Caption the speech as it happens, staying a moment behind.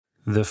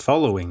The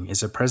following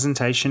is a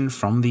presentation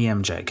from the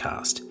MJ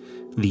Cast,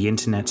 the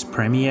internet's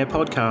premier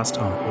podcast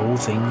on all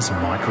things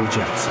Michael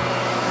Jackson.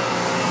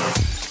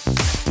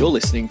 You're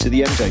listening to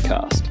the MJ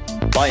Cast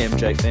by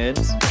MJ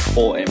fans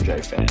for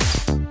MJ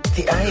fans.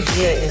 The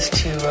idea is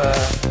to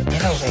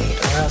innovate,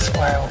 or else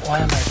why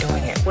am I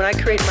doing it? When I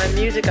create my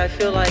music, I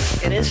feel like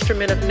an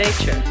instrument of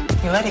nature.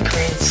 You let it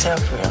create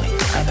itself, really.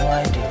 I know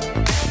I do.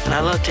 And I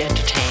love to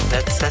entertain.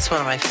 That's one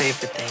of my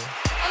favorite things.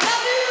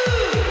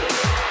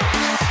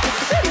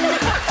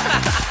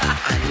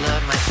 I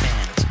love my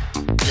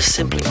fans. Just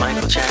simply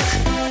Michael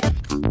Jackson.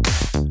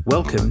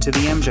 Welcome to the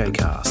MJ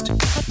Cast,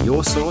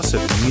 your source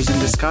of news and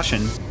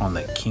discussion on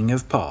the King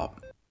of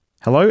Pop.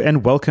 Hello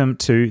and welcome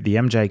to the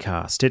MJ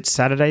Cast. It's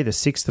Saturday, the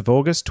 6th of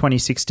August,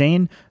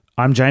 2016.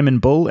 I'm Jamin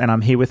Bull and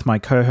I'm here with my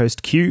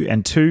co-host Q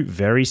and two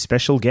very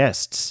special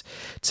guests.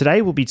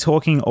 Today we'll be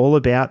talking all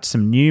about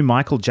some new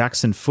Michael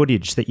Jackson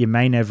footage that you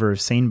may never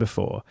have seen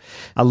before.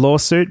 A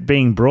lawsuit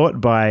being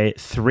brought by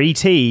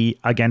 3T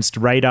against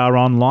Radar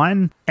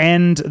Online,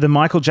 and the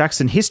Michael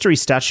Jackson history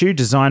statue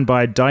designed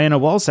by Diana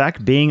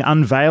Walsack being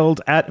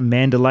unveiled at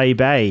Mandalay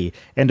Bay.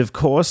 And of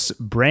course,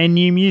 brand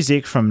new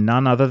music from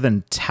none other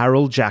than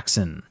Tarrell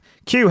Jackson.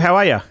 Q, how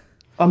are you?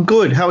 I'm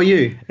good. How are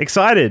you?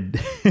 Excited.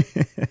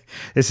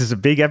 This is a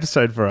big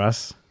episode for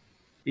us.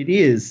 It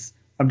is.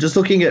 I'm just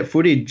looking at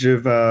footage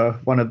of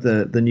one of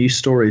the news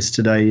stories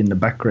today in the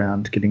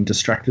background, getting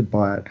distracted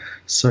by it.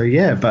 So,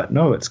 yeah, but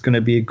no, it's going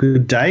to be a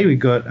good day. We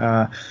got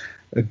a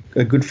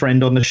good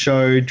friend on the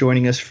show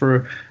joining us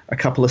for a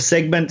couple of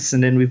segments,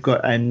 and then we've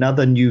got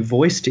another new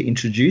voice to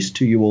introduce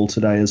to you all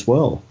today as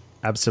well.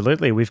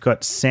 Absolutely. We've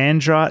got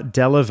Sandra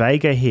Della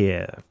Vega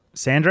here.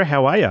 Sandra,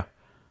 how are you?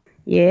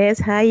 Yes,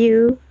 how are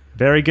you?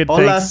 Very good,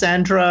 Hola, thanks.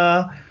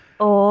 Sandra.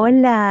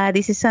 Hola,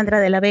 this is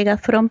Sandra de la Vega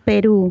from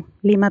Peru,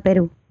 Lima,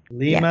 Peru.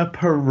 Lima,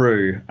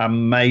 Peru.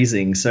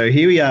 Amazing. So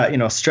here we are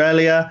in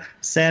Australia.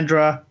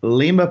 Sandra,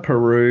 Lima,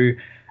 Peru.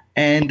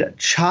 And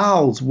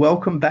Charles,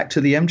 welcome back to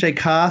the MJ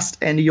Cast,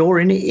 and you're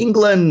in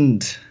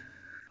England.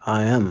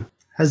 I am.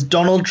 Has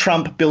Donald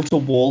Trump built a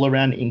wall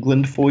around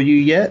England for you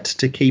yet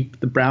to keep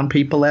the brown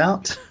people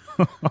out?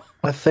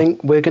 I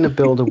think we're going to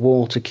build a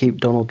wall to keep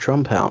Donald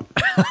Trump out.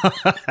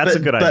 That's a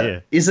good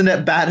idea. Isn't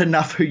it bad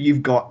enough who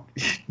you've got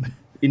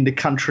in the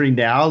country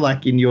now,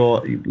 like in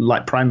your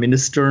prime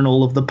minister and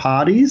all of the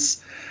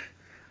parties?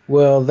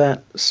 Well,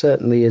 that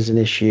certainly is an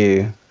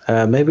issue.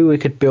 Maybe we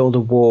could build a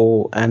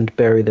wall and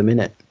bury them in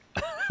it.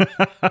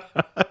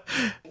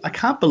 I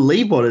can't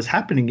believe what is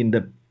happening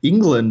in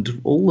England.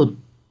 All the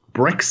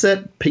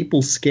Brexit,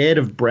 people scared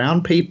of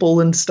brown people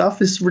and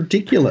stuff is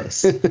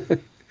ridiculous.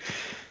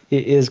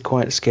 It is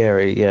quite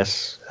scary,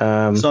 yes.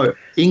 So,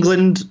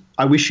 England,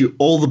 I wish you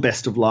all the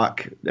best of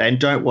luck. And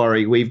don't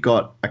worry, we've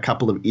got a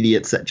couple of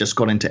idiots that just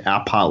got into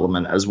our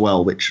parliament as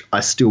well, which I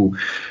still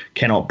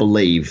cannot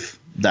believe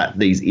that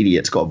these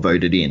idiots got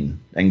voted in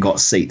and got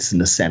seats in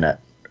the Senate.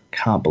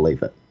 Can't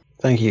believe it.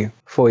 Thank you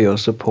for your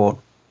support.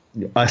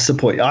 I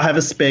support you. I have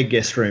a spare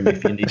guest room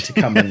if you need to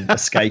come and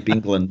escape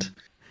England.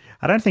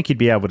 I don't think he'd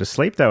be able to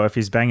sleep, though, if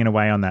he's banging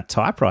away on that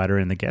typewriter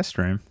in the guest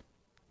room.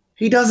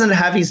 He doesn't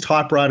have his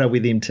typewriter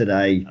with him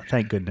today.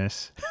 Thank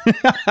goodness.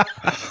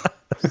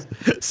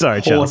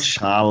 Sorry, Poor Charles.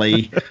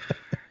 Charlie.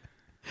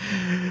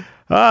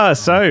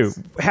 So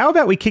how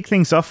about we kick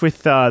things off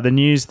with the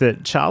news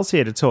that Charles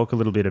here to talk a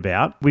little bit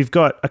about. We've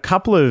got a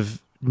couple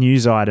of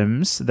news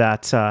items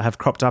that have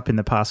cropped up in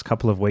the past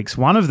couple of weeks.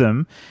 One of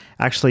them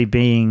actually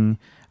being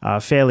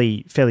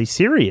fairly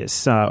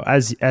serious.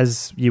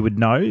 As you would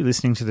know,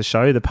 listening to the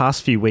show, the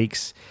past few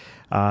weeks,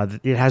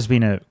 it has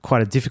been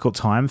quite a difficult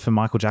time for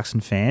Michael Jackson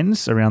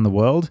fans around the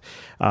world,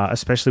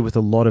 especially with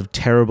a lot of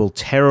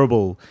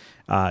terrible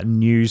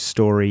news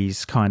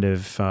stories, kind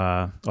of,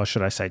 or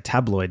should I say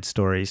tabloid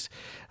stories,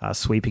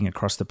 sweeping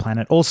across the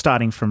planet, all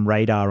starting from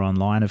Radar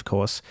Online, of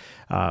course,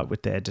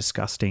 with their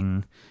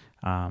disgusting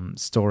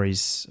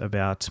stories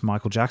about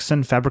Michael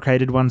Jackson,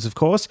 fabricated ones, of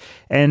course.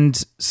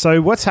 And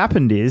so what's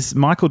happened is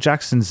Michael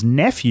Jackson's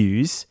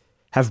nephews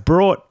have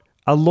brought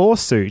a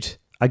lawsuit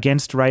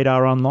against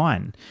Radar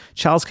Online.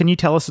 Charles, can you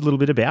tell us a little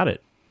bit about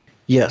it?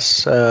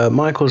 Yes,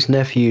 Michael's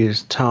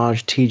nephews,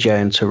 Taj, TJ,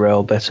 and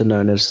Terrell, better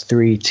known as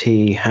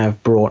 3T,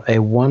 have brought a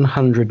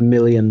 $100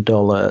 million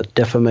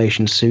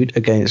defamation suit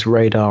against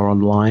Radar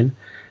Online.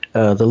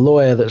 The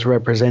lawyer that's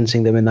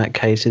representing them in that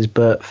case is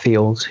Burt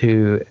Fields,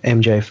 who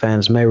MJ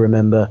fans may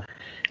remember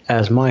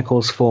as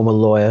Michael's former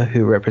lawyer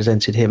who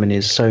represented him in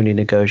his Sony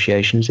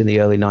negotiations in the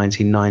early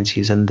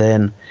 1990s and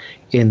then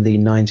in the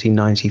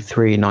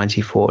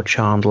 1993-94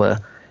 Chandler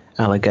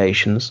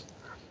allegations.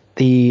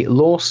 The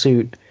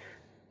lawsuit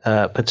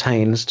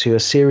pertains to a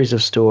series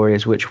of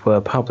stories which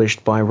were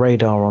published by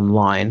Radar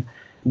Online,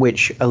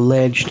 which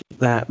alleged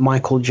that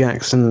Michael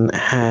Jackson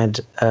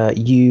had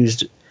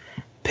used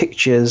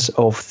pictures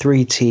of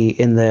 3T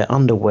in their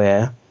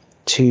underwear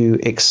to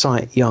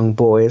excite young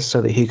boys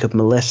so that he could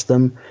molest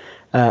them,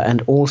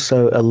 and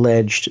also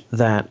alleged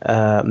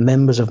that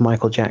members of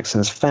Michael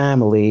Jackson's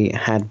family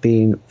had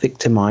been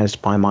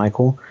victimized by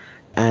Michael,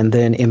 and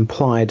then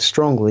implied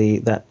strongly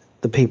that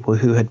the people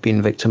who had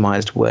been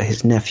victimized were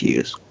his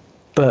nephews.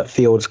 Burt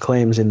Fields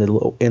claims in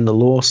the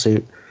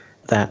lawsuit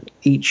that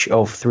each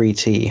of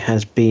 3T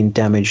has been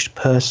damaged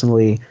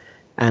personally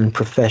and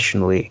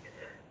professionally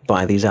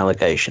by these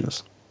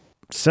allegations.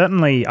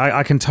 Certainly,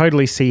 I can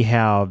totally see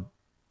how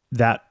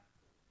that,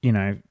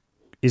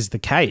 is the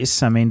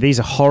case. I mean, these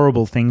are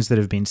horrible things that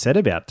have been said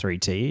about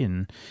 3T,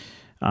 and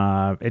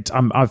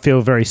I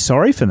feel very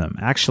sorry for them,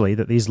 actually,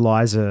 that these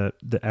lies are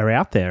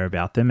out there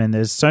about them. And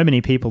there's so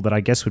many people that I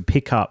guess would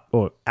pick up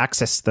or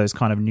access those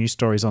kind of news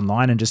stories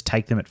online and just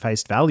take them at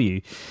face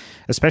value,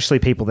 especially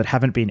people that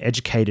haven't been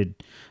educated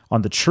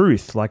on the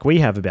truth like we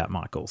have about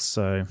Michael.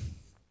 So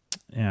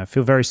I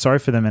feel very sorry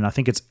for them, and I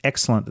think it's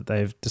excellent that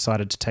they've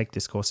decided to take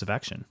this course of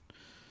action.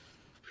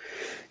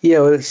 Yeah,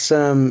 well,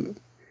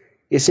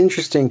 it's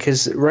interesting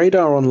because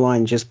Radar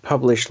Online just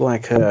published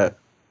like a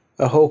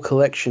whole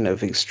collection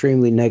of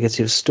extremely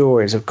negative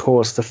stories. Of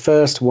course, the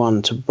first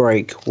one to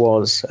break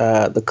was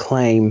the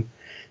claim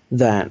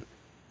that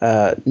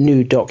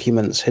new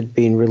documents had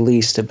been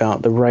released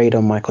about the raid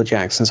on Michael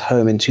Jackson's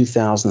home in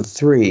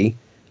 2003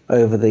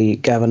 over the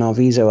Gavin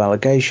Arvizo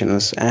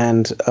allegations,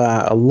 and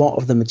a lot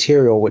of the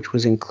material which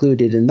was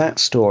included in that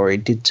story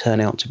did turn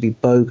out to be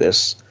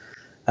bogus.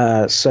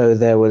 So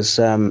there was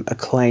a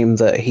claim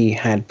that he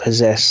had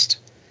possessed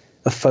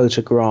a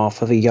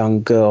photograph of a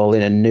young girl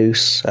in a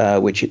noose,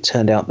 which it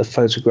turned out the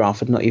photograph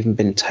had not even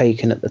been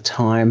taken at the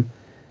time.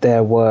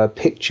 There were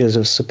pictures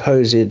of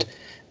supposed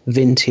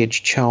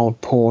vintage child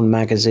porn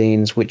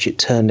magazines, which it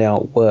turned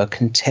out were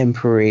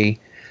contemporary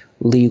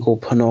legal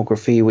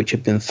pornography, which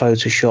had been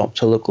photoshopped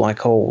to look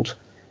like old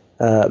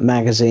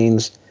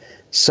magazines.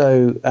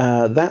 So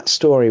that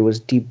story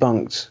was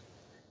debunked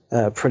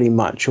pretty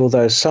much,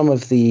 although some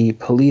of the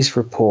police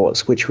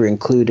reports which were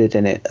included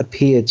in it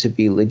appeared to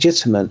be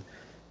legitimate.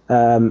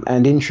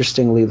 And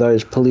interestingly,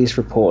 those police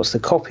reports, the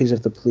copies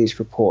of the police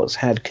reports,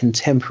 had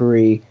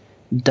contemporary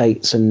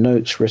dates and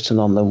notes written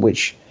on them,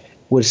 which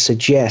would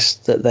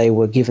suggest that they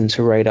were given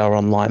to Radar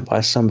Online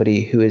by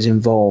somebody who is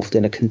involved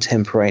in a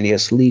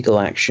contemporaneous legal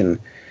action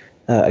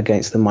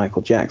against the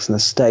Michael Jackson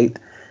estate.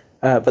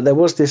 But there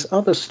was this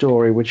other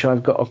story, which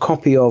I've got a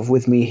copy of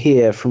with me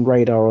here from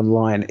Radar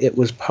Online. It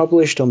was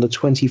published on the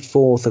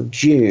 24th of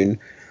June.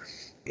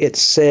 It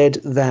said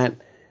that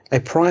a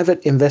private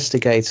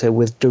investigator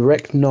with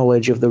direct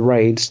knowledge of the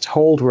raids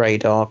told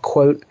Radar,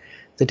 quote,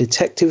 "The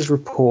detective's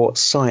report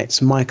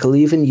cites Michael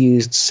even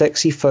used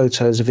sexy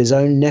photos of his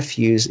own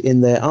nephews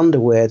in their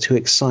underwear to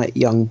excite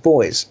young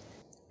boys."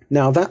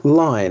 Now that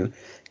line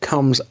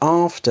comes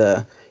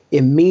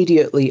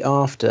immediately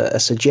after a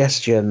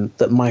suggestion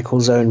that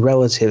Michael's own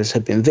relatives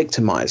had been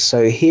victimized.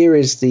 So here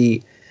is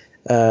the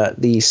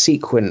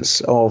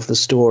sequence of the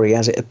story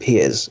as it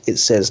appears. It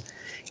says,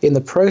 "In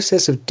the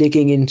process of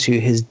digging into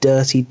his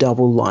dirty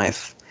double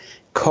life,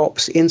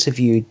 cops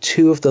interviewed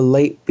two of the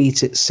late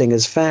Beat It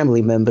singer's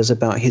family members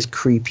about his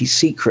creepy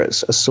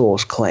secrets," a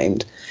source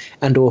claimed,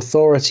 "and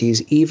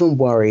authorities even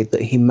worried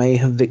that he may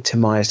have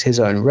victimized his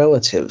own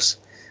relatives.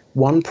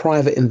 One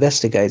private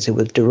investigator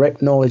with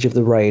direct knowledge of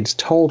the raids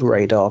told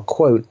Radar,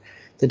 quote,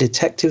 "The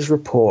detective's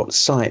report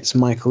cites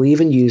Michael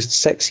even used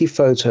sexy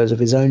photos of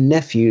his own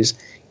nephews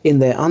in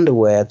their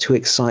underwear to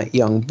excite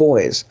young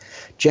boys.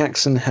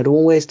 Jackson had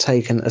always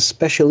taken a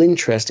special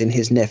interest in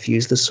his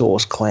nephews," the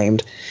source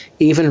claimed,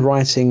 even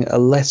writing a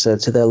letter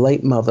to their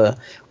late mother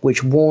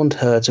which warned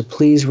her to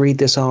please read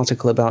this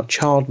article about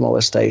child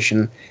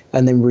molestation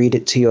and then read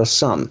it to your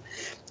son.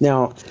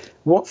 Now,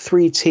 what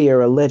 3T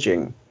are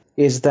alleging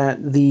is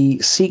that the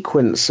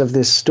sequence of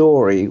this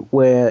story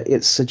where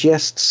it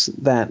suggests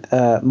that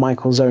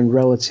Michael's own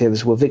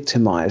relatives were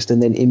victimized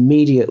and then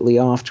immediately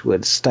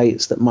afterwards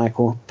states that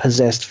Michael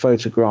possessed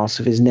photographs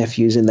of his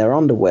nephews in their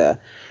underwear,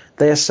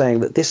 they're saying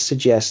that this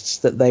suggests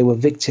that they were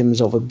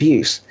victims of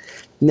abuse.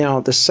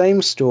 Now, the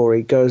same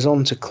story goes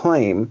on to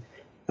claim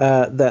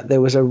that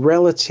there was a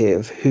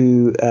relative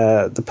who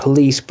the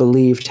police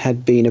believed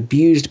had been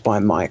abused by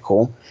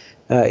Michael.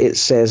 It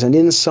says, "An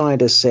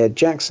insider said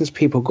Jackson's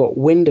people got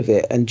wind of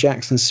it and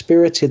Jackson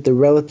spirited the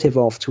relative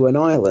off to an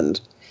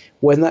island.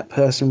 When that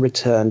person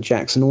returned,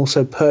 Jackson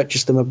also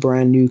purchased them a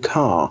brand new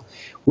car,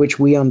 which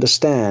we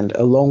understand,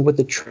 along with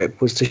the trip,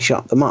 was to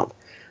shut them up."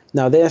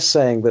 Now, they're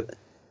saying that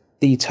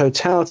the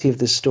totality of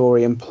this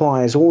story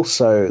implies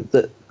also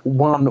that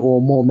one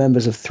or more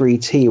members of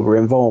 3T were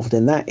involved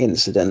in that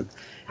incident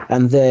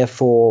and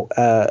therefore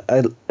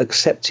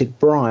accepted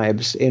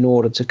bribes in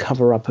order to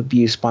cover up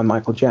abuse by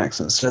Michael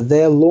Jackson. So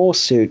their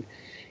lawsuit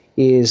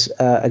is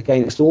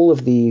against all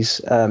of these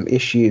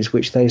issues,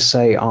 which they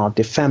say are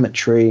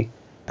defamatory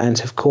and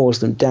have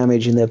caused them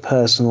damage in their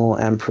personal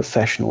and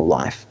professional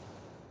life.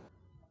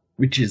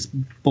 Which is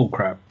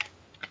bullcrap.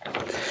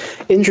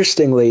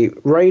 Interestingly,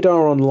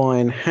 Radar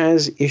Online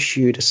has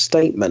issued a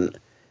statement,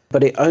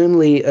 but it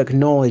only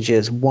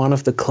acknowledges one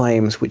of the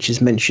claims which is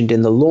mentioned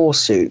in the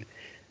lawsuit.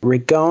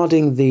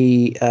 Regarding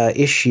the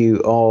issue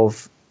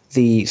of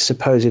the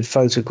supposed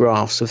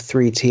photographs of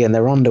 3T and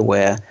their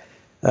underwear,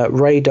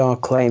 Radar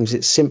claims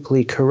it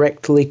simply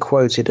correctly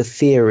quoted a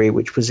theory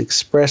which was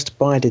expressed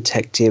by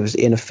detectives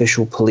in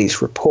official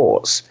police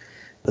reports.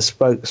 The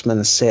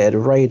spokesman said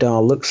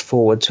Radar looks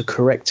forward to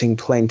correcting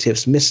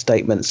plaintiffs'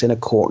 misstatements in a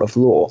court of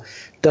law.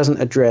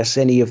 Doesn't address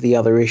any of the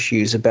other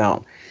issues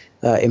about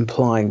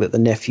implying that the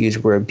nephews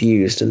were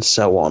abused and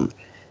so on.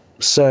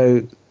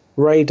 So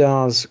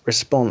Radar's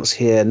response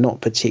here, not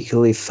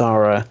particularly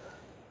thorough.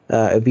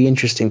 It'd be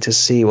interesting to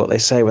see what they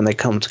say when they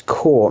come to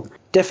court.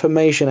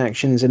 Defamation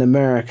actions in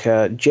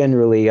America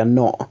generally are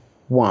not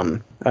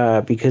won,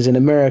 because in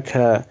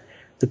America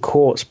the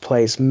courts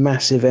place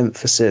massive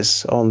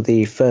emphasis on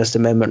the First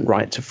Amendment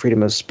right to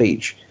freedom of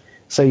speech.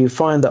 So you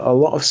find that a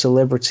lot of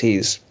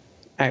celebrities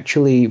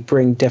actually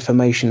bring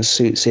defamation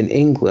suits in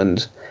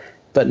England,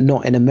 but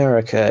not in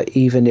America,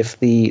 even if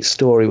the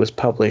story was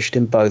published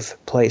in both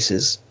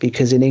places,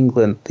 because in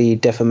England the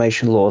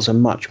defamation laws are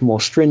much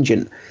more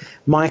stringent.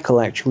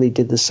 Michael actually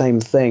did the same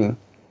thing.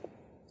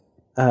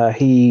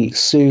 He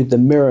sued the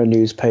Mirror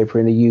newspaper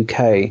in the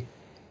UK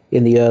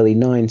in the early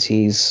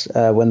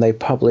 90s when they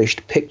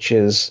published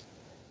pictures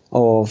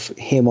of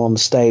him on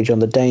stage on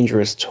the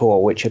Dangerous tour,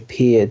 which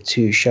appeared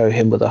to show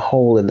him with a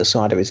hole in the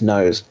side of his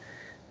nose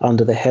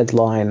under the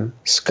headline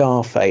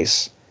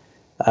Scarface.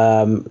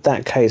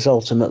 That case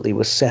ultimately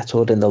was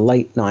settled in the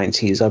late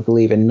 90s, I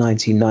believe in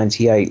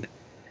 1998,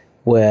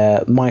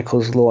 where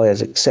Michael's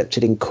lawyers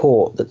accepted in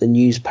court that the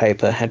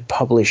newspaper had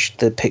published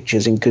the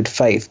pictures in good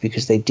faith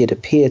because they did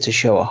appear to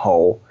show a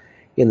hole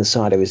in the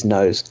side of his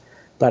nose.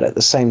 But at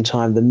the same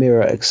time, the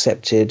Mirror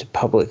accepted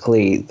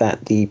publicly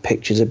that the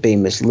pictures had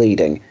been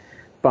misleading.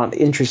 But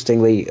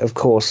interestingly, of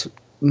course,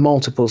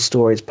 multiple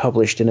stories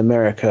published in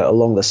America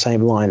along the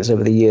same lines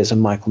over the years,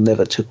 and Michael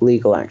never took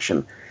legal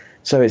action.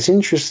 So it's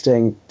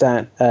interesting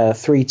that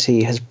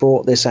 3T has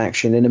brought this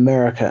action in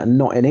America and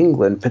not in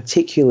England,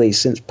 particularly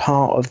since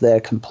part of their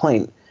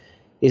complaint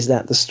is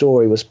that the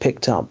story was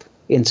picked up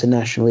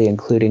internationally,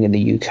 including in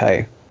the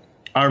UK.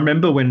 I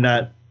remember when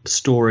that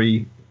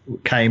story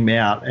came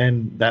out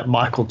and that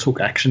Michael took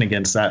action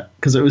against that,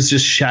 because it was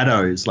just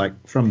shadows like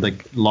from the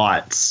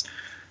lights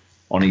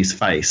on his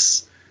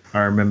face.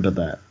 I remember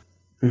that.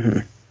 Mm-hmm.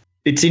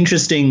 It's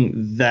interesting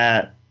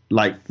that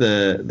like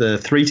the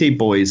 3T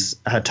boys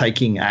are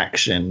taking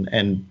action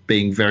and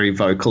being very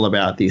vocal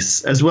about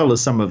this, as well as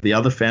some of the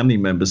other family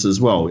members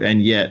as well.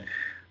 And yet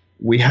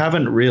we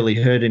haven't really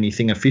heard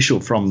anything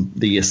official from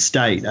the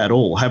estate at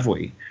all, have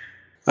we?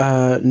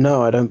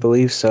 No, I don't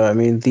believe so. I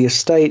mean, the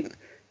estate,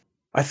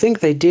 I think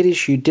they did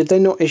they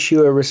not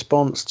issue a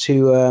response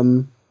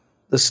to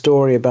the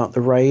story about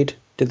the raid?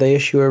 Did they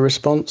issue a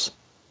response?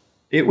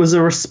 It was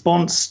a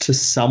response to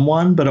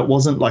someone, but it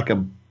wasn't like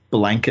a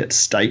blanket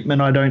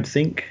statement, I don't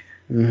think.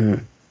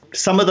 Mm-hmm.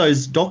 Some of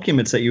those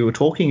documents that you were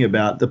talking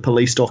about, the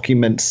police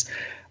documents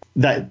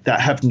that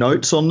have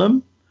notes on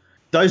them,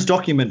 those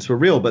documents were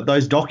real, but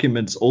those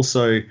documents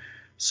also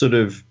sort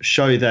of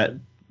show that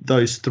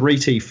those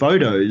 3T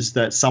photos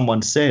that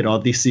someone said, oh,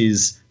 this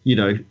is,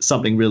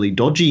 something really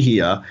dodgy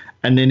here.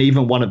 And then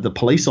even one of the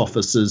police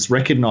officers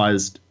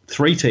recognized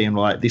 3T and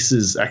were like, this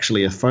is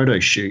actually a photo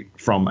shoot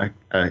from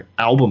a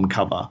album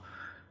cover.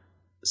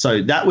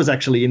 So that was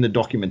actually in the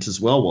document as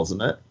well,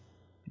 wasn't it?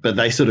 But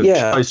they sort of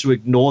chose to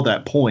ignore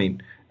that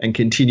point and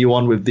continue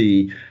on with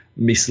the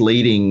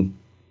misleading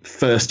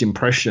first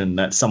impression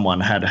that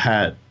someone had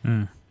had.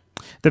 Mm.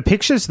 The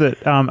pictures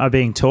that are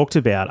being talked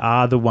about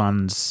are the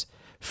ones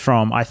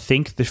from, I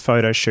think, the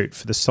photo shoot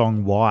for the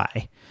song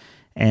Why.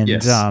 And,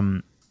 yes.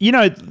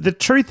 The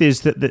truth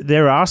is that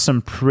there are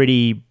some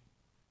pretty,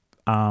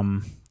 I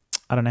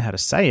don't know how to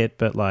say it,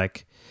 but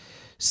like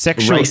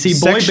racy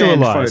boy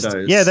band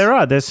photos. Yeah, there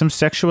are. There's some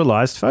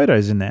sexualized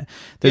photos in there.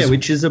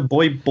 Which is a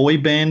boy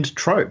band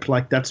trope.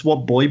 Like that's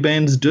what boy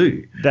bands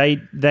do.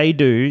 They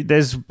do.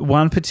 There's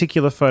one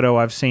particular photo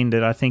I've seen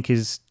that I think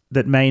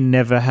that may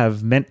never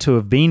have meant to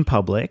have been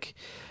public.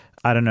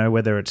 I don't know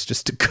whether it's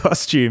just a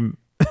costume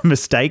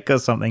mistake or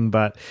something,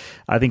 but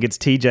I think it's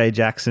TJ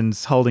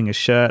Jackson's holding a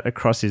shirt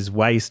across his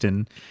waist,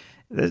 and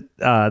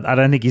I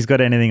don't think he's got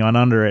anything on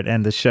under it,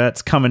 and the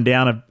shirt's coming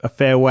down a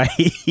fair way.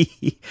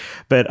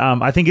 But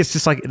I think it's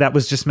just like that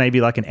was just maybe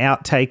like an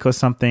outtake or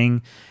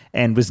something,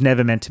 and was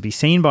never meant to be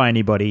seen by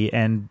anybody,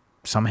 and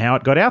somehow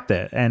it got out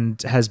there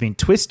and has been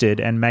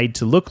twisted and made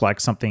to look like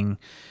something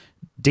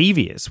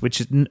devious, which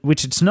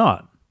it's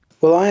not.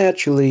 Well, I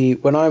actually,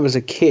 when I was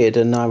a kid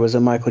and I was a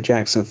Michael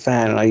Jackson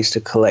fan, I used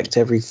to collect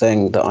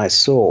everything that I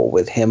saw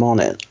with him on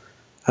it.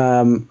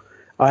 I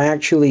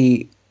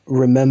actually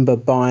remember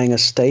buying a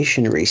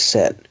stationery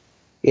set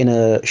in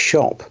a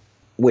shop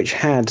which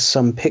had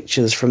some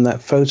pictures from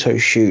that photo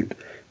shoot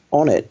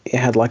on it. It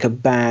had like a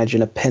badge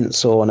and a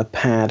pencil and a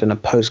pad and a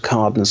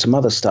postcard and some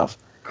other stuff.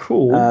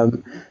 Cool.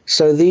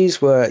 So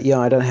these were,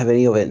 I don't have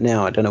any of it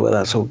now. I don't know where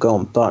that's all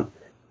gone, but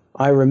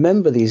I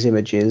remember these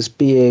images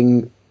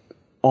being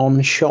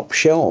on shop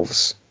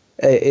shelves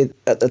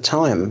at the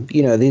time.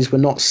 These were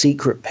not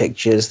secret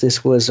pictures.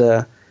 This was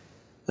a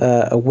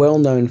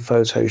well-known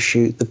photo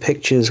shoot. The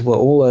pictures were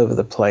all over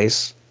the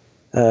place.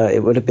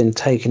 It would have been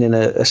taken in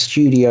a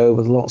studio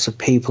with lots of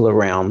people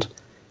around.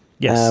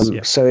 Yes.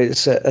 So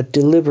it's a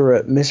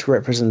deliberate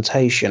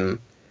misrepresentation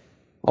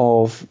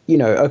of,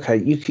 okay,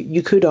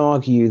 you could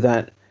argue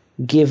that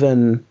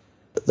given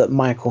that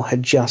Michael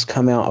had just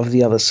come out of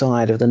the other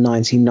side of the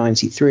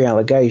 1993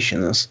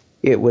 allegations,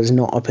 it was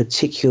not a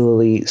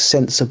particularly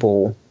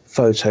sensible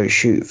photo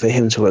shoot for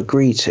him to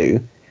agree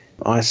to.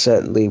 I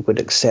certainly would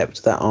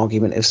accept that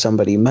argument if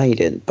somebody made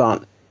it,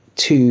 but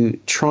to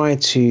try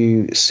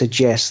to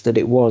suggest that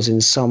it was in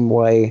some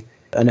way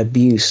an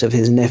abuse of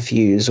his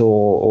nephews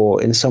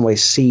or in some way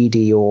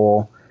seedy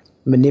or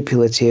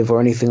manipulative or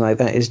anything like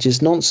that is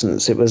just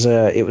nonsense. It was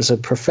a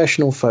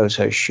professional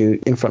photo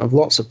shoot in front of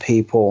lots of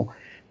people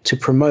to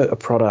promote a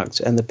product,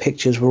 and the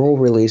pictures were all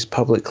released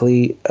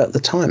publicly at the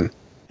time.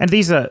 And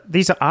these are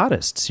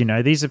artists,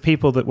 these are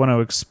people that want to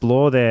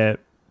explore their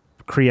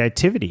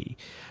creativity.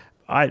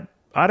 I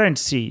don't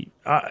see,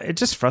 it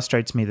just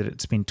frustrates me that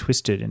it's been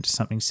twisted into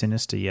something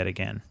sinister yet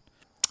again.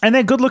 And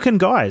they're good-looking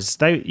guys.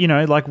 They,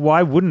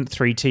 why wouldn't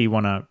 3T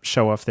want to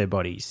show off their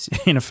bodies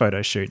in a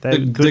photo shoot? They're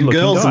good-looking the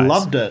girls guys.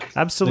 loved it.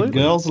 Absolutely. The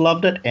girls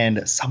loved it,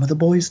 and some of the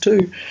boys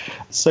too.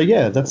 So,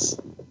 yeah,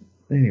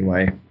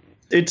 anyway.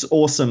 It's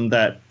awesome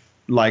that,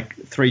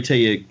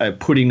 3T are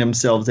putting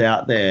themselves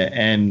out there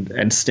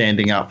and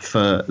standing up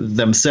for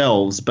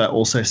themselves, but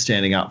also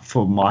standing up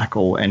for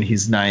Michael and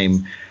his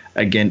name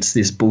against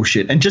this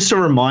bullshit. And just to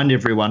remind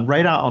everyone,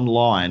 Radar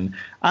Online,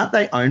 aren't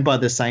they owned by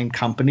the same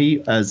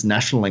company as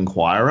National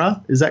Enquirer?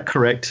 Is that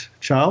correct,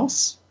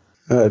 Charles?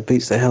 It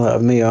beats the hell out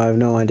of me. I have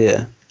no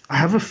idea. I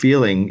have a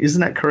feeling.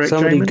 Isn't that correct,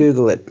 Somebody Jamin?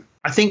 Google it.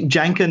 I think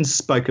Jenkins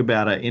spoke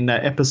about it in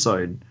that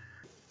episode.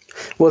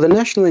 Well, the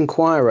National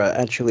Enquirer,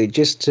 actually,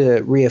 just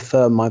to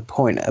reaffirm my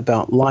point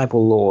about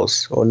libel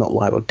laws, or not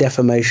libel,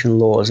 defamation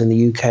laws in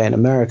the UK and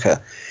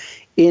America.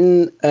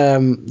 In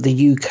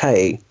the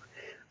UK,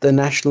 the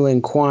National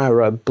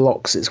Enquirer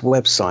blocks its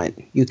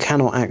website. You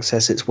cannot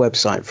access its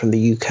website from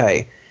the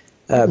UK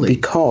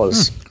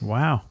because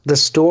wow, the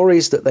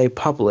stories that they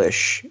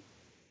publish,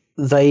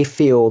 they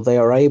feel they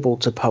are able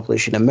to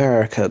publish in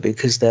America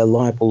because their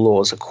libel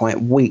laws are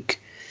quite weak.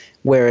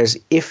 Whereas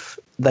if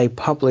they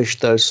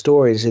published those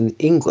stories in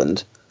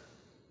England,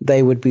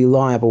 they would be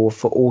liable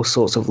for all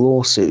sorts of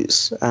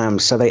lawsuits.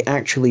 So they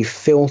actually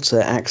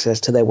filter access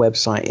to their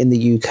website in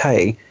the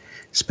UK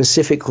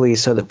specifically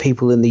so that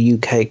people in the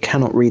UK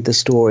cannot read the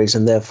stories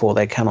and therefore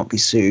they cannot be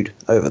sued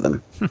over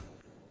them.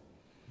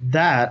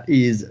 That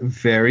is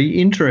very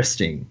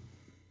interesting.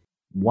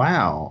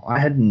 Wow, I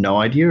had no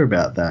idea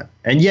about that.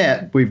 And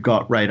yet we've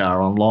got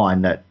Radar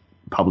Online that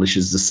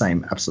publishes the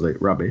same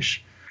absolute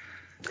rubbish.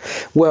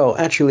 Well,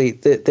 actually,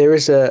 there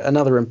is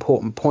another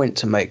important point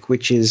to make,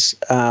 which is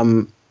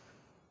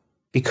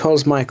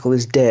because Michael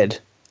is dead,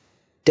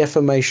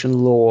 defamation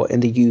law in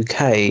the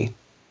UK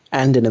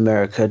and in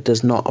America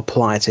does not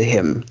apply to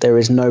him. There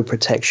is no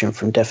protection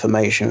from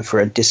defamation for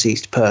a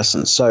deceased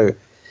person. So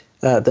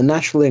the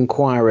National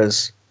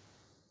Enquirer's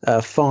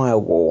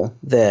firewall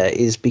there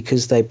is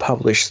because they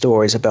publish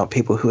stories about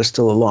people who are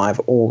still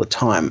alive all the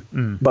time.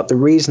 But the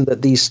reason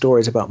that these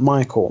stories about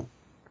Michael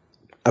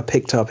are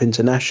picked up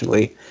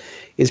internationally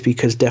is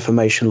because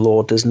defamation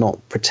law does not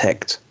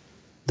protect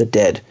the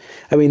dead.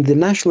 I mean, the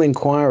National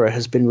Enquirer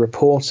has been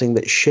reporting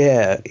that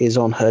Cher is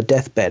on her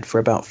deathbed for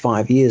about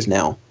 5 years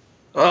now.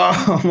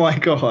 Oh, my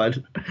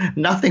God.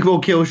 Nothing will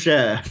kill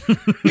Cher.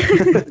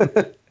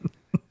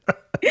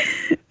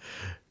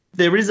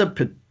 There is a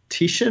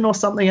petition or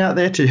something out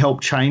there to help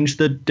change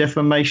the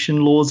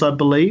defamation laws, I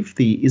believe.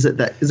 Is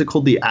it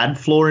called the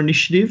AdFlaw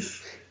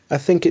Initiative? I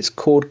think it's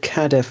called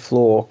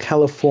CADEF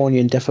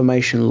Californian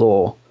Defamation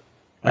Law,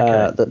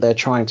 that they're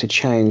trying to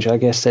change. I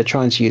guess they're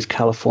trying to use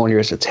California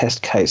as a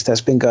test case.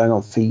 That's been going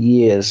on for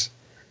years.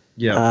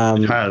 Yeah,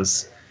 it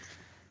has.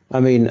 I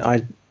mean,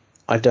 I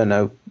don't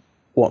know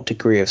what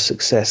degree of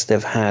success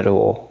they've had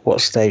or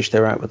what stage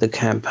they're at with the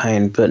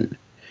campaign, but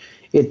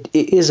it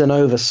is an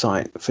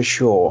oversight for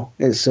sure.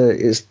 It's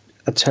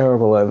a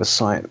terrible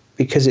oversight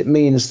because it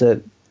means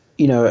that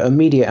a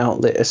media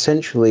outlet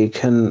essentially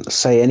can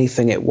say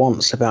anything it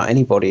wants about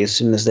anybody as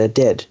soon as they're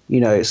dead.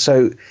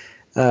 So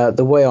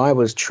the way I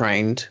was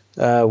trained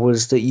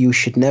was that you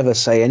should never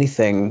say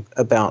anything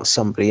about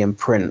somebody in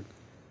print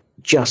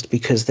just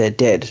because they're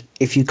dead.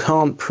 If you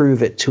can't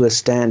prove it to a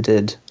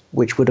standard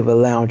which would have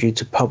allowed you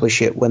to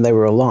publish it when they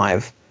were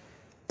alive,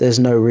 there's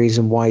no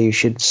reason why you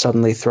should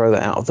suddenly throw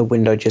that out of the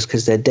window just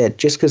because they're dead.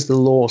 Just because the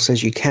law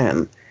says you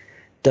can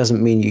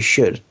doesn't mean you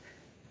should.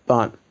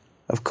 But,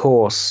 of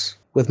course,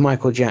 with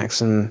Michael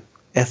Jackson,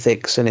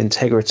 ethics and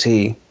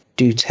integrity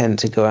do tend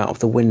to go out of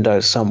the window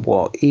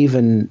somewhat.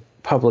 Even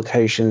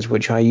publications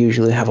which I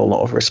usually have a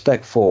lot of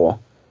respect for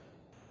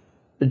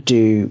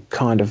do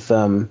kind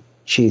of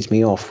cheese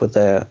me off with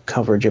their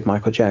coverage of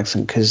Michael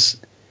Jackson because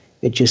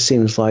it just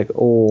seems like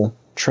all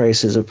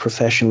traces of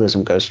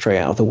professionalism go straight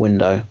out of the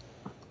window.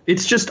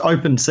 It's just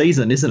open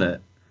season, isn't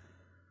it?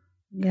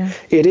 Yeah.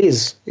 It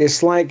is.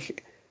 It's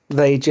like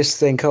they just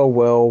think, oh,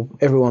 well,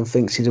 everyone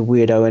thinks he's a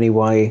weirdo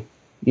anyway.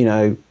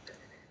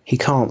 He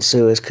can't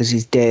sue us because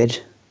he's dead.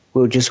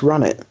 we'll just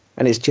run it.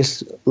 And it's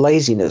just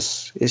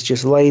laziness. It's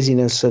just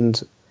laziness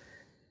and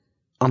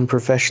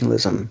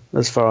unprofessionalism,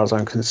 as far as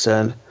I'm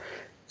concerned.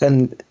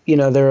 And, you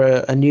know,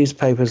 there are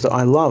newspapers that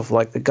I love,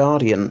 like The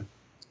Guardian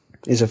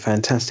is a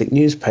fantastic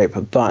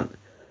newspaper, but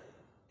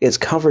its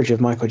coverage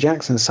of Michael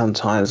Jackson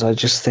sometimes, I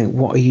just think,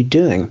 what are you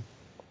doing?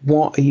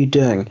 What are you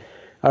doing?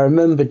 I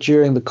remember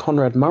during the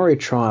Conrad Murray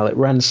trial, it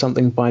ran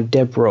something by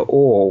Deborah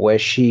Orr where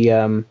she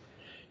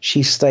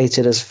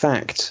stated as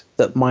fact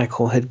that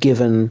Michael had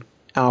given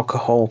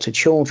alcohol to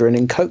children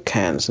in Coke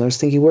cans. And I was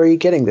thinking, where are you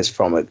getting this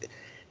from?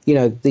 You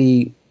know,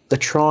 the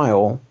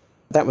trial,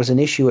 that was an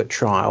issue at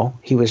trial.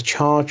 He was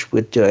charged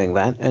with doing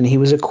that, and he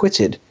was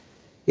acquitted.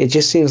 It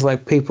just seems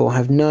like people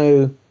have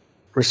no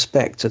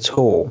respect at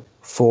all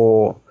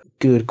for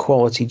good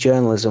quality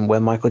journalism where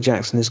Michael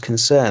Jackson is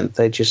concerned.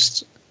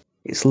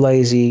 It's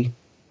lazy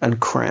and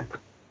crap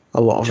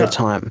a lot of the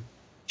time.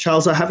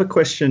 Charles, I have a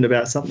question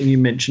about something you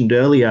mentioned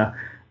earlier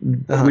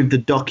with the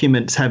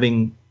documents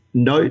having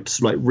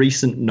notes, like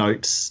recent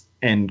notes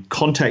and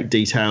contact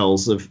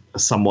details of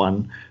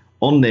someone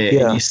on there.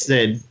 Yeah. And you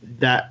said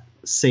that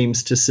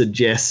seems to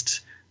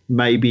suggest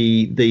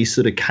maybe these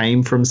sort of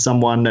came from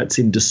someone that's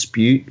in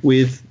dispute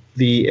with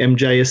the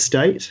MJ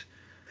estate.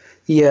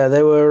 Yeah,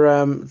 there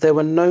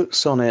were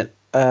notes on it.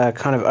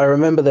 I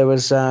remember there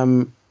was a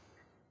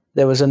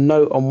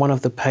note on one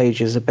of the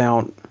pages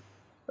about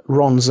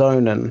Ron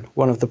Zonen,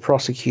 one of the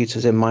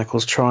prosecutors in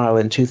Michael's trial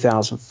in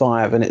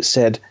 2005, and it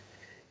said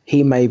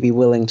he may be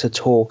willing to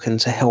talk and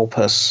to help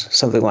us,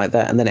 something like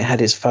that, and then it had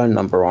his phone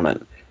number on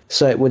it.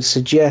 So it would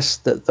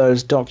suggest that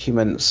those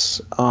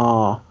documents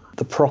are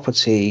the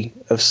property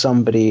of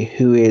somebody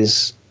who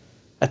is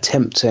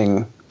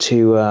attempting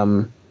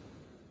to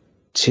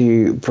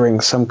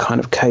bring some kind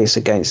of case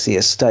against the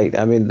estate.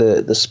 I mean,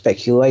 the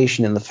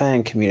speculation in the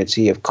fan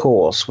community, of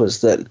course,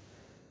 was that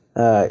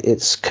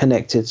it's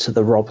connected to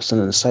the Robertson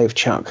and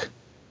Safechuck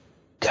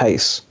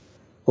case,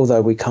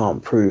 although we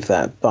can't prove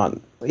that. But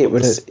it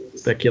would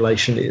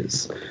speculation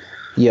is.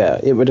 Yeah,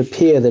 it would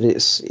appear that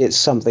it's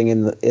something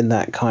in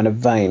that kind of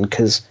vein,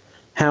 because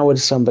how would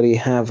somebody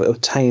have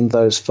obtained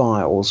those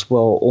files?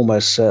 Well,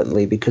 almost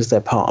certainly because they're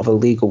part of a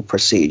legal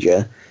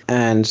procedure,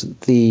 and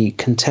the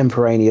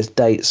contemporaneous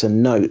dates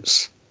and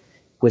notes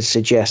would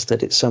suggest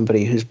that it's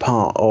somebody who's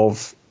part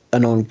of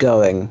an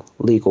ongoing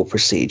legal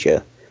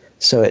procedure.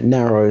 So it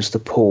narrows the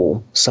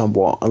pool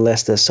somewhat,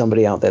 unless there's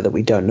somebody out there that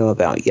we don't know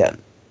about yet.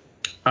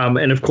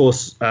 And of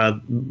course, I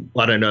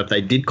don't know if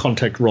they did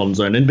contact Ron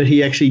Zonen, but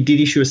he actually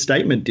did issue a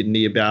statement, didn't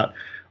he, about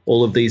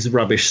all of these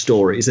rubbish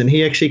stories. And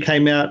he actually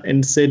came out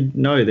and said,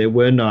 no, there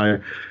were no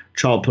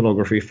child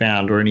pornography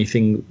found or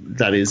anything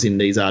that is in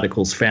these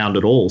articles found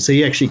at all. So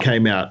he actually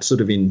came out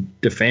sort of in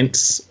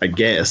defense, I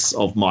guess,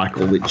 of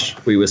Michael, which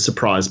we were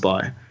surprised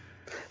by.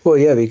 Well,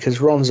 yeah,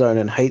 because Ron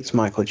Zonen hates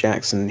Michael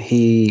Jackson.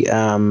 He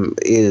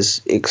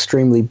is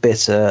extremely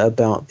bitter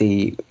about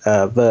the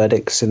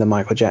verdicts in the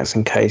Michael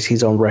Jackson case.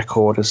 He's on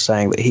record as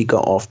saying that he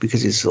got off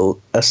because he's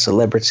a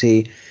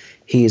celebrity.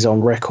 He's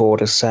on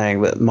record as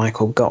saying that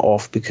Michael got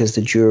off because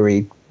the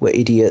jury were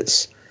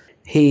idiots.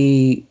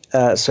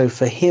 So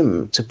for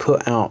him to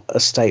put out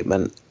a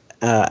statement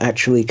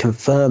actually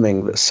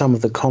confirming that some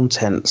of the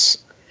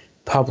contents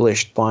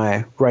published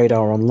by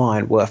Radar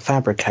Online were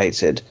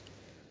fabricated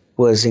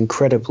was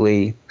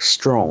incredibly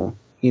strong,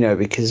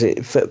 because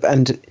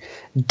and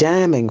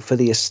damning for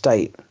the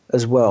estate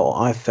as well,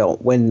 I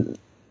felt, when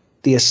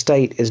the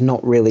estate is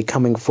not really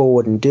coming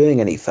forward and doing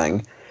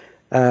anything.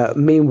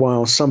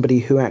 Meanwhile, somebody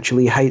who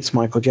actually hates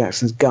Michael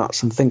Jackson's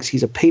guts and thinks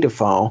he's a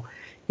pedophile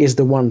is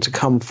the one to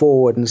come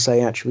forward and say,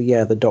 actually,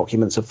 yeah, the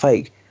documents are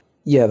fake.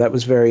 Yeah, that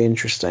was very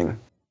interesting.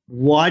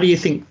 Why do you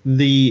think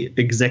the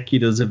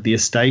executors of the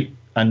estate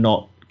are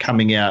not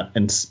coming out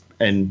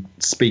and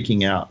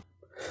speaking out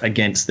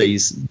against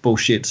these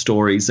bullshit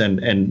stories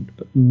and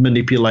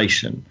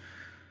manipulation?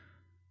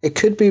 It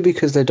could be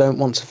because they don't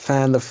want to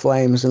fan the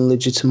flames and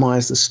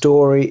legitimize the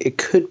story. It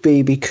could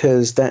be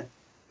because that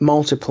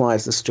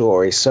multiplies the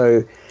story.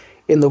 So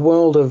in the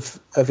world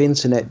of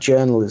internet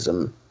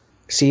journalism,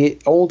 see,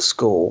 old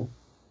school,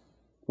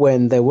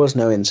 when there was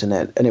no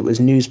internet and it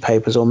was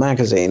newspapers or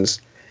magazines,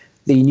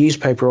 the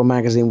newspaper or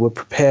magazine would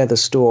prepare the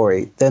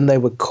story, then they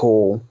would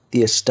call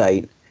the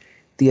estate.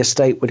 The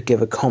estate would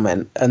give a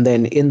comment, and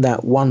then in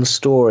that one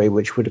story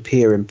which would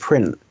appear in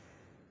print,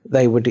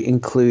 they would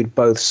include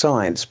both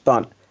sides.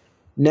 But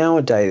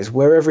nowadays,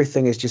 where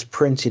everything is just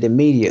printed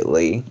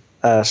immediately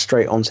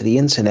straight onto the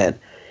internet,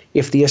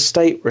 if the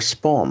estate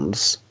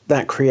responds,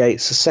 that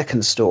creates a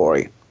second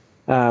story,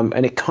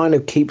 and it kind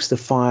of keeps the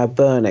fire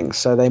burning.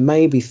 So they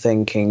may be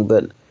thinking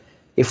that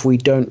if we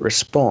don't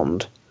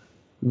respond,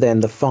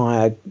 then the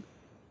fire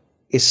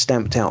is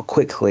stamped out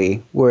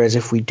quickly, whereas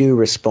if we do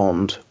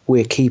respond,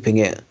 we're keeping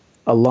it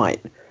alight.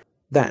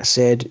 That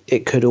said,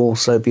 it could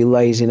also be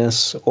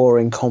laziness or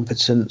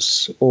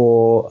incompetence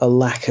or a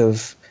lack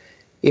of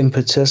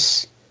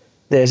impetus.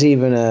 There's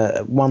even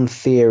one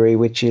theory,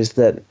 which is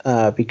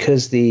that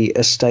because the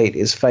estate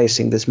is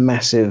facing this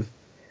massive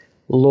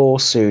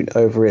lawsuit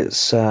over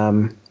its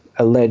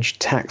alleged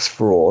tax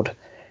fraud,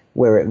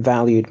 where it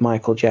valued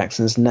Michael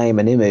Jackson's name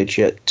and image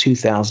at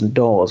 $2,000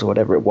 or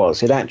whatever it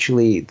was.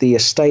 The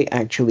estate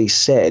actually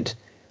said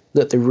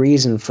that the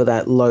reason for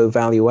that low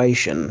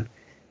valuation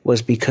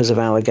was because of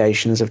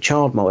allegations of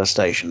child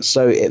molestation.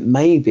 So it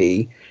may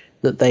be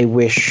that they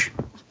wish,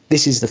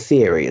 this is the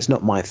theory, it's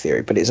not my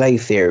theory, but it's a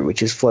theory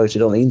which is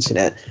floated on the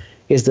internet,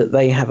 is that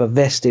they have a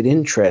vested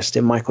interest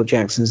in Michael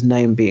Jackson's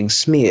name being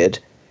smeared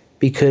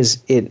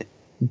because it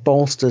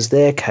bolsters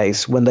their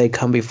case when they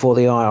come before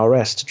the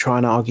IRS to try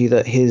and argue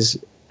that his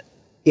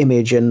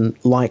image and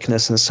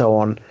likeness and so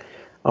on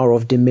are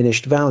of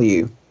diminished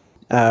value.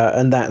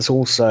 And that's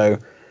also,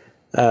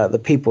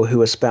 the people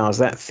who espouse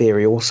that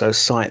theory also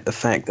cite the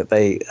fact that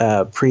they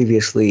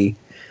previously,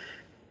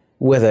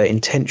 whether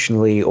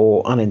intentionally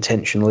or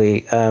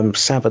unintentionally,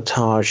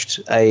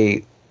 sabotaged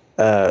a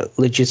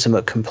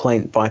legitimate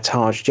complaint by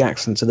Taj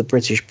Jackson to the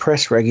British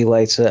press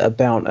regulator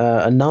about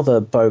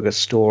another bogus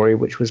story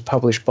which was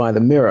published by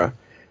The Mirror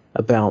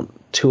about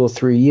 2 or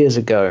 3 years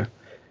ago.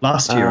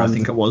 Last year, I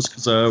think it was,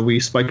 because we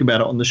spoke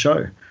about it on the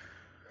show.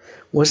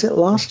 Was it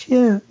last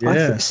year?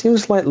 Yeah. It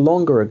seems like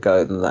longer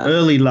ago than that.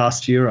 Early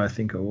last year, I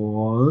think it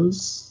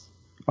was.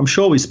 I'm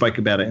sure we spoke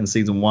about it in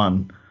season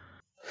 1.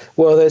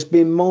 Well, there's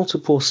been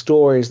multiple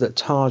stories that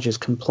Taj has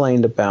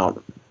complained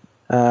about.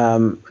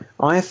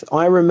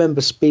 I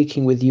remember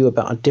speaking with you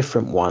about a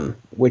different one,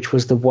 which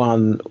was the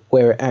one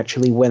where it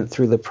actually went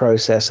through the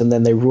process and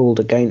then they ruled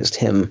against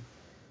him,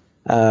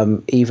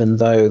 even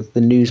though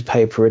the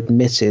newspaper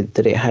admitted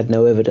that it had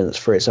no evidence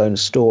for its own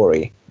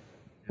story.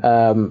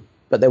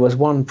 But there was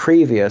one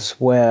previous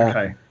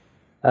where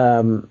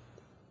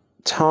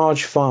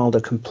Taj filed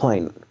a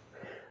complaint.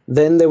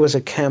 Then there was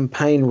a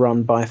campaign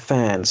run by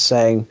fans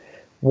saying,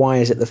 why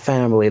is it the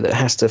family that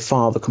has to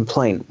file the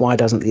complaint? Why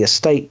doesn't the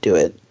estate do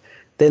it?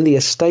 Then the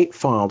estate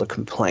filed a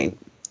complaint.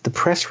 The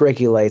press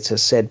regulator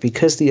said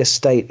because the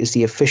estate is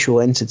the official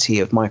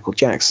entity of Michael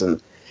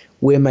Jackson,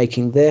 we're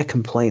making their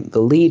complaint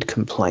the lead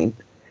complaint.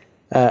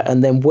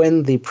 And then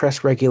when the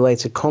press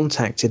regulator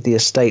contacted the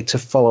estate to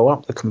follow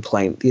up the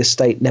complaint, the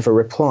estate never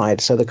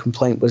replied, so the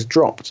complaint was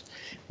dropped.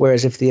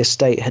 Whereas if the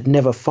estate had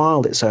never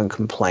filed its own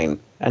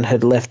complaint and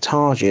had left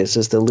Taj's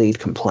as the lead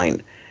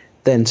complaint,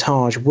 then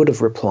Taj would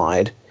have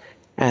replied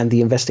and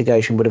the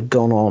investigation would have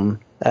gone on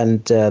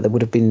and there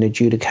would have been an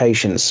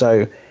adjudication.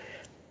 So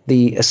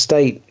the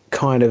estate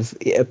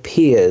it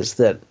appears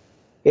that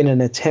in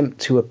an attempt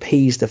to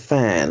appease the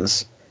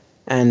fans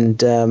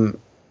and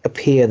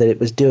appear that it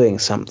was doing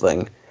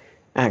something,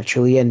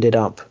 actually ended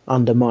up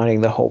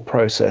undermining the whole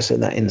process in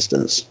that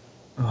instance.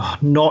 Oh,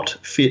 not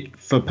fit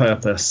for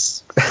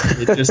purpose.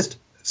 It's just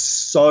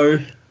so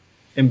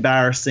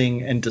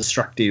embarrassing and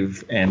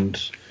destructive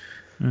and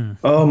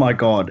oh my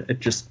God, it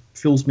just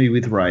fills me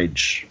with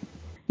rage.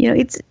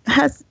 It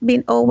has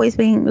always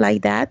been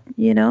like that,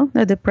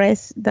 that the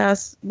press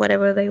does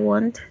whatever they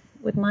want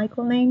with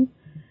Michael's name.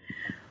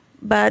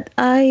 But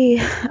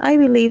I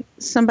believe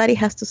somebody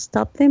has to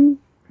stop them,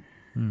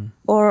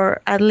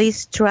 or at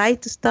least try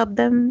to stop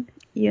them,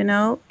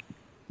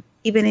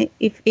 even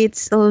if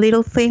it's a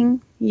little thing,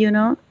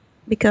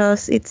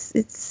 because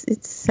it's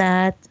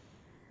sad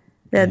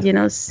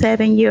that,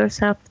 7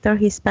 years after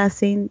his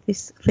passing,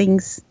 these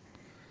things,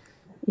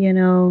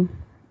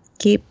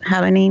 keep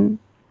happening.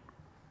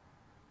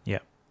 Yeah,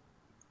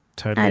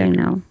 totally. I don't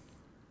know.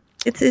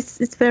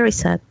 It's very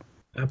sad.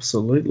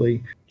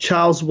 Absolutely.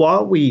 Charles,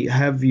 while we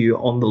have you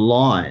on the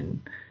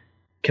line,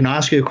 can I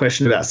ask you a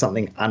question about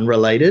something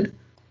unrelated?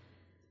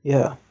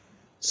 Yeah.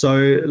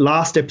 So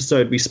last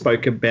episode we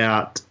spoke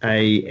about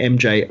a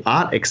MJ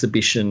art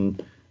exhibition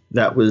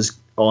that was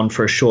on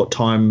for a short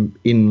time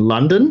in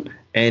London.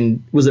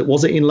 And was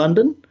it in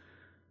London?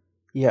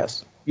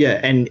 Yes. Yeah,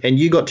 and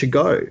you got to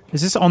go.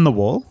 Is this on the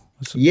wall?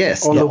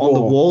 Yes, on the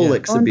wall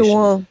exhibition. On the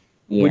wall.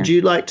 Yeah. Would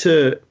you like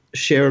to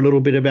share a little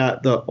bit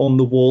about the on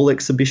the wall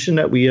exhibition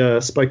that we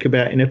spoke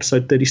about in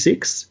episode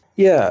 36?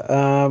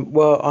 Yeah,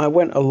 well, I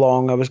went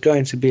along. I was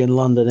going to be in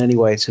London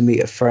anyway to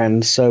meet a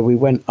friend, so we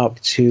went up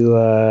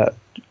to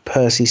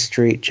Percy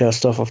Street,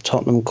 just off of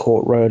Tottenham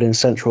Court Road in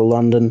central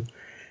London.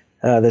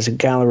 There's a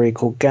gallery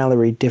called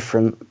Gallery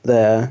Different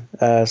there.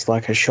 It's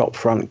like a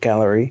shopfront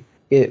gallery.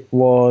 It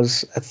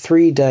was a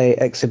 3-day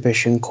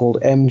exhibition called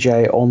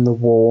MJ on the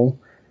Wall,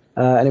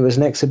 and it was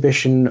an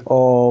exhibition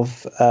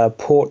of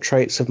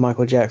portraits of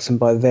Michael Jackson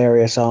by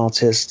various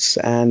artists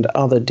and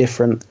other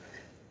different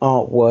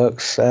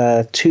artworks.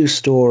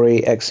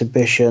 2-story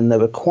exhibition. They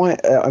were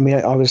quite,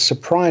 I was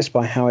surprised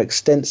by how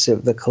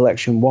extensive the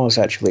collection was,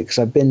 actually, because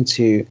I've been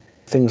to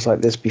things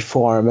like this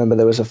before. I remember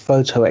there was a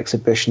photo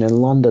exhibition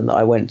in London that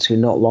I went to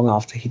not long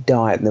after he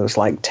died, and there was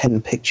like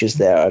 10 pictures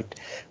there. I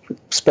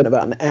spent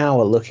about an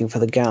hour looking for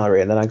the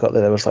gallery, and then I got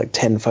there was like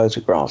 10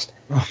 photographs,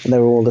 and they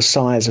were all the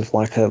size of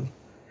like a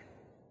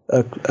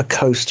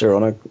coaster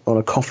on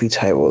a coffee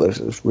table. It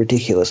was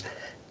ridiculous,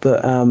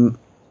 but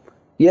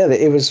yeah,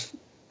 it was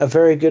a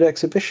very good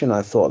exhibition.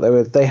 I thought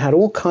they had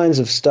all kinds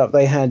of stuff.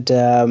 They had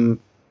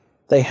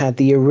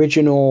the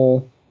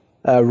original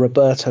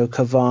Roberto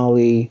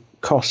Cavalli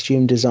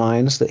costume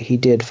designs that he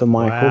did for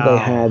Michael. Wow. They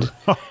had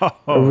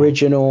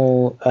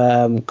original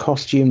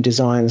costume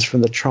designs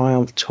from the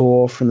Triumph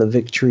Tour, from the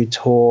Victory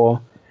Tour.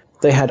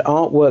 They had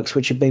artworks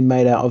which had been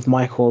made out of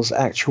Michael's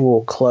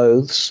actual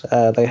clothes.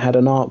 They had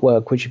an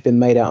artwork which had been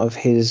made out of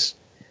his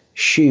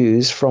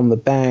shoes from the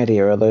Bad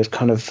era, those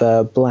kind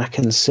of black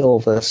and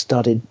silver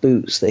studded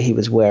boots that he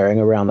was wearing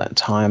around that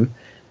time.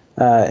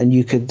 And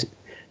you could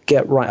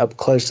get right up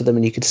close to them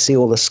and you could see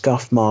all the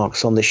scuff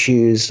marks on the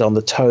shoes, on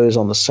the toes,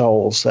 on the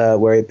soles,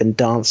 where he'd been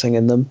dancing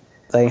in them.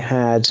 They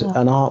had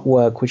an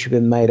artwork which had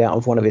been made out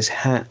of one of his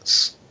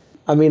hats.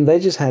 I mean, they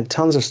just had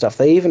tons of stuff.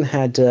 They even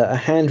had a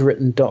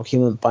handwritten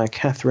document by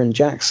Katherine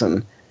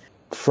Jackson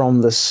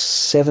from the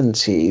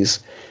 70s.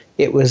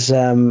 It was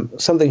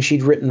something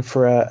she'd written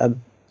for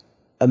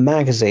a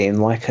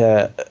magazine, like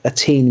a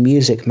teen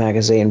music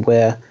magazine,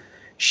 where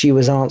she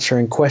was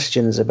answering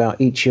questions about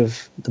each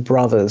of the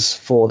brothers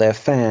for their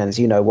fans.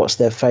 You know, what's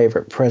their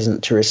favorite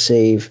present to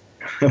receive?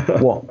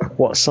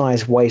 What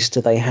size waist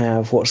do they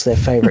have? What's their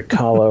favorite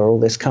color? All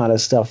this kind of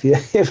stuff. Yeah,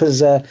 it was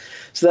so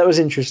that was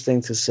interesting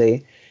to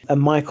see. And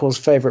Michael's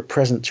favorite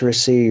present to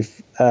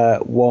receive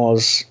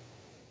was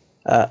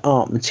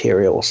art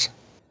materials.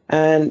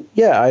 And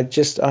yeah,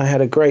 I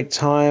had a great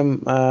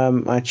time.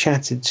 I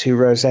chatted to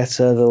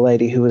Rosetta, the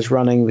lady who was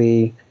running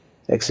the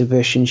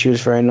exhibition. She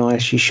was very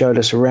nice. She showed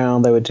us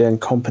around. They were doing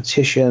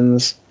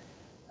competitions.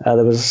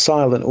 There was a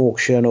silent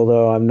auction,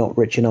 although I'm not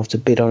rich enough to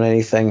bid on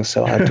anything,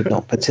 so I did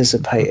not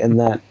participate in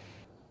that.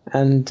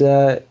 And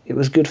it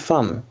was good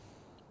fun.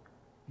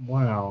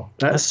 Wow,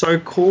 that's so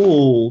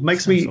cool.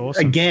 Makes me,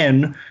 awesome.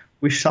 Again,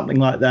 wish something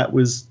like that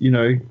was,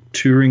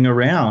 touring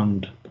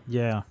around.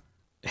 Yeah.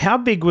 How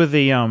big were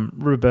the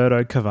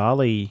Roberto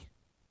Cavalli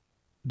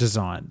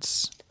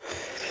designs?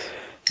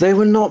 They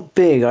were not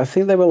big. I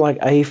think they were like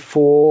A4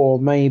 or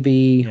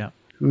maybe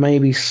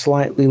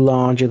slightly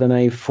larger than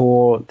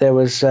A4. There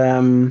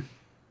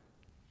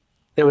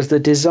was the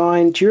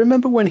design. Do you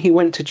remember when he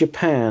went to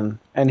Japan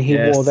and he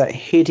wore that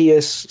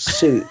hideous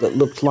suit that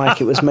looked like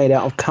it was made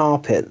out of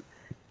carpet?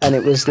 And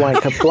it was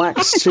like a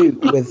black suit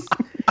with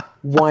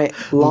white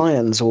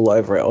lions all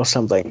over it or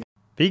something.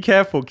 Be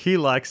careful, Key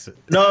likes it.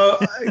 No,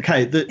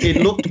 okay.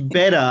 It looked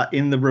better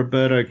in the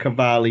Roberto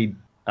Cavalli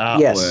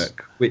artwork,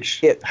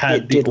 which it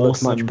did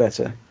look much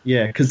better.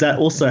 Yeah, because that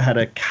also had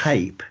a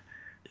cape.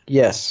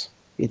 Yes,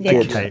 it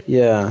did. Cape.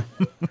 Yeah.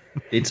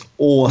 It's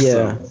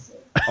awesome. Yeah.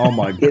 Oh,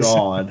 my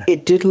God.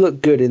 It did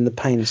look good in the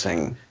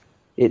painting.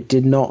 It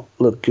did not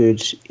look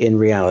good in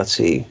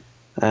reality.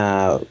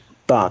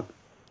 But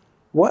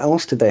what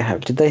else did they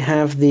have? Did they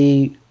have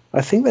the...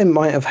 I think they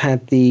might have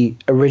had the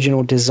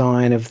original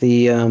design of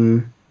the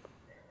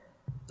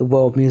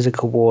World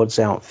Music Awards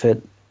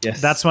outfit.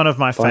 Yes. That's one of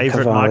my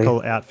favorite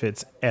Michael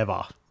outfits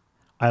ever.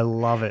 I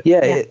love it.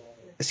 Yeah.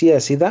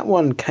 See, that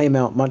one came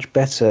out much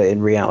better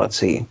in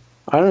reality.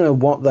 I don't know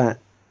what that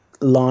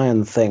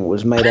lion thing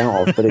was made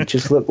out of, but it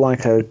just looked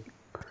like a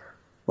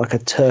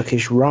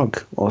Turkish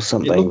rug or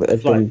something that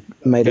had been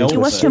made into. It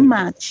was too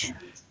much.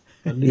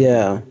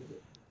 Yeah.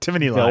 Too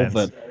many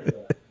lions.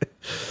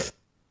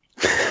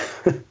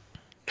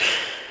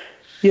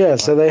 Yeah,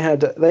 so they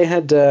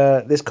had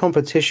this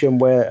competition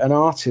where an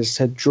artist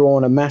had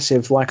drawn a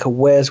massive, like a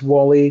Where's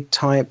Wally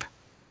type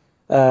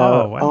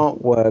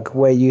artwork,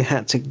 where you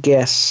had to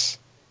guess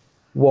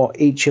what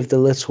each of the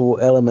little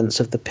elements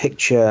of the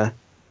picture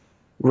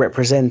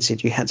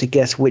represented. You had to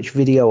guess which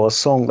video or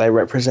song they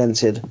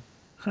represented.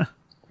 Huh.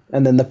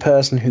 And then the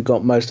person who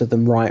got most of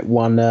them right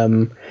won.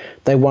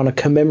 They won a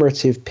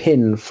commemorative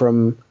pin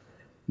from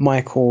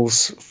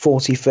Michael's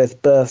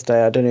 45th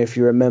birthday. I don't know if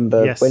you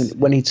remember. Yes.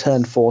 When he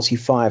turned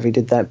 45, he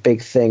did that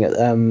big thing at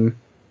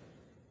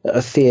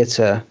a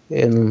theater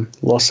in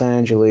Los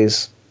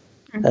Angeles.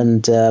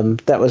 And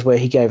that was where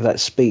he gave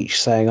that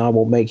speech saying, "I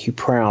will make you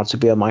proud to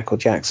be a Michael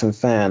Jackson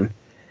fan.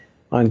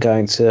 I'm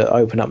going to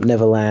open up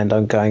Neverland.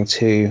 I'm going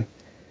to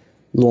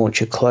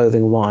launch a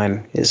clothing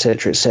line,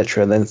 etc.,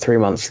 etc." And then 3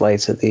 months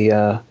later,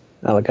 the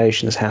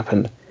allegations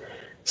happened.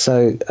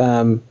 So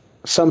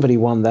somebody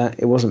won that.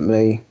 It wasn't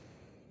me.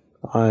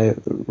 I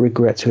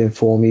regret to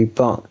inform you.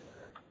 But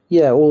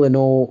yeah, all in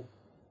all,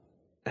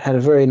 had a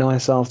very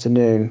nice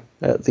afternoon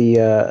at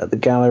the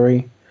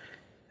gallery.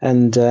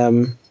 And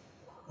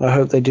I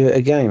hope they do it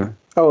again.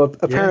 Oh,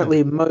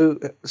 apparently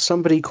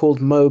somebody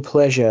called Mo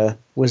Pleasure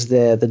was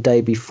there the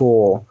day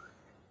before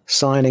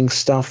signing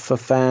stuff for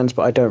fans,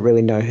 but I don't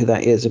really know who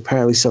that is.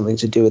 Apparently something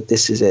to do with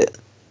This Is It.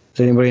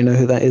 Does anybody know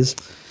who that is?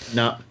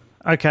 No.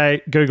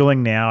 Okay, Googling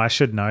now. I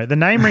should know. The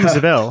name rings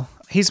a bell.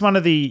 He's one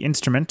of the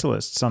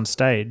instrumentalists on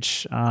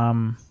stage,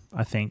 I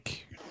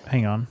think.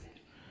 Hang on.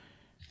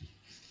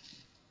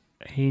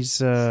 He's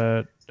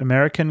an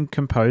American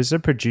composer,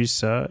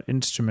 producer,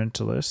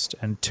 instrumentalist,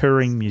 and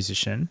touring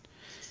musician.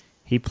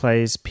 He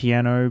plays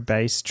piano,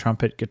 bass,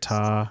 trumpet,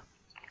 guitar.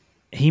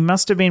 He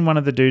must have been one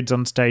of the dudes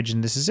on stage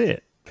in This Is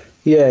It.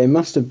 Yeah, he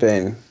must have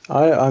been.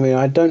 I mean,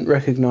 I don't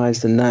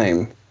recognize the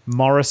name.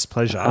 Morris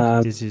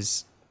Pleasure is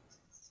his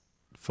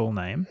full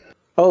name.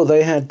 Oh,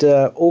 they had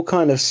all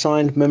kind of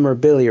signed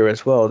memorabilia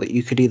as well that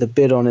you could either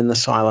bid on in the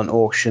silent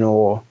auction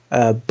or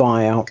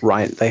buy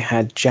outright. They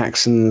had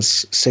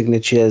Jackson's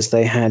signatures.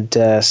 They had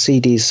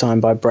CDs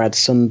signed by Brad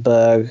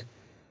Sundberg.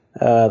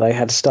 They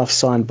had stuff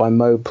signed by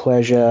Mo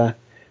Pleasure.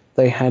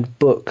 They had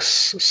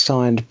books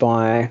signed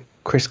by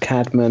Chris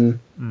Cadman.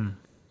 Mm.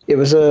 It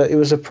was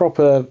a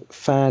proper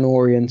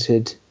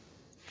fan-oriented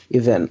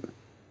event.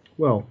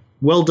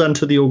 Well done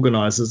to the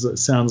organisers. It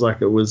sounds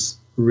like it was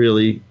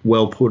really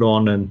well put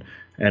on and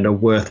a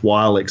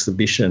worthwhile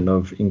exhibition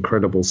of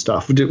incredible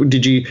stuff.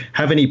 Did you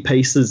have any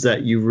pieces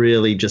that you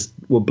really just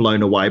were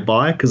blown away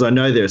by? Because I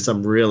know there are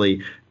some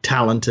really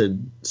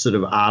talented sort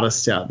of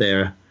artists out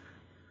there.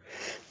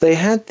 They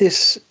had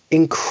this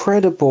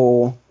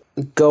incredible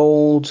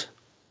gold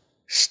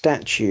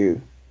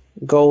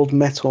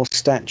metal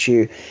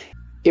statue.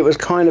 It was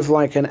kind of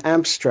like an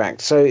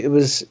abstract. So it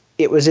was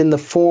in the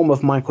form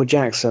of Michael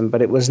Jackson,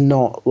 but it was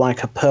not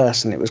like a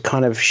person. It was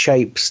kind of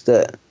shapes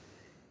that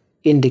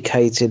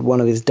indicated one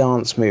of his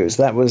dance moves.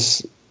 That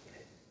was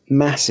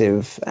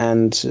massive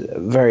and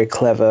very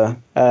clever.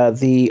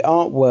 The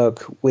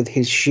artwork with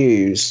his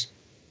shoes,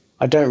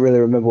 I don't really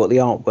remember what the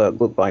artwork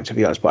looked like, to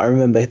be honest, but I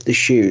remember the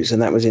shoes, and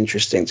that was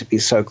interesting to be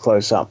so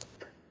close up.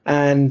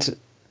 And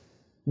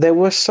there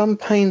were some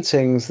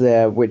paintings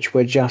there which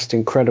were just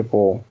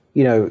incredible,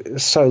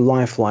 so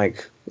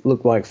lifelike,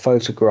 looked like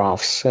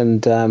photographs.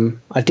 And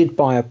I did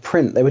buy a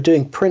print. They were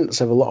doing prints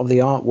of a lot of the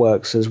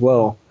artworks as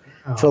well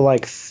for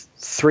like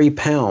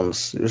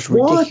 £3. It was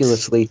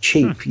ridiculously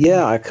cheap.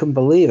 Yeah, I couldn't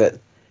believe it.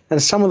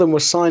 And some of them were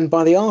signed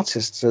by the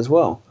artists as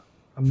well.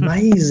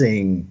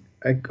 Amazing.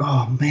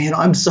 Oh, man,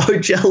 I'm so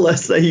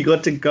jealous that you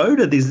got to go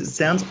to this. It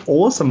sounds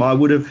awesome. I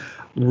would have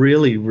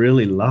really,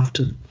 really loved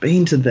to have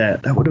been to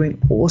that. That would have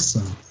been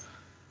awesome.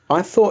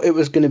 I thought it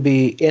was going to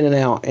be in and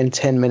out in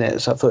 10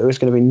 minutes. I thought it was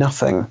going to be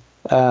nothing.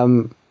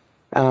 And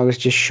I was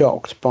just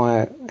shocked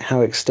by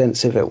how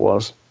extensive it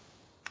was.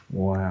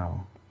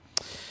 Wow.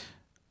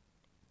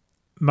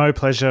 Mo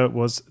Pleasure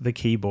was the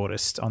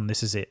keyboardist on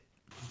This Is It.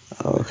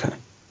 Oh, okay.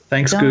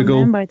 Thanks, Don't Google.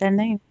 remember that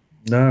name.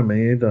 No,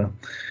 me either.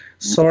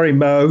 Sorry,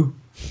 Mo.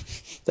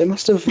 They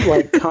must have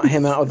cut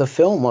him out of the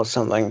film or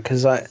something,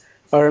 because I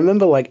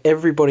remember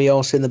everybody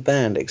else in the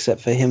band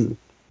except for him.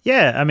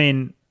 Yeah, I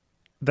mean,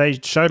 they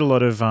showed a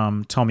lot of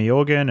Tommy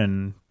Organ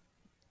and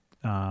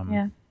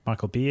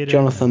Michael Beard.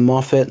 Jonathan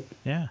Moffat.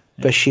 Yeah.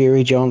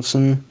 Bashiri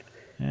Johnson.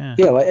 Yeah.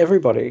 Yeah,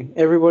 everybody.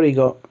 Everybody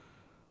got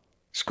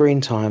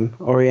screen time.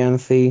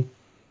 Orianthe,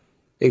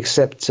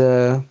 except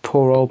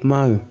poor old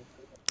Mo.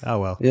 Oh,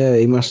 well. Yeah,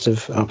 he must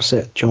have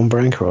upset John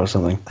Branca or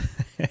something.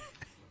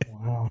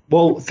 Wow.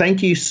 Well,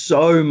 thank you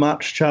so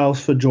much, Charles,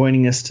 for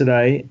joining us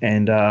today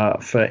and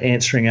for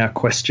answering our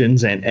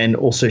questions and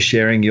also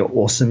sharing your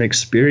awesome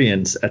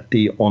experience at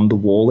the On the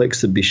Wall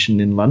exhibition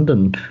in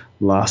London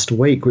last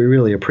week. We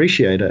really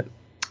appreciate it.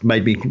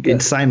 Made me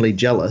insanely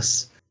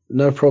jealous.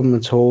 No problem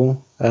at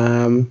all.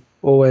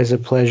 Always a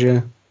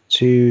pleasure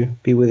to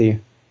be with you.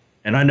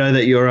 And I know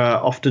that you're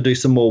off to do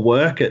some more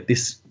work at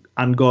this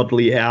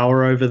ungodly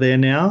hour over there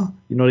now.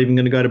 You're not even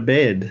going to go to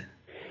bed.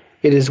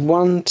 It is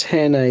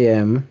 1:10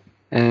 a.m.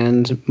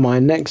 and my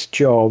next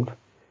job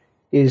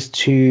is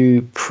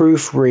to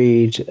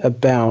proofread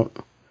about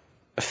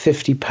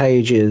 50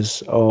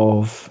 pages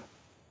of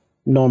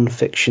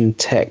non-fiction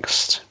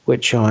text,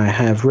 which I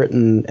have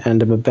written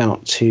and am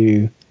about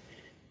to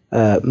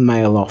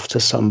mail off to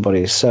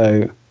somebody.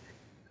 So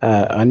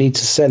I need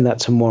to send that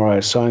tomorrow.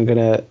 So I'm going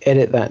to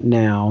edit that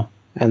now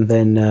and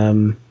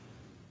then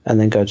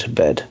go to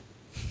bed.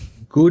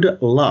 Good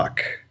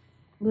luck.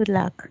 Good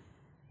luck.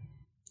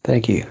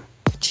 Thank you.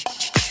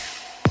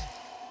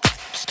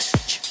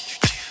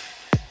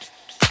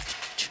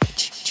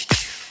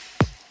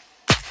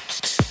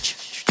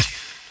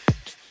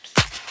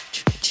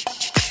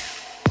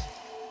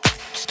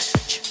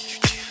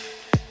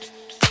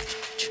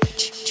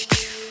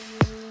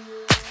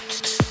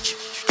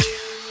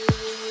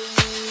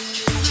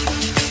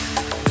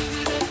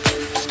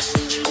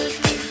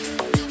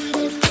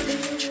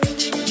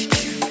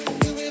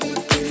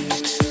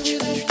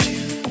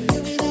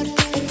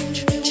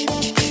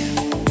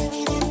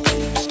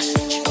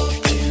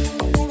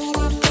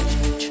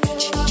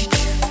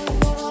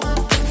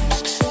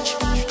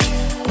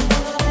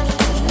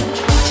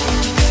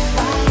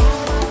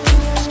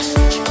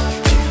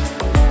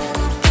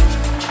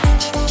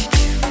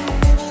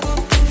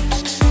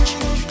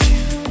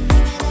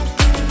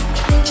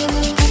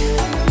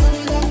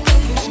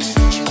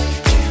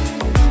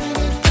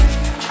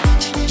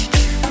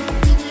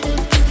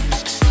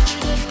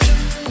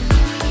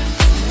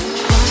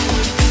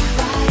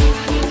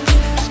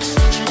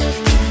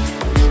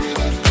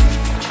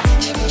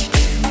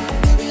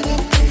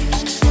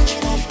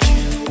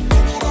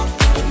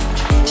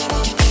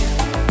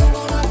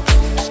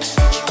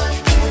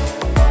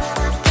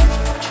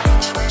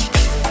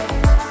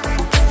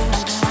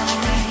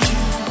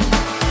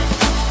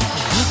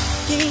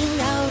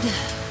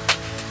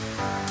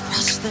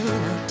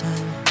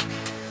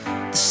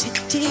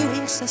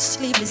 a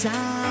sleepless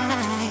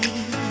eye.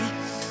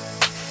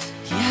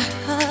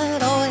 Yeah.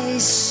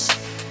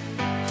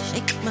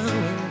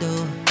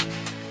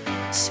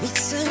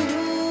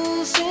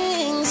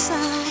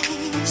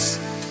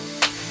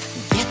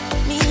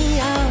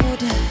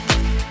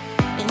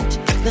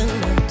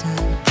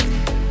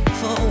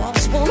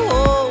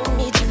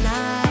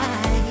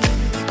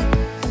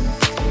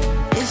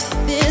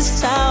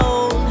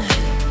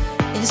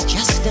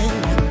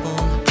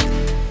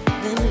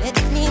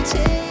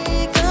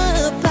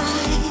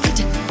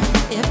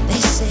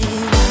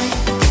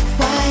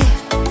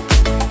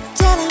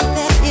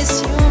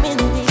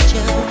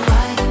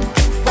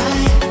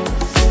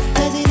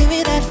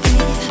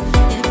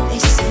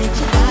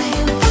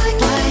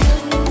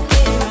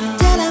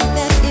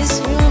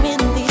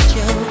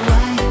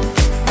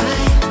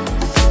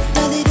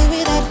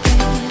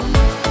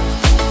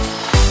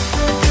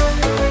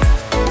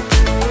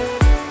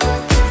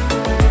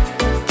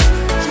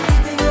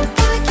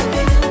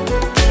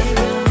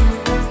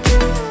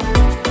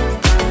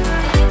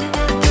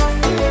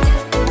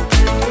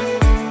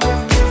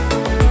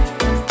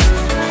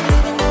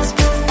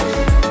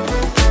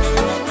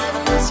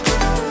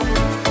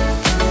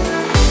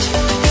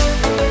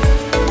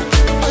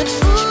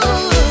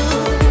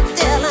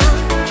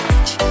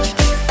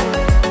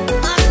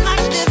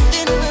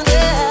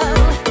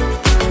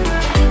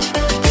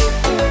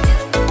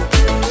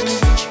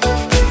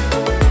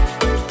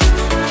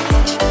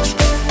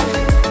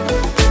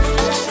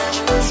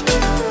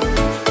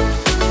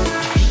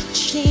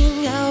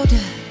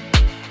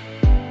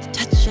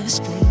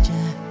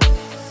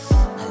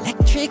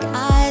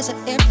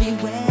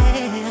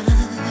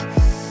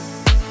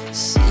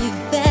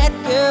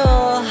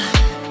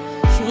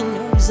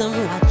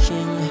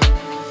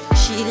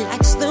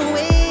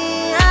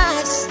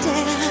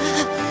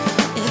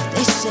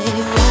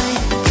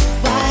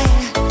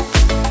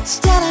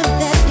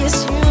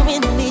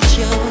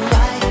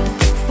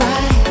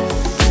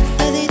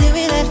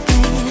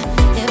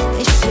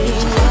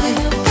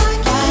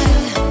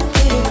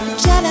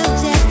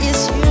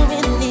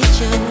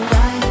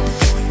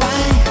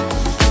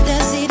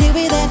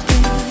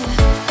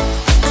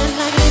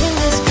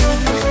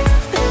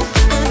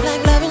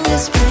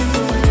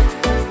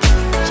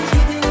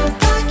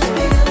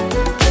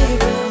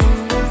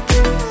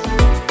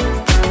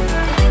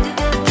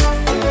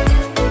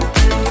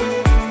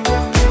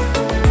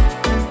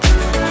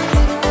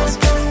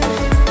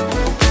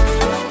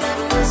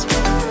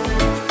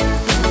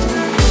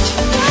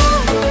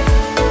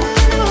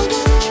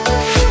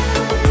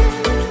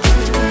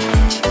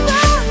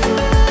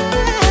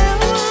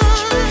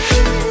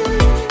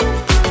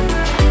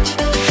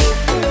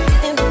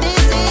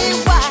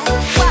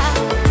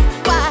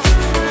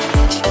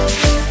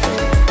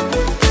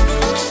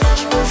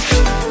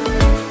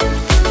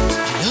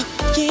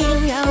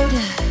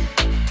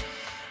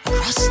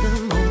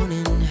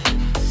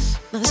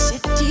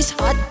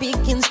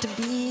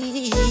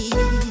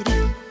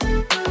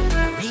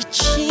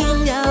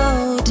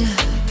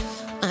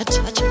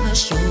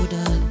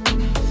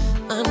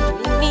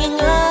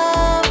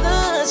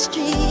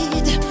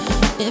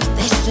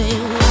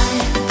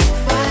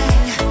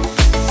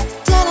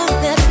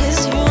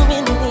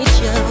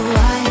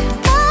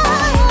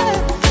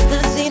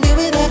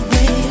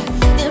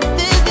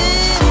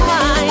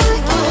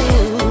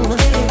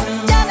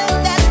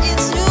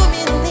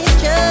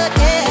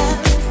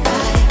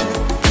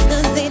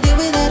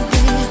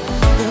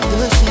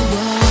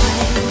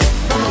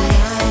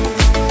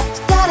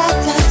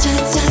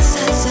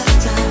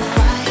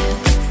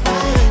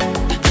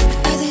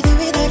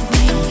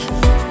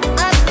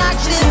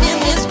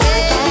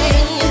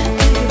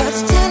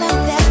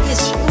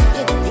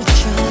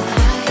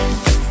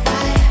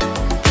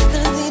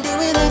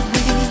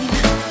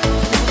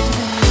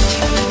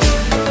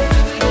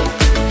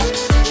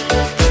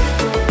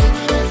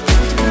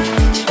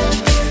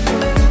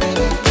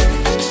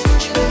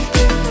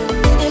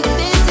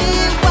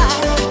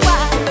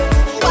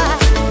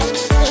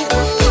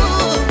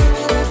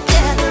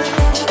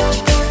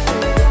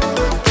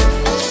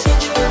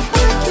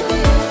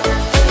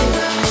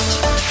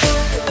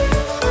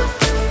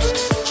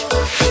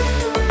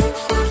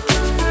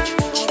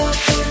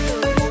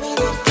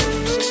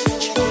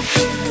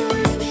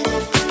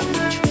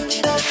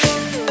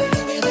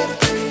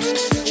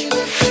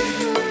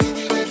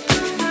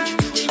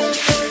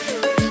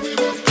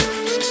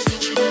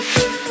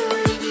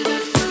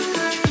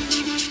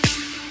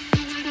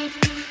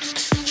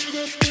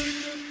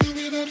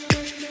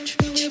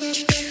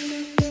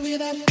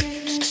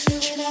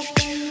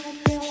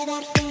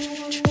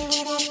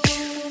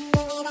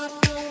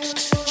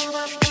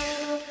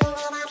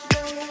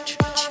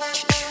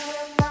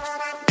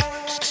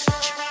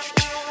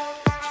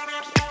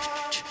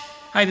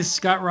 Hi, this is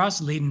Scott Ross,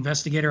 lead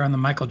investigator on the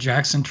Michael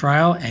Jackson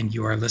trial, and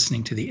you are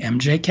listening to the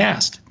MJ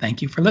Cast.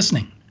 Thank you for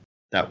listening.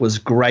 That was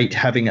great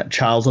having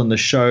Charles on the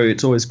show.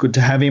 It's always good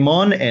to have him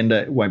on, and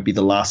it won't be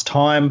the last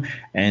time.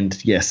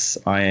 And yes,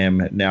 I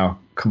am now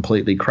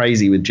completely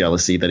crazy with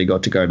jealousy that he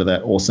got to go to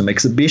that awesome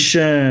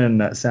exhibition.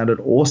 That sounded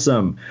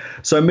awesome.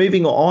 So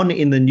moving on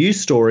in the news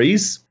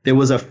stories, there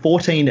was a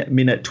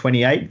 14-minute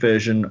 28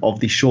 version of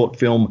the short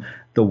film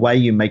The Way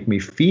You Make Me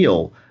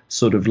Feel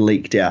sort of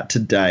leaked out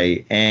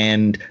today,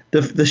 and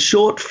the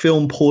short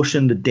film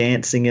portion, the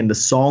dancing and the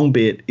song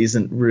bit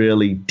isn't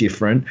really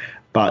different,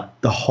 but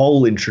the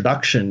whole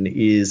introduction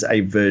is a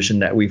version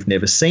that we've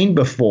never seen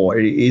before.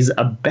 It is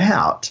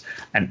about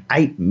an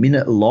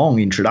 8-minute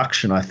long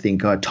introduction, I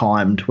think I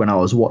timed when I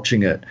was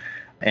watching it,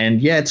 and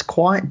yeah, it's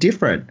quite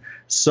different.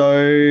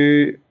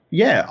 So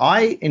yeah,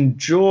 I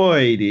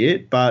enjoyed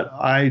it, but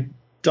I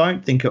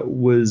don't think it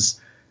was.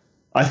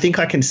 I think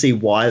I can see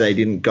why they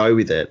didn't go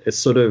with it. It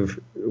sort of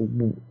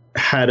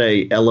had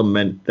a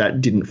element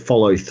that didn't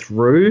follow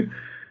through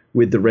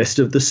with the rest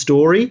of the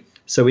story.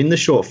 So in the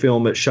short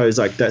film, it shows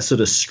like that sort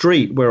of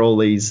street where all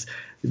these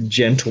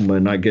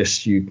gentlemen, I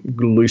guess you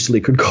loosely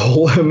could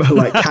call them,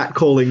 like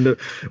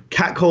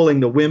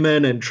catcalling the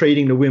women and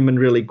treating the women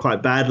really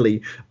quite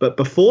badly. But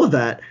before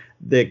that,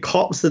 the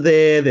cops are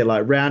there. They're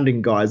like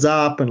rounding guys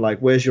up and like,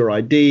 where's your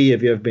ID?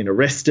 Have you ever been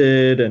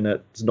arrested? And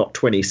it's not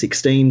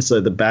 2016, so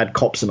the bad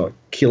cops are not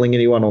killing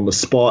anyone on the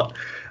spot.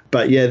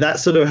 But yeah, that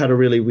sort of had a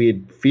really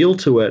weird feel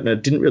to it, and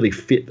it didn't really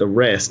fit the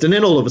rest. And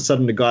then all of a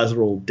sudden the guys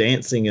were all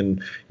dancing,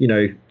 and, you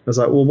know, I was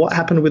like, well, what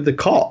happened with the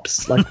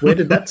cops? Like, where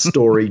did that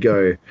story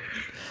go?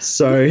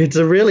 So it's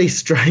a really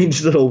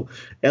strange little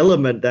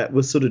element that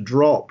was sort of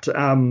dropped.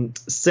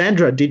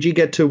 Sandra, did you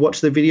get to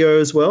watch the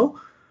video as well?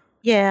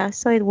 Yeah, I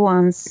saw it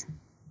once.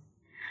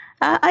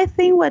 I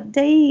think what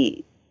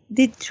they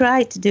did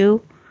try to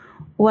do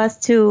was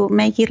to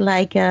make it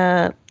like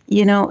a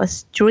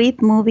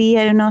street movie.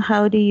 I don't know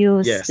how to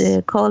use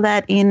call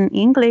that in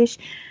English,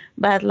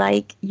 but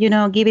like,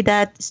 give it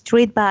that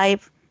street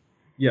vibe.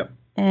 Yeah.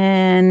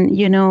 And,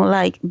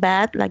 like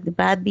the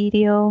bad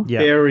video. Yeah.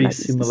 Very like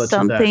similar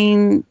to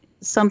that.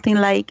 Something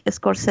like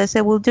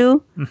Scorsese will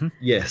do. Mm-hmm.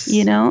 Yes.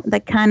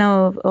 That kind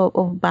of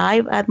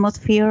vibe,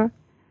 atmosphere.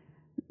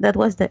 That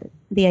was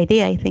the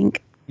idea, I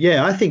think.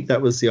 Yeah, I think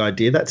that was the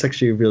idea. That's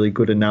actually a really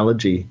good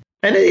analogy.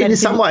 And in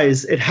some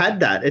ways, it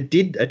had that. It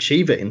did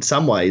achieve it in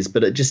some ways,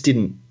 but it just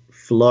didn't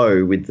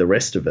flow with the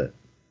rest of it.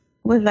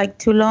 Was like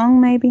too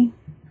long, maybe?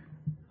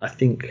 I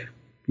think,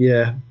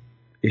 yeah.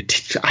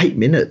 8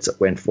 minutes it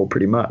went for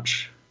pretty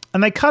much.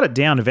 And they cut it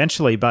down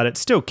eventually, but it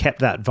still kept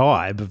that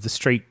vibe of the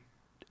street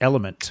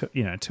element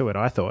to it,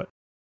 I thought.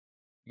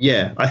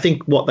 Yeah, I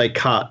think what they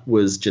cut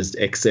was just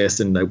excess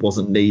and it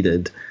wasn't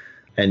needed.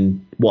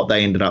 And what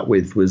they ended up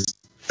with was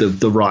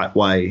the right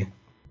way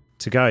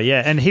to go.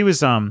 Yeah, and he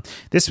was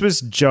this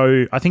was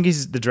Joe. I think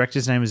the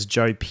director's name is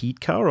Joe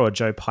Pitka or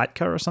Joe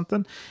Pitka or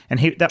something. And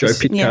Joe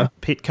Pitka. Yeah,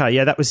 Pitka.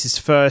 Yeah, that was his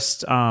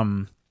first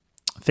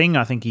thing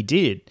I think he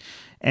did.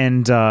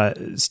 And I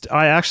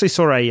actually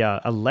saw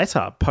a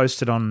letter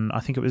posted on, I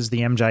think it was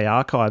the MJ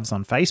Archives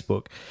on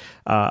Facebook.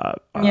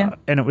 And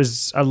it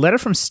was a letter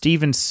from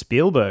Steven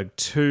Spielberg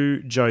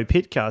to Joe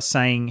Pitka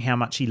saying how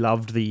much he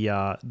loved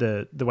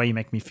the Way You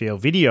Make Me Feel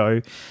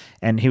video.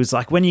 And he was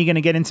like, when are you going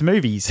to get into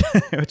movies?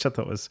 Which I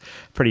thought was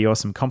a pretty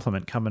awesome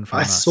compliment coming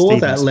from Steven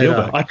that letter.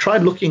 Spielberg. I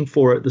tried looking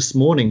for it this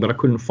morning, but I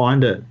couldn't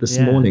find it this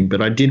morning.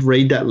 But I did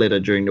read that letter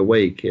during the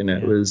week, and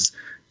it was...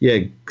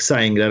 Yeah,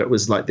 saying that it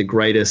was like the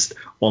greatest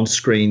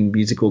on-screen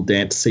musical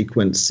dance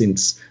sequence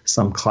since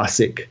some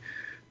classic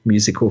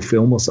musical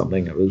film or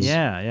something. It was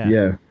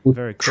We'll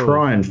very cool.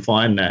 Try and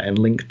find that and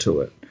link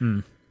to it.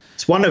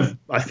 It's one of,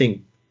 I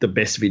think, the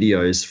best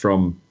videos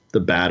from the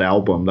Bad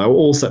album. They were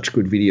all such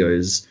good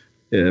videos,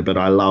 but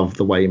I love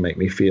The Way You Make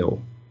Me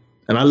Feel,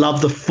 and I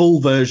love the full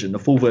version. The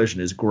full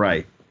version is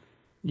great.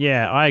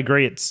 Yeah, I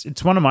agree.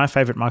 It's one of my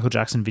favorite Michael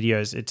Jackson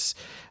videos. It's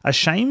a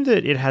shame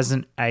that it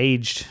hasn't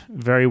aged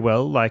very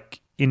well,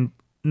 like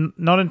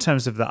not in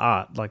terms of the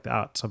art, like the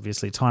art's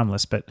obviously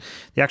timeless, but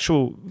the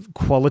actual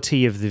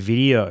quality of the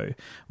video,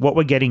 what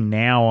we're getting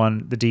now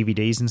on the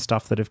DVDs and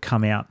stuff that have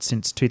come out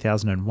since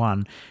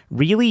 2001,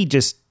 really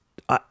just,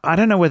 I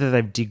don't know whether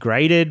they've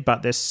degraded,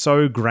 but they're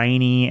so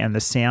grainy and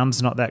the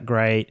sound's not that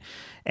great.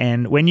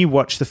 And when you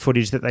watch the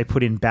footage that they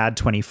put in Bad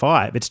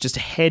 25, it's just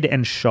head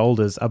and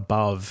shoulders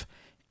above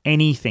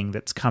anything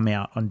that's come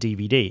out on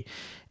DVD.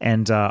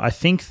 And I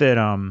think that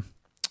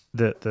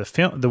the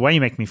film, The Way You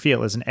Make Me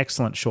Feel, is an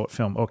excellent short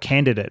film, or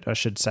candidate, I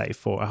should say,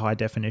 for a high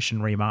definition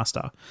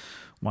remaster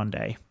one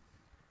day.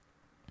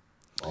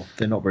 Well,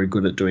 they're not very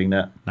good at doing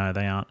that. No,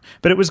 they aren't.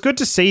 But it was good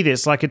to see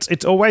this. Like,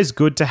 it's always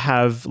good to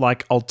have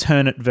like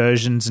alternate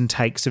versions and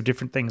takes of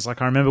different things.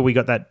 Like, I remember we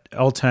got that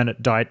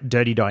alternate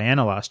Dirty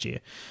Diana last year.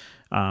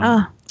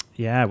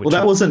 Yeah. Well,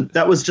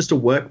 that was just a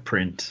work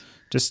print.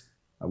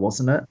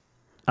 Wasn't it?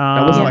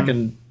 That wasn't like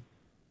an.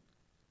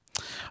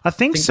 I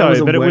think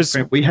so, but it was.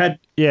 Print. We had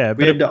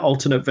the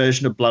alternate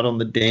version of Blood on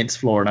the Dance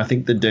Floor, and I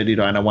think the Dirty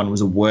Diana one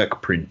was a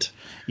work print.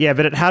 Yeah,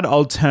 but it had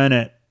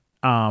alternate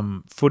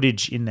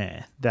footage in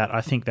there that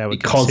I think they were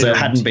because it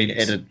hadn't been to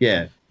use.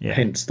 edited. Yeah.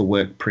 Hence the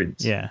work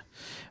prints. Yeah.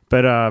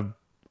 But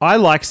I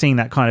like seeing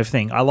that kind of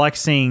thing. I like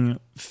seeing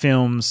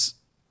films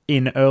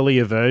in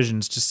earlier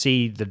versions to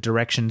see the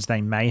directions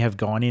they may have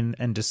gone in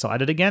and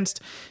decided against.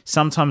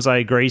 Sometimes I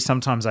agree,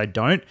 sometimes I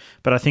don't,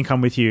 but I think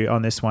I'm with you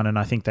on this one, and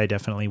I think they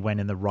definitely went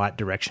in the right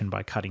direction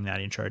by cutting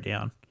that intro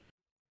down.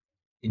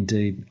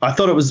 Indeed. I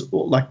thought it was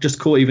like just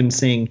cool even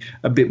seeing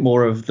a bit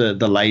more of the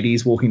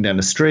ladies walking down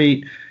the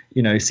street.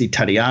 You know, see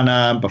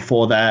Tatiana,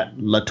 before that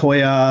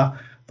LaToya.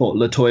 Thought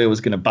LaToya was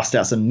going to bust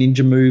out some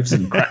ninja moves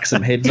and crack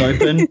some heads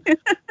open,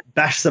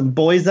 bash some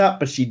boys up,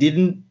 but she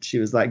didn't. She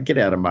was like, get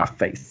out of my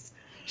face.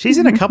 She's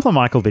in a couple of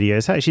Michael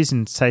videos. Hey, she's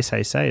in Say,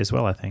 Say, Say as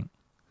well, I think.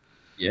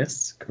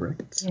 Yes,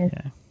 correct. Yes.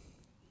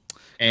 Yeah.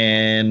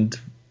 And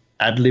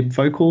ad-lib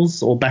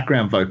vocals or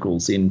background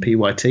vocals in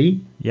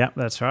PYT. Yeah,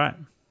 that's right.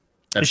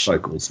 That's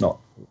vocals, not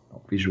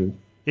visual.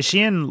 Is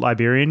she in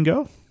Liberian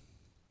Girl?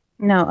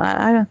 No,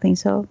 I don't think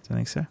so. I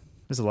think so.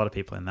 There's a lot of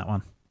people in that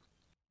one.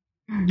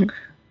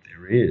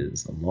 There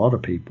is a lot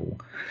of people.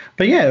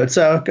 But yeah,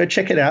 so go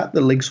check it out.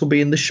 The links will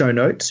be in the show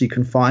notes. You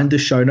can find the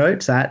show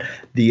notes at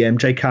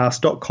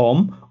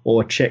themjcast.com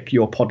or check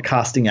your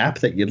podcasting app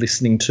that you're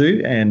listening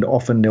to, and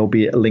often there'll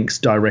be links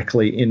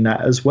directly in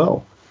that as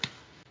well.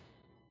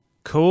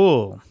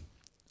 Cool.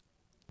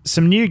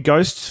 Some new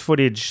ghost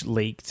footage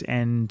leaked,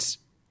 and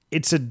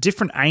it's a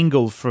different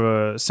angle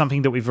for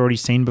something that we've already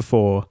seen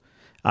before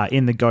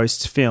in the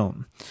Ghosts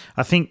film.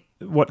 I think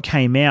what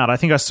came out, I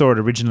think I saw it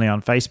originally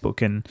on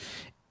Facebook, and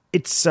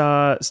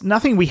it's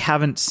nothing we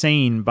haven't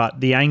seen, but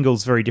the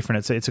angle's very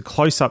different. It's a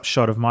close-up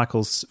shot of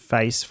Michael's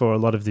face for a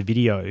lot of the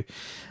video.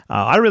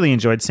 I really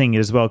enjoyed seeing it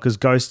as well because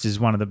Ghost is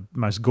one of the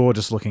most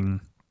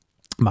gorgeous-looking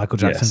Michael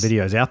Jackson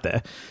videos out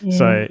there. Yeah,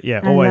 so,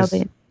 yeah,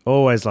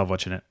 always love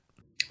watching it.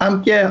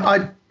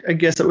 Yeah, I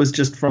guess it was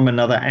just from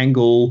another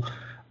angle.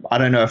 I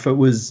don't know if it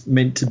was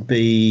meant to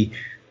be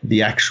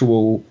the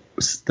actual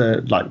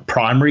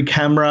primary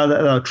camera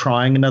that they were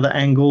trying another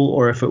angle,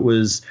 or if it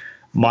was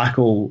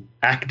Michael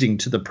acting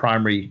to the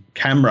primary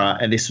camera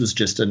and this was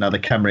just another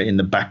camera in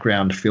the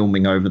background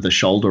filming over the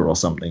shoulder or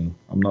something.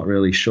 I'm not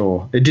really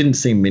sure. It didn't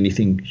seem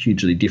anything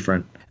hugely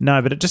different.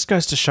 No, but it just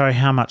goes to show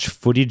how much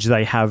footage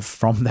they have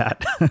from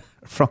that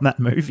from that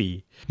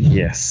movie.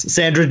 Yes.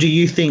 Sandra, do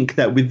you think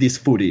that with this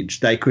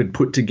footage they could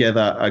put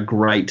together a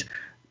great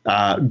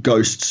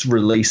Ghosts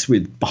release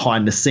with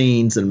behind the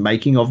scenes and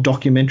making of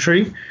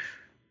documentary?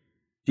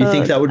 Do you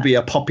think that would be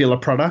a popular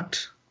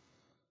product?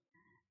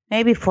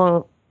 Maybe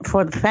for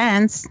the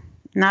fans,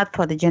 not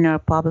for the general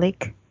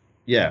public.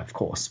 Yeah, of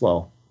course.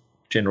 Well,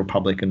 general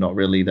public are not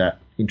really that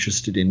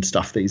interested in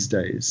stuff these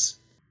days.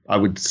 I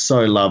would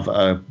so love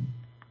a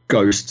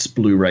Ghosts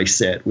Blu-ray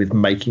set with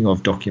making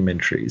of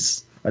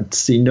documentaries. I'd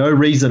see no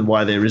reason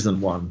why there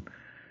isn't one,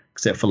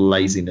 except for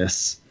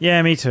laziness.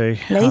 Yeah, me too.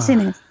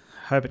 Laziness.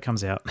 Hope it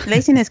comes out.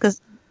 Laziness because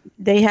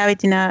they have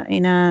it in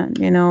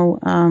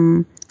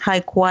a high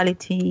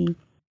quality.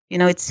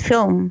 It's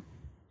film.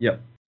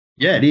 Yep.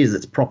 Yeah, it is.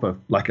 It's proper,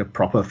 like a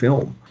proper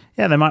film.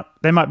 Yeah,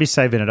 they might be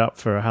saving it up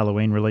for a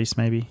Halloween release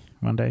maybe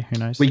one day. Who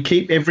knows?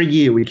 Every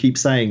year we keep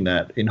saying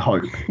that in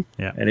hope.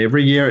 Yeah. And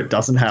every year it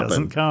doesn't happen.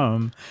 Doesn't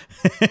come.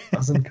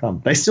 Doesn't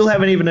come. They still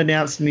haven't even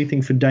announced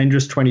anything for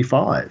Dangerous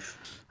 25.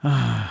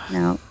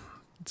 No.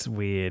 It's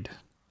weird.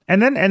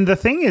 And the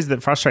thing is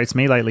that frustrates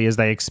me lately is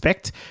they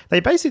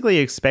basically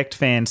expect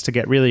fans to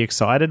get really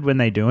excited when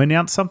they do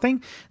announce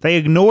something. They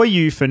ignore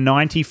you for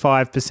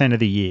 95%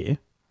 of the year.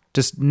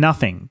 Just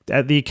nothing.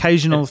 The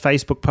occasional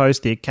Facebook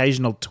post, the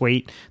occasional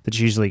tweet that's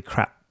usually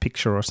crap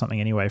picture or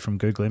something anyway from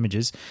Google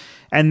Images.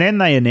 And then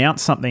they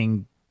announce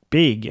something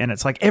big and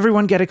it's like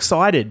everyone get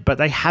excited, but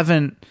they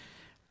haven't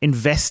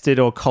invested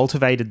or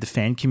cultivated the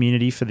fan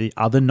community for the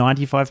other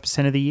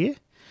 95% of the year.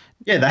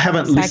 Yeah, they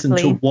haven't listened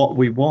to what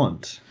we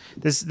want.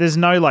 There's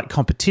no like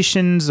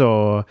competitions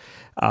or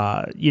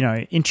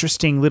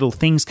interesting little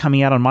things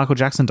coming out on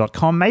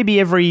michaeljackson.com. Maybe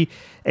every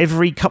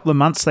couple of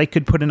months they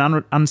could put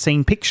an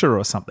unseen picture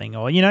or something,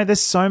 or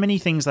there's so many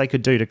things they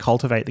could do to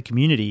cultivate the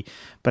community,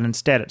 but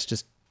instead it's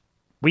just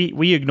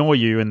we ignore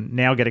you and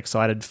now get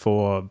excited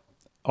for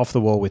Off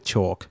the Wall with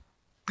Chalk.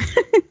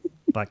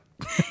 Like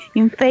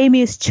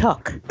infamous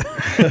Chalk.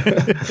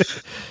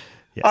 Yes.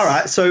 All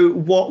right, so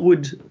what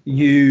would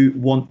you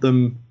want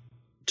them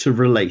to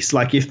release?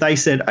 Like if they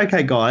said,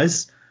 okay,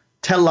 guys,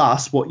 tell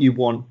us what you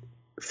want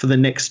for the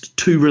next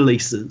 2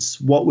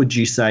 releases, what would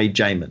you say,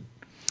 Jamin?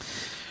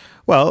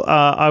 Well,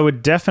 I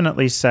would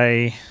definitely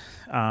say,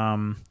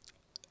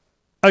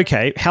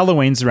 okay,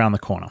 Halloween's around the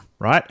corner,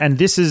 right? And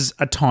this is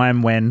a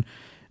time when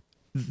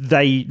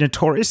they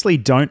notoriously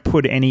don't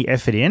put any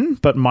effort in,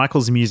 but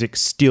Michael's music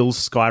still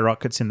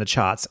skyrockets in the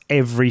charts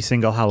every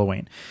single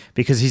Halloween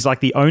because he's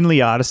like the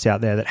only artist out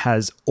there that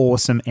has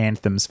awesome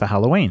anthems for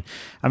Halloween.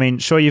 I mean,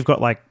 sure, you've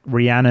got like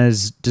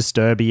Rihanna's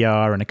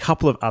Disturbia and a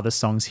couple of other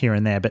songs here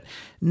and there, but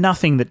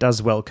nothing that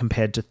does well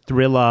compared to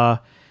Thriller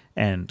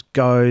and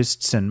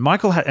Ghosts, and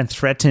and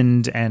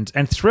Threatened,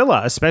 and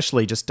Thriller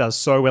especially just does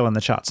so well in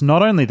the charts.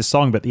 Not only the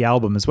song but the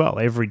album as well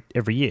every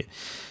year.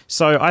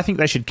 So I think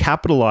they should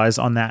capitalize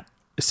on that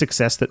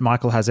success that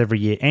Michael has every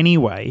year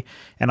anyway.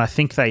 And I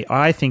think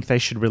they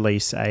should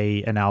release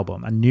a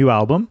new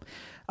album.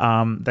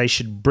 They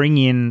should bring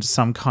in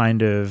some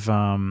kind of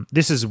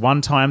this is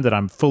one time that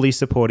I'm fully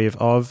supportive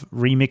of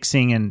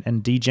remixing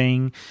and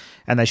DJing,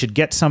 and they should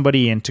get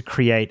somebody in to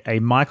create a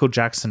Michael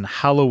Jackson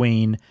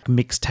Halloween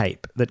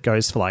mixtape that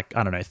goes for like,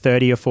 I don't know,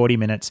 30 or 40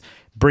 minutes.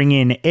 Bring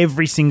in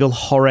every single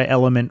horror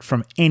element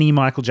from any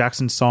Michael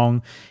Jackson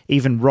song,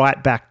 even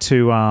right back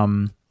to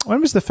when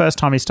was the first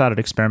time he started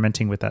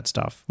experimenting with that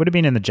stuff? Would have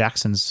been in the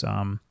Jacksons.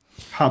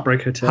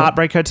 Heartbreak Hotel.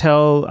 Heartbreak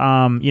Hotel,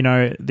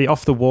 the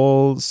Off the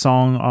Wall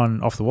song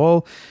on Off the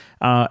Wall.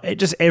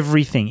 Just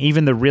everything,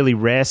 even the really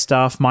rare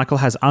stuff. Michael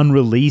has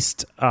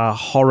unreleased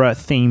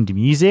horror-themed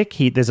music.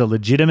 There's a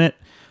legitimate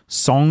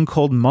song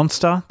called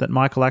Monster that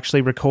Michael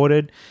actually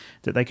recorded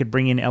that they could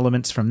bring in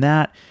elements from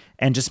that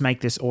and just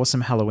make this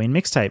awesome Halloween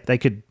mixtape. They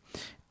could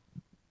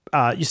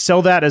you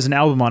sell that as an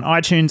album on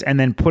iTunes and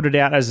then put it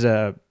out as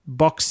a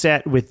box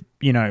set with,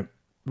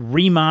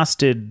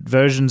 remastered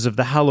versions of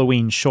the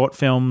Halloween short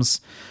films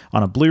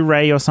on a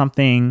Blu-ray or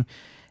something,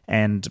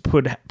 and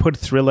put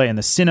Thriller in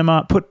the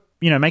cinema,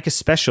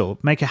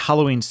 make a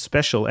Halloween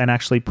special and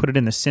actually put it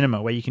in the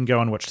cinema where you can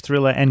go and watch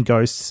Thriller and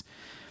Ghosts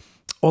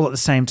all at the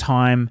same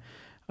time.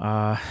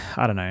 I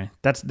don't know.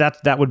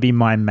 That would be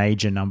my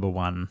major number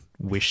one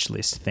wish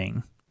list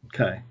thing.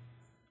 Okay.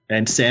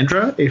 And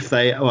Sandra, if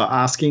they are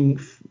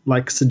asking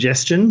like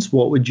suggestions,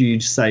 what would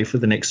you say for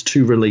the next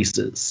 2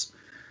 releases?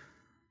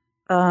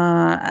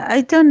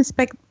 I don't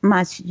expect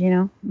much,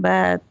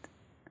 but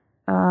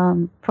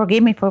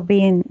forgive me for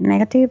being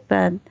negative,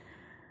 but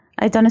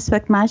I don't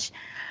expect much.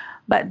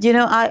 But,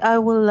 I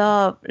would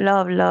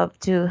love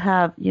to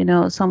have,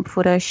 some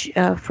footage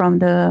from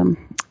the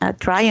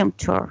Triumph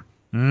tour.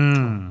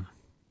 Mm.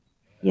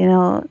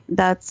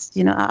 That's,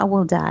 I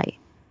will die.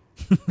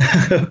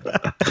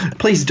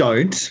 Please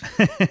don't.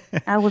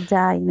 I will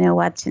die,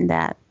 watching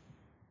that.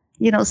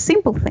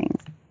 Simple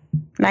things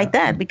like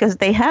that, because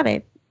they have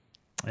it.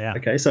 Yeah.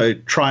 Okay, so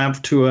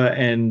Triumph tour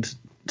and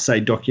say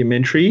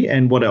documentary,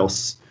 and what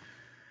else?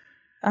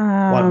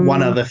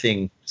 One other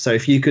thing. So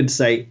if you could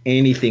say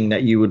anything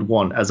that you would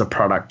want as a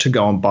product to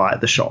go and buy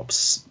at the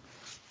shops.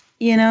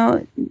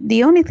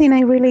 The only thing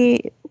I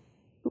really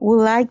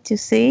would like to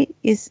see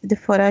is the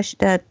footage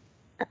that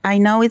I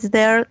know it's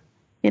there,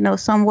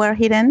 somewhere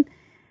hidden,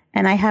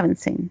 and I haven't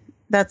seen.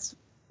 That's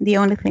the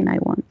only thing I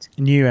want.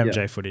 New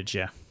MJ footage,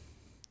 yeah.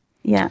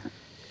 Yeah.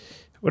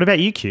 What about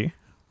you, Q?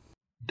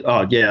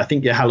 Oh, yeah, I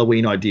think your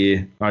Halloween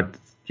idea,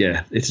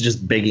 it's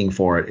just begging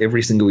for it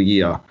every single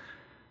year.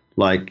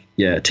 Like,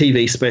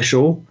 TV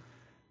special,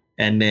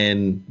 and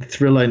then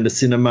Thriller in the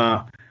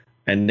cinema,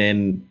 and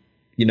then,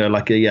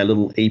 like a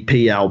little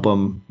EP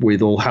album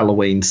with all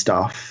Halloween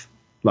stuff.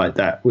 Like,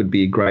 that would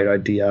be a great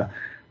idea.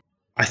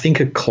 I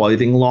think a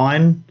clothing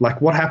line. Like,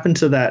 what happened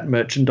to that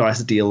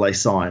merchandise deal they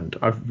signed?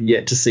 I've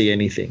yet to see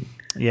anything.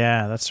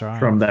 Yeah, that's right.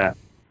 From that.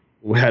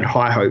 We had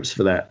high hopes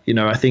for that.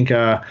 I think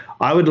I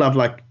would love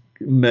like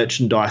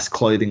merchandise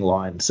clothing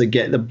line. So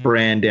get the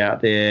brand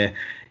out there,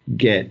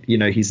 get,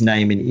 his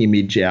name and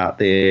image out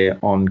there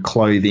on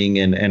clothing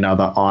and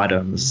other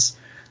items,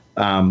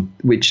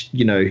 which,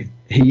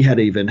 he had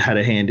even had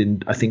a hand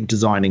in, I think,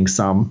 designing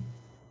some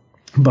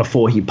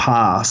before he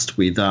passed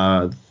with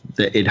the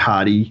Ed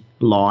Hardy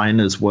line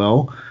as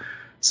well.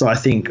 So I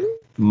think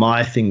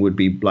my thing would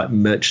be like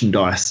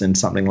merchandise and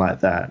something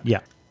like that. Yeah.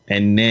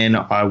 And then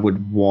I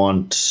would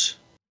want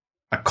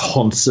a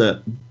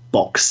concert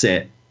box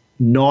set,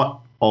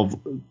 not of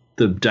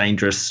the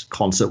Dangerous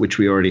concert, which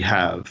we already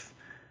have,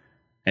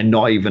 and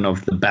not even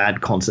of the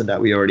Bad concert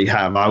that we already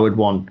have. I would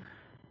want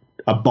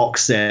a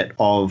box set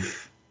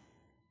of,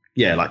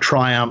 like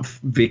Triumph,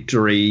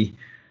 Victory,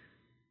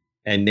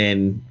 and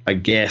then I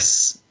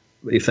guess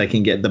if they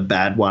can get the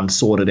Bad one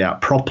sorted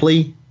out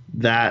properly,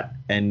 that,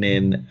 and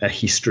then a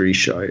history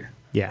show.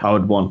 Yeah. I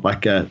would want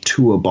like a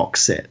tour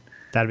box set.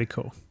 That'd be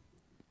cool.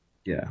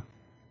 Yeah.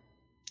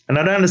 And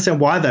I don't understand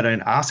why they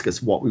don't ask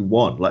us what we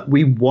want. Like,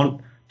 we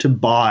want to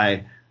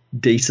buy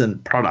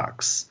decent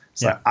products.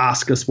 So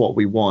ask us what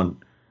we want.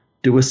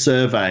 Do a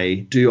survey,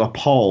 do a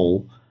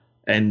poll,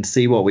 and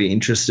see what we're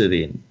interested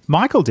in.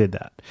 Michael did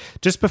that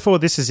just before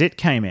This Is It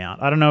came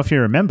out. I don't know if you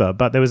remember,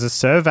 but there was a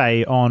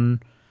survey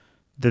on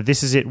the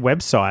This Is It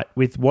website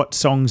with what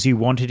songs you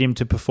wanted him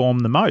to perform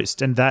the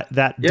most. And that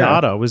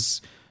data was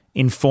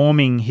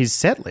informing his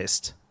set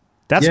list.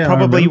 That's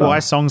probably why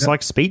songs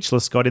like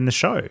Speechless got in the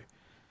show.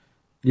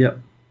 Yep.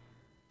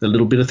 A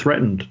little bit of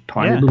Threatened,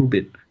 tiny little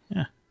bit.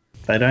 Yeah.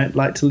 They don't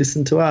like to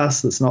listen to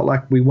us. It's not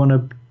like we want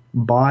to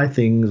buy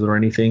things or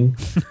anything.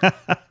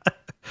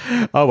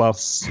 Oh, well.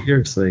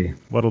 Seriously.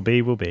 What'll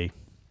be will be.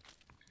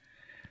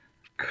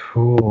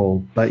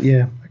 Cool. But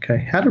yeah, okay.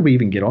 How did we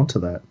even get onto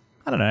that?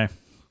 I don't know.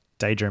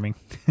 Daydreaming.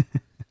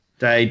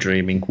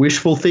 Daydreaming.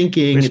 Wishful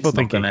thinking. Wishful it's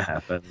thinking. not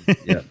going to happen.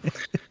 Yeah.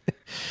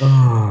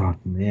 Oh,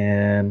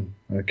 man.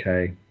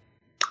 Okay.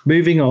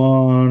 Moving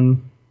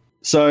on.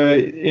 So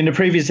in the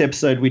previous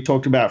episode, we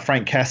talked about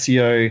Frank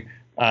Cassio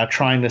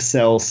trying to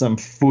sell some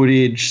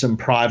footage, some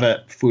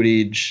private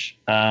footage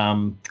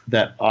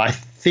that I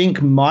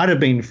think might have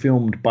been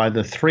filmed by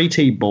the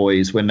 3T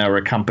boys when they were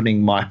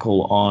accompanying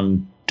Michael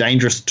on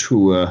Dangerous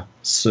Tour,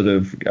 sort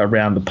of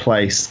around the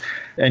place.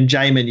 And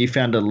Jamin, you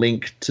found a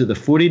link to the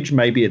footage.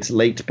 Maybe it's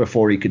leaked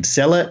before he could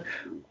sell it.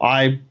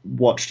 I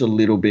watched a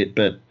little bit,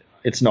 but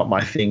it's not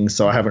my thing,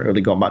 so I haven't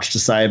really got much to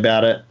say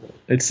about it.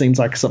 It seems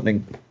like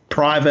something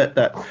private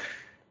that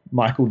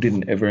Michael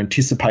didn't ever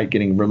anticipate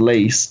getting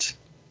released.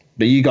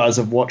 But you guys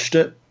have watched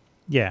it?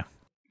 Yeah.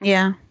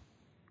 Yeah.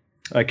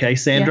 Okay,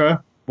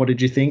 Sandra, what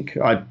did you think?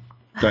 I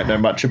don't know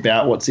much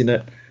about what's in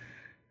it.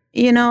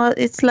 You know,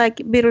 it's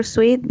like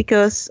bittersweet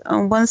because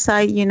on one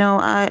side, you know,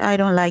 I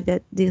don't like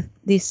that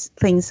these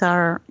things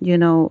are, you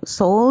know,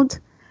 sold.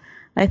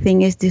 I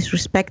think it's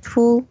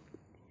disrespectful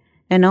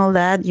and all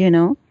that, you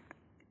know,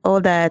 all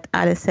that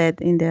Alice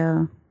said in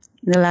the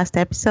last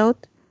episode.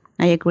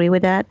 I agree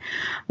with that.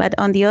 But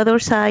on the other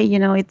side, you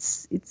know,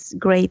 it's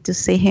great to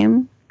see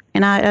him.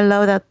 And I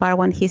love that part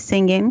when he's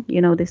singing,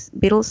 you know, this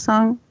Beatles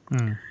song.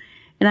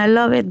 And I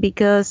love it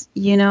because,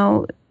 you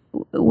know,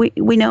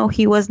 we know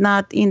he was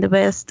not in the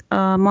best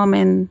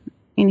moment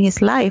in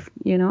his life,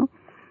 you know.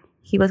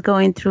 He was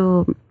going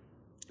through,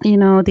 you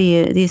know,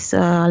 these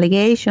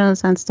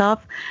allegations and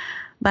stuff.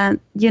 But,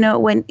 you know,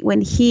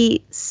 when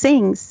he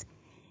sings,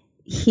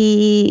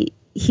 he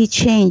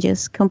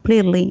changes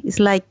completely. It's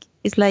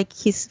like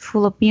he's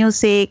full of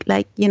music,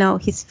 like, you know,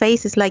 his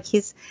face is like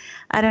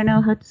I don't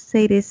know how to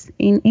say this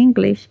in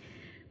English,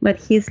 but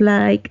he's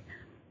like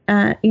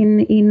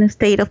in a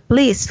state of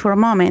bliss for a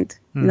moment,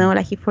 you know,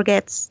 like he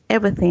forgets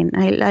everything.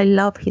 I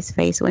love his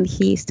face when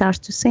he starts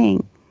to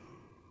sing.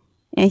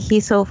 And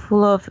he's so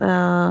full of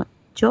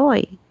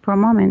joy for a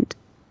moment.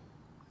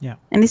 Yeah.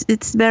 And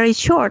it's very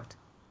short,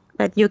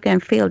 but you can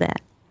feel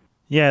that.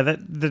 Yeah,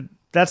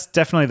 that's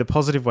definitely the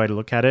positive way to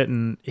look at it.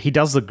 And he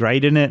does look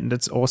great in it, and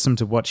it's awesome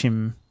to watch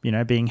him, you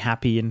know, being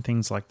happy and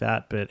things like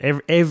that. But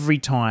every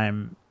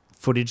time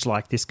footage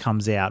like this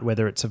comes out,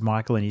 whether it's of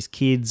Michael and his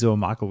kids or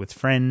Michael with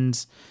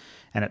friends,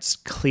 and it's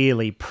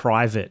clearly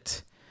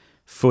private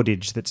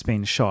footage that's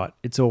been shot,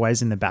 it's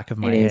always in the back of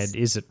my head,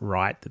 is it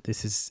right that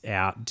this is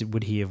out?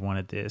 Would he have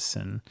wanted this?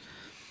 And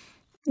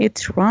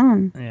it's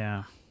wrong.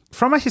 Yeah.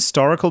 From a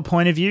historical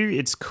point of view,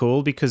 it's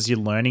cool because you're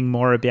learning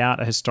more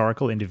about a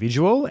historical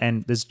individual,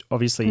 and there's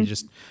obviously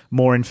just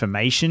more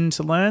information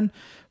to learn.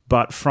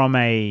 But from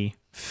a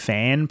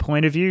fan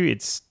point of view,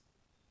 it's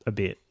a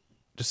bit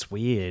just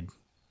weird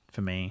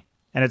for me.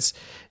 And it's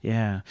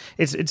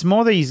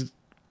more these.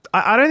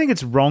 I don't think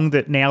it's wrong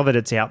that now that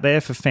it's out there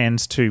for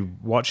fans to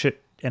watch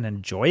it and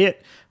enjoy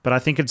it, but I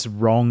think it's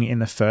wrong in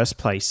the first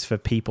place for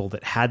people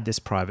that had this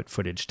private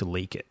footage to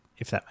leak it,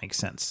 if that makes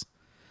sense.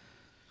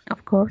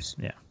 Of course.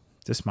 Yeah.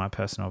 Just my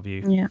personal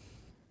view. Yeah.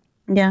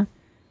 Yeah.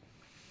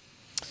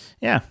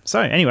 Yeah.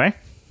 So anyway,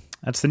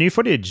 that's the new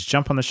footage.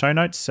 Jump on the show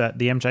notes at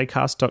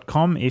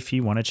themjcast.com if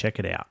you want to check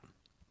it out.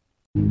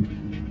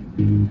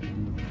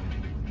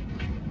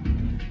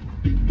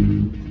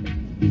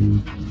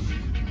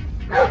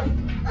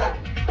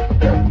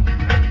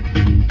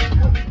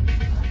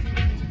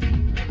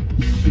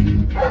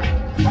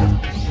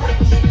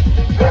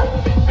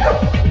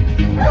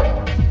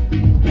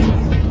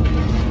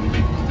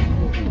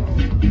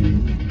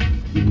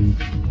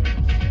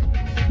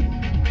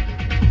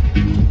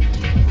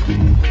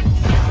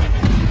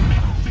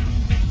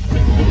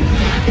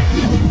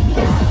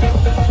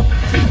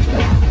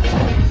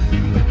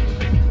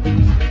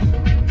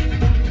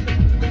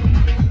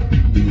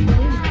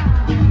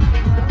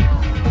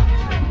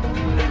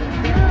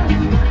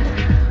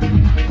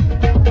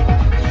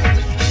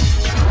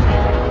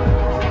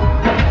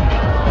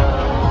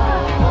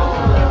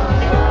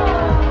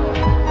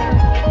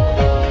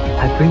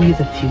 Bring you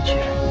the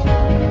future.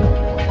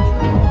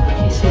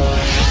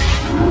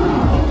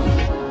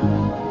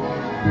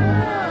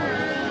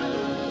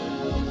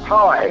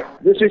 Hi,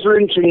 this is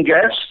Linton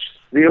Guest,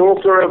 the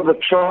author of The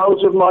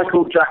Trials of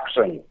Michael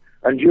Jackson,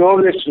 and you're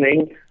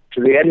listening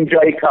to the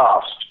MJ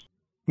Cast.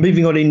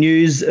 Moving on in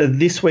news,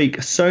 this week,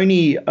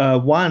 Sony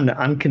won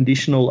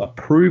unconditional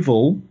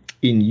approval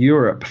in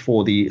Europe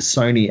for the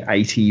Sony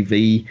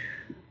ATV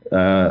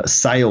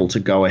sale to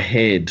go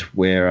ahead,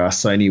 where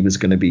Sony was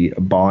going to be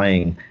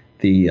buying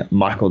the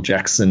Michael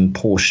Jackson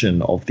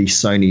portion of the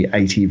Sony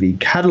ATV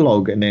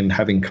catalog and then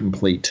having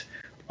complete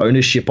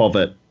ownership of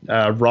it.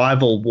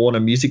 Rival Warner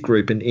Music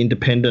Group and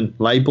independent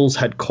labels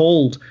had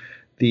called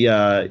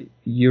the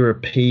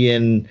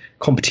European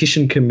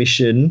Competition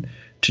Commission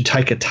to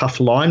take a tough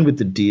line with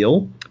the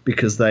deal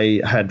because they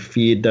had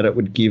feared that it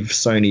would give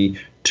Sony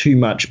too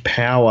much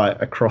power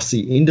across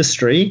the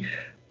industry.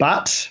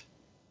 But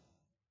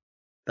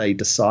they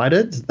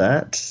decided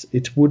that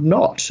it would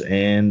not,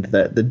 and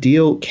that the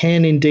deal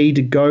can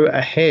indeed go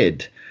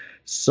ahead.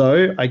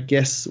 So I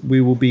guess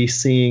we will be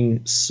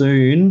seeing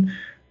soon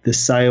the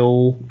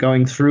sale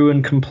going through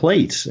and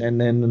complete,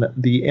 and then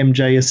the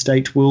MJ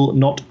estate will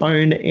not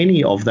own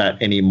any of that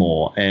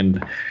anymore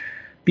and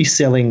be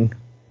selling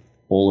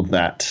all of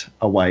that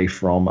away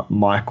from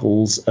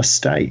Michael's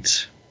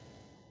estate.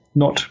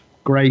 Not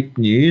great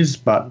news,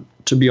 but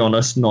to be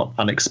honest, not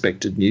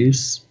unexpected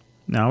news.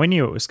 No, we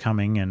knew it was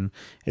coming, and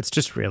it's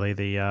just really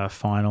the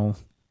final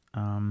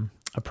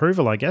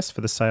approval, I guess, for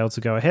the sale to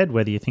go ahead.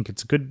 Whether you think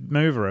it's a good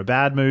move or a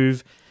bad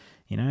move,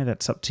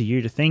 that's up to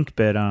you to think.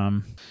 But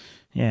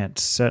yeah,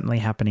 it's certainly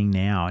happening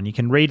now, and you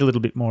can read a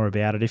little bit more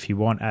about it if you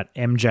want at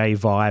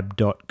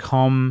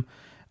mjvibe.com.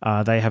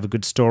 They have a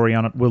good story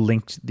on it. We'll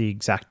link the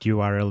exact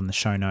URL in the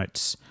show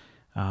notes.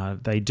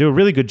 They do a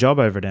really good job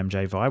over at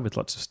MJ Vibe with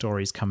lots of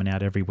stories coming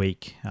out every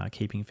week,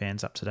 keeping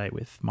fans up to date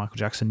with Michael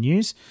Jackson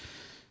news.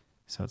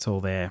 So it's all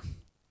there.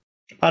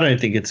 I don't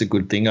think it's a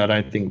good thing. I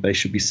don't think they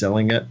should be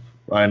selling it.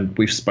 And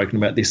we've spoken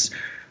about this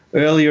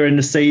earlier in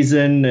the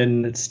season,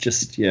 and it's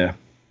just, yeah.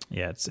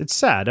 Yeah, it's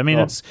sad. I mean,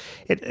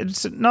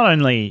 it's not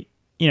only,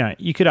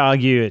 you could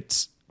argue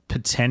it's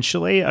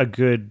potentially a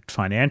good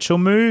financial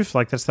move.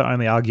 Like, that's the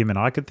only argument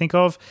I could think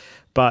of.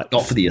 But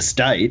not for the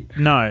estate.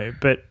 No,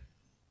 but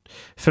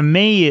for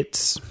me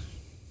it's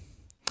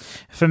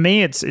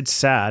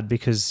sad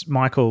because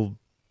Michael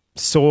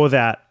saw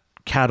that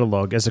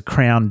catalog as a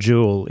crown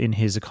jewel in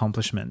his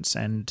accomplishments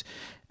and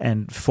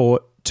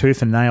fought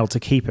tooth and nail to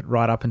keep it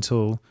right up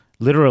until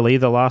literally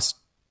the last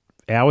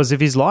hours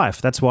of his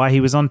life. That's why he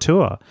was on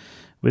tour,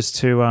 was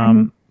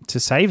to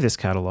save this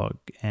catalog.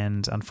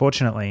 And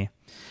unfortunately,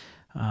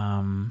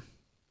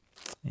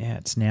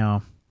 it's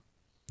now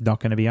not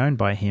going to be owned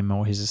by him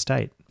or his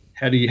estate.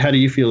 How do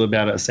you feel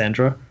about it,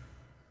 Sandra?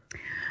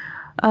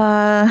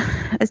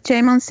 As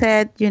Jamon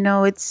said,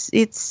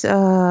 it's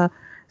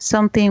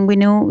something we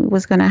knew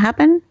was going to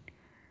happen.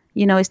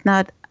 It's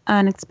not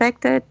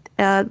unexpected.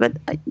 But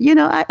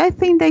I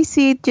think they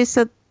see it just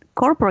a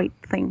corporate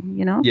thing.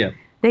 Yeah.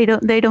 They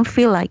don't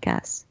feel like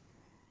us.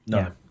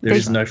 No, there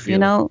is no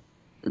feel.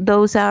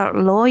 Those are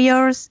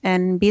lawyers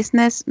and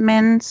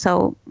businessmen,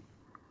 so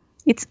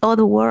it's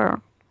other world.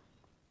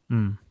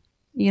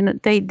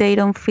 They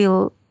don't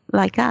feel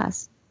like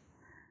us.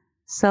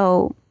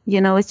 So,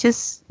 it's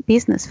just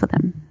business for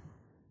them.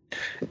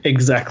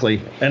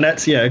 Exactly. And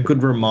that's, a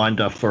good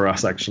reminder for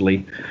us,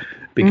 actually,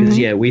 because,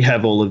 we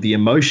have all of the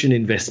emotion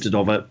invested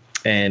of it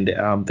and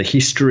the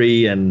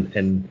history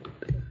and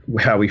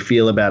how we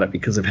feel about it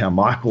because of how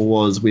Michael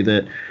was with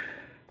it.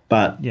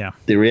 But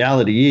the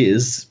reality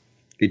is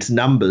it's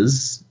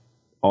numbers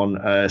on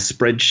a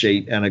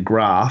spreadsheet and a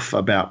graph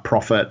about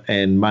profit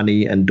and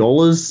money and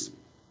dollars.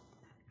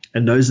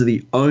 And those are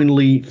the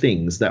only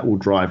things that will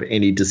drive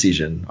any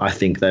decision. I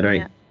think they don't.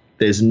 Yeah.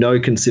 There's no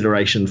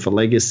consideration for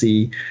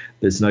legacy.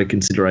 There's no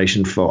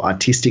consideration for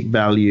artistic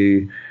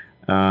value.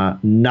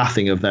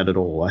 Nothing of that at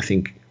all. I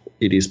think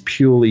it is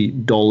purely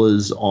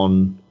dollars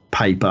on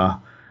paper,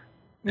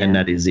 and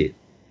that is it.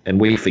 And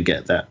we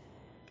forget that,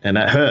 and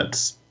that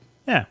hurts.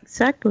 Yeah,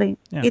 exactly.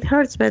 Yeah. It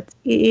hurts, but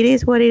it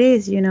is what it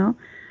is.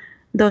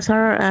 Those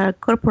are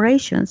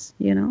corporations.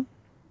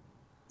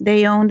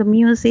 They own the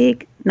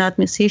music, not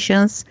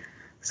musicians.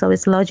 So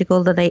it's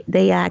logical that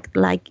they act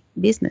like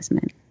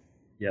businessmen.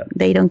 Yeah.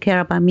 They don't care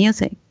about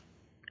music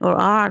or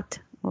art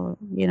or,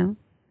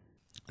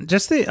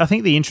 I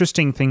think the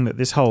interesting thing that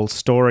this whole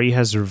story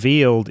has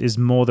revealed is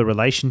more the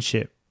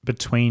relationship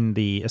between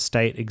the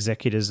estate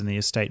executors and the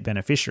estate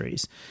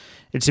beneficiaries.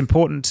 It's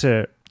important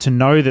to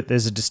know that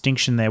there's a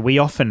distinction there. We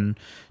often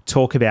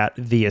talk about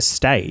the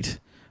estate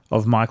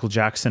of Michael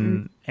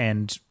Jackson,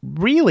 and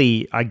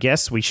really, I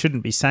guess we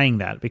shouldn't be saying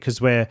that because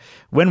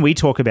when we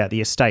talk about the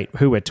estate,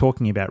 who we're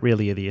talking about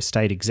really are the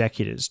estate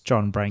executors,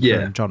 John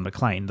Branker and John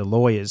McLean, the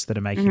lawyers that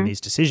are making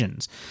these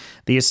decisions.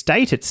 The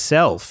estate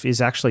itself is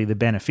actually the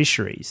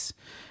beneficiaries,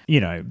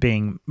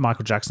 being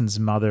Michael Jackson's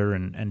mother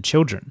and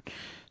children.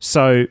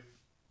 So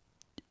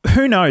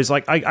who knows?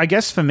 Like, I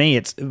guess for me,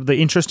 it's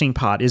the interesting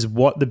part is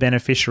what the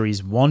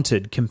beneficiaries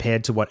wanted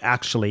compared to what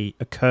actually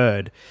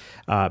occurred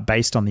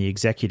based on the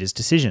executors'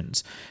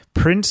 decisions.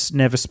 Prince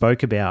never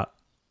spoke about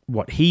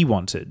what he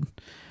wanted,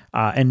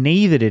 and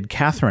neither did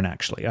Catherine,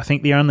 actually. I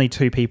think the only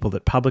two people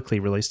that publicly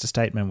released a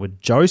statement were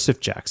Joseph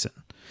Jackson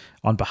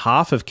on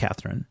behalf of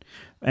Catherine,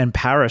 and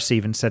Paris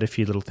even said a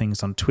few little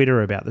things on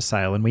Twitter about the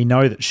sale, and we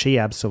know that she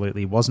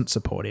absolutely wasn't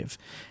supportive.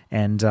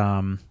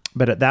 And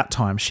but at that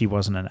time, she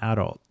wasn't an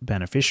adult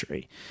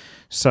beneficiary.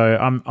 So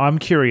I'm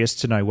curious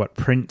to know what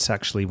Prince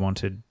actually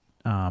wanted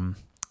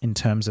in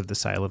terms of the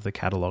sale of the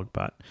catalogue.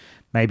 But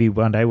maybe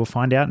one day we'll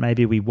find out.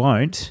 Maybe we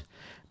won't.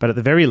 But at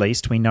the very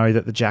least, we know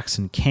that the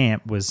Jackson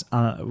camp was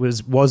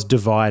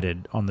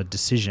divided on the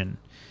decision,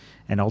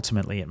 and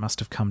ultimately it must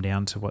have come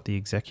down to what the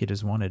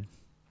executors wanted.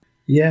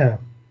 Yeah,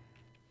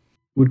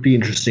 would be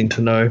interesting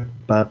to know.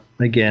 But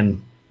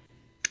again,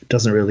 it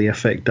doesn't really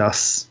affect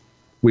us.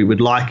 We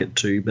would like it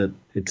to, but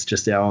it's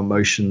just our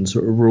emotions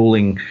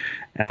ruling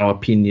our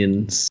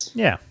opinions.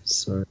 Yeah.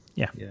 So,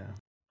 yeah.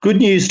 Good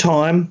news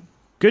time.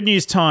 Good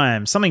news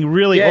time. Something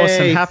really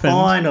awesome happened.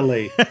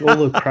 Finally.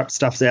 All the crap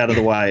stuff's out of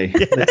the way.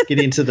 Yeah. Let's get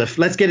into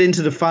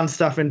the fun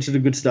stuff, into the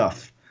good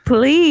stuff.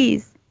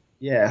 Please.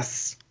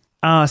 Yes.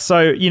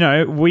 So,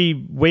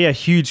 we are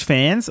huge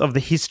fans of the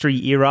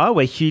history era.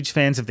 We're huge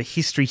fans of the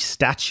history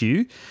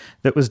statue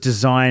that was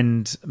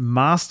designed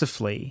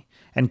masterfully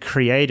and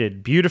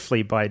created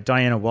beautifully by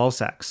Diana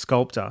Walsack,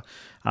 sculptor,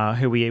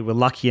 who we were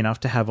lucky enough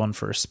to have on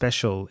for a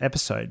special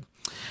episode.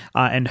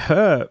 And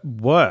her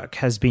work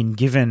has been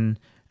given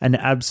an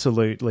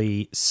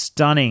absolutely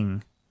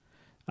stunning,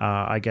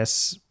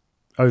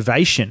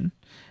 ovation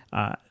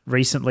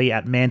recently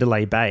at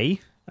Mandalay Bay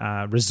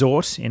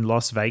Resort in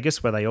Las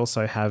Vegas, where they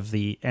also have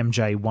the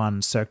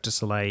MJ1 Cirque du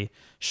Soleil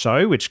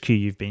show, which Q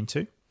you've been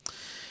to.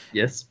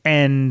 Yes.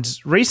 And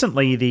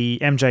recently the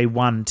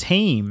MJ1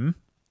 team,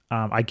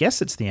 I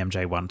guess it's the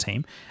MJ1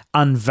 team,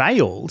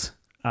 unveiled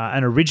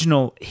an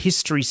original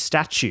history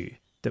statue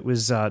that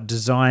was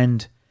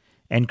designed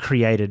and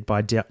created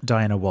by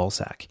Diana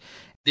Walsack.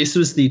 This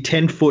was the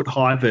 10-foot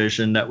high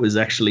version that was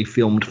actually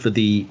filmed for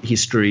the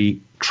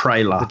history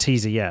trailer. The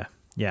teaser, yeah.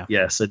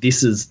 Yeah, so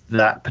this is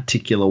that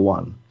particular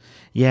one.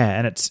 Yeah,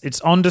 and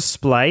it's on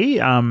display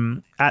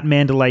at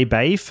Mandalay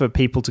Bay for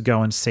people to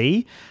go and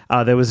see.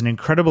 There was an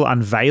incredible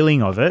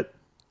unveiling of it.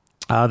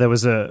 There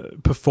was a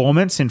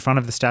performance in front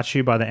of the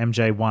statue by the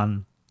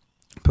MJ1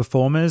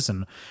 performers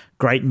and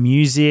great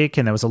music,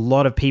 and there was a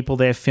lot of people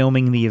there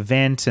filming the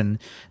event, and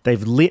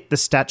they've lit the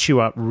statue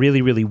up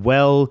really, really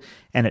well,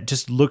 and it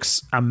just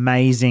looks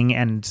amazing.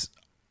 And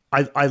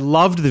I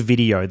loved the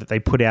video that they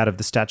put out of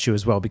the statue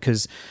as well,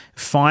 because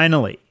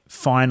finally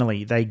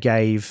they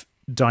gave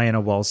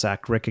Diana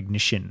Walsack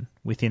recognition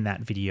within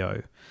that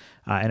video,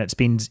 and it's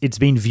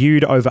been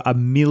viewed over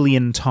 1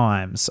 million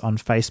times on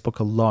Facebook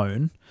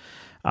alone.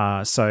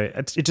 So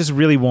it just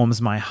really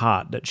warms my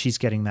heart that she's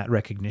getting that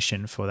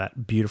recognition for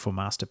that beautiful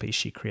masterpiece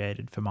she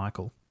created for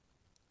Michael.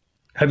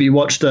 Have you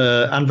watched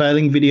the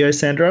unveiling video,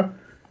 Sandra?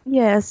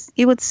 Yes,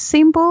 it was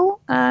simple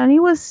and it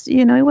was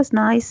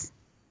nice.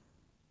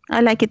 I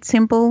like it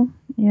simple,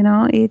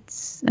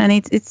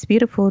 it's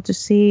beautiful to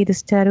see the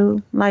statue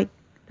like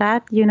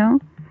that,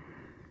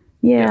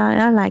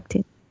 Yeah, I liked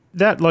it.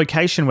 That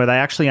location where they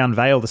actually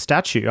unveil the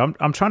statue,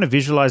 I'm trying to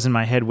visualize in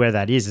my head where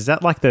that is. Is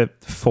that like the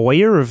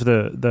foyer of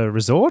the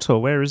resort,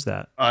 or where is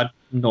that? I'm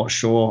not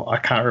sure. I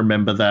can't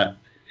remember that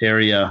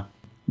area.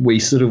 We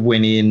sort of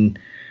went in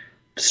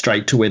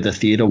straight to where the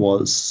theatre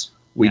was.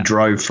 We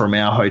drove from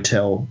our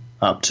hotel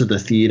up to the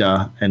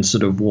theatre and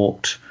sort of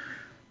walked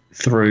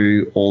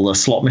through all the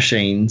slot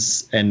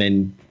machines and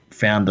then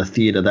found the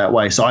theatre that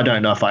way. So I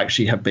don't know if I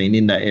actually have been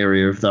in that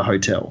area of the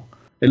hotel.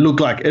 It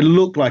looked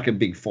like a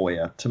big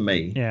foyer to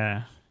me.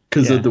 Yeah.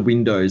 Because of the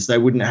windows. They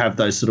wouldn't have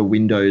those sort of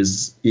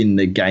windows in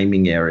the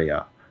gaming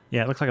area.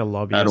 Yeah, it looked like a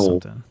lobby or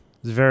something.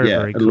 It was very,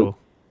 very cool.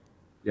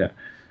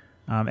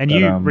 And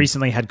you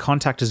recently had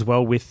contact as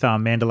well with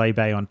Mandalay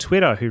Bay on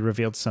Twitter, who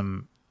revealed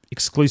some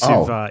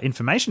exclusive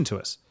information to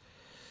us.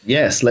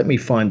 Yes, let me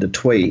find the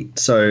tweet.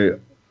 So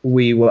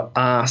we were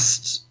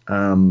asked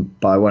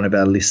by one of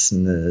our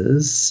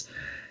listeners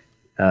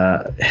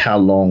how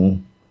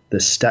long the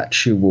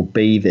statue will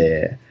be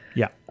there.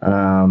 Yeah.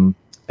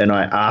 And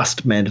I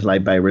asked Mandalay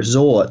Bay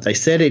Resort. They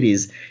said it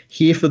is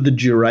here for the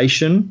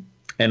duration,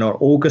 and on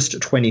August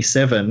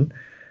 27,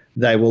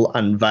 they will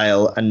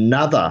unveil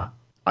another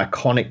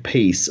iconic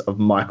piece of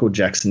Michael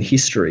Jackson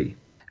history.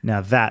 Now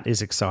that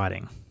is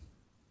exciting.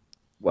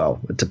 Well,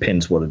 it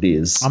depends what it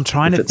is. I'm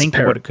trying to think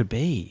of what it could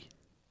be.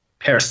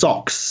 Pair of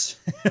socks.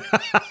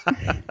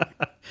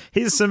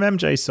 Here's some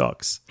MJ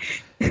socks.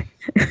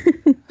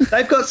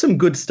 They've got some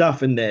good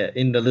stuff in there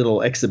in the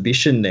little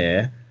exhibition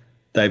there.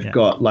 They've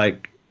got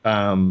like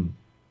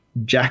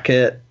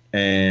jacket,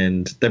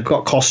 and they've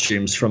got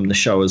costumes from the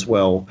show as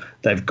well.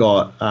 They've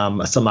got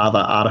some other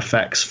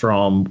artifacts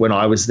from when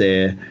I was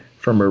there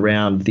from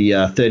around the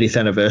 30th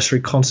anniversary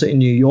concert in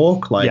New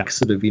York,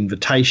 sort of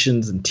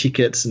invitations and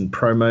tickets and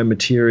promo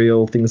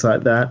material, things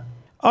like that.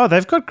 Oh,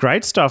 they've got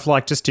great stuff,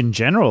 like just in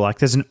general. Like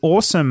there's an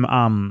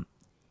awesome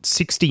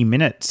 60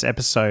 Minutes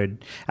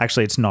episode.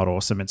 Actually, it's not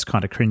awesome. It's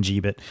kind of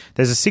cringy, but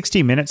there's a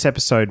 60 Minutes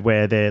episode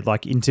where they're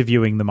like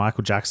interviewing the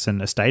Michael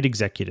Jackson estate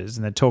executors,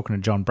 and they're talking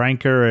to John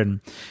Branker.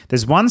 And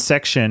there's one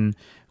section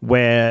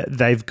where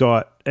they've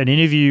got an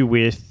interview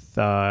with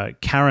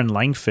Karen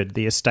Langford,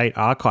 the estate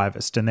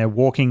archivist, and they're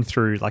walking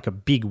through like a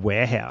big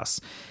warehouse,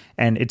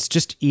 and it's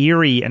just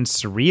eerie and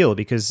surreal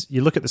because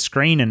you look at the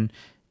screen and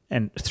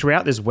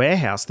throughout this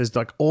warehouse, there's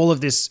like all of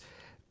this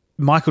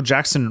Michael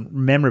Jackson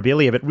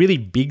memorabilia, but really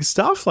big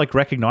stuff, like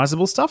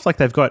recognizable stuff. Like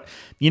they've got,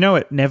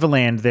 at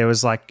Neverland, there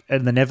was like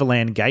in the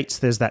Neverland gates,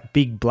 there's that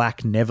big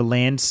black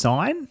Neverland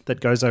sign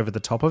that goes over the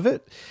top of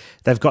it.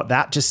 They've got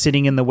that just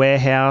sitting in the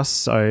warehouse.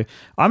 So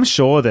I'm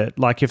sure that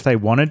like if they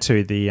wanted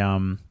to, the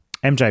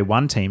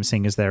MJ1 team,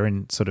 seeing as they're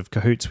in sort of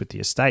cahoots with the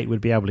estate,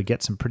 would be able to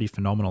get some pretty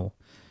phenomenal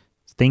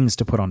things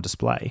to put on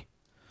display.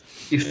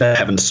 If they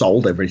haven't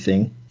sold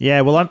everything.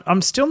 Yeah, well,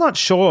 I'm still not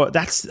sure.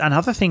 That's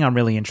another thing I'm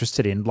really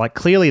interested in. Like,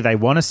 clearly they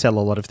want to sell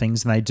a lot of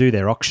things, and they do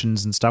their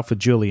auctions and stuff with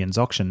Julian's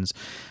auctions.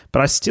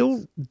 But I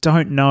still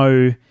don't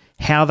know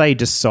how they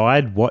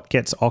decide what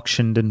gets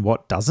auctioned and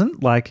what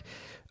doesn't. Like,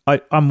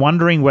 I'm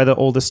wondering whether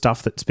all the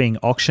stuff that's being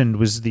auctioned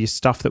was the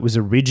stuff that was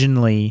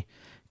originally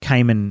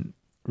came and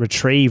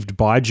retrieved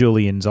by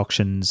Julian's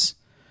auctions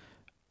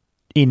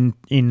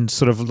in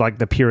sort of like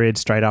the period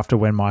straight after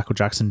when Michael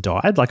Jackson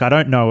died. Like, I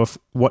don't know if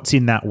what's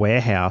in that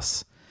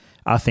warehouse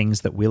are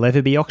things that will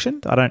ever be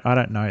auctioned. I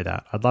don't know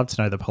that. I'd love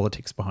to know the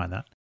politics behind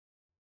that.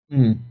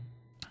 Mm.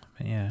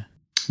 But yeah.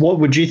 What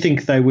would you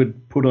think they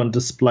would put on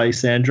display,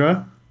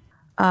 Sandra?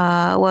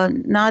 Well,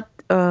 not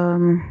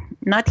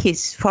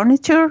his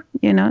furniture,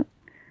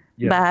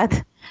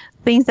 but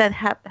things that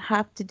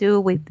have to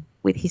do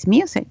with his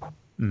music.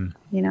 Who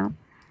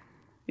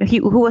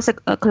was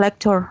a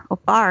collector of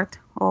art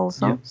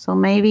also, so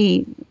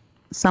maybe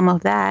some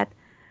of that.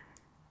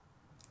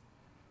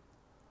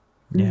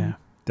 Yeah,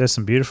 there's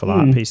some beautiful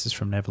art pieces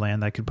from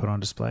Neverland they could put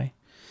on display.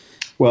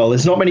 Well,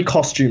 there's not many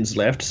costumes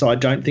left, so I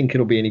don't think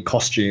it'll be any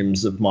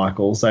costumes of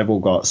Michael's. They've all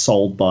got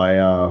sold by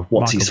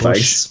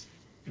what's-his-face.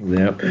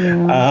 Yep.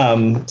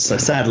 Yeah. So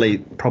sadly,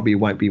 probably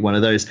won't be one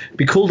of those.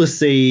 Be cool to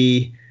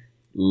see.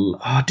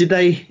 Did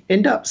they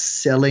end up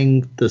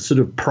selling the sort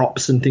of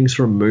props and things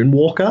from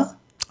Moonwalker?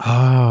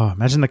 Oh,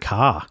 imagine the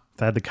car.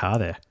 They had the car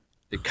there.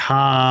 The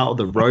car or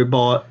the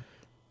robot.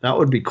 That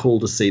would be cool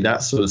to see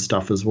that sort of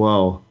stuff as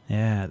well.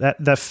 Yeah,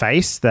 that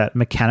face, that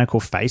mechanical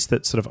face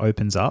that sort of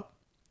opens up.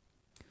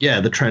 Yeah,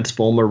 the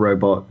Transformer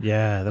robot.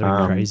 Yeah, that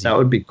would be crazy. That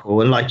would be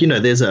cool. And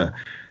there's a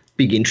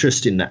big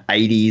interest in the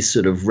 80s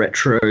sort of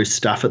retro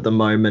stuff at the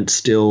moment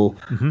still.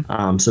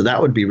 Mm-hmm. So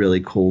that would be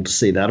really cool to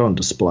see that on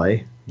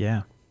display.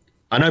 Yeah.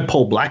 I know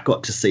Paul Black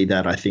got to see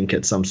that, I think,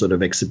 at some sort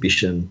of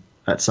exhibition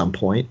at some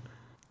point.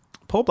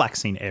 Paul Black's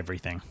seen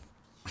everything.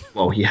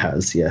 Well, he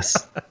has, yes.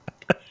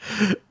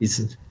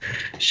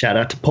 Shout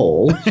out to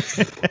Paul.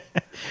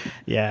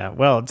 Yeah,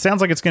 well, it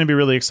sounds like it's going to be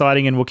really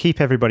exciting, and we'll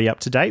keep everybody up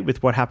to date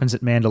with what happens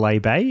at Mandalay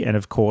Bay and,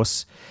 of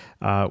course,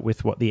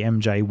 with what the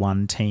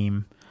MJ1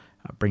 team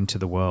bring to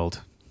the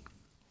world.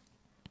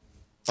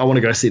 I want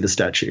to go see the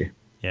statue.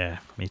 Yeah,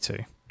 me too.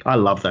 I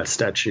love that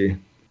statue.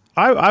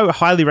 I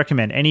highly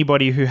recommend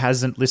anybody who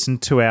hasn't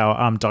listened to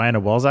our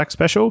Diana Walzak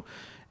special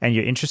and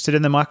you're interested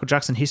in the Michael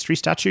Jackson history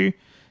statue,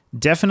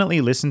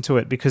 definitely listen to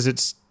it, because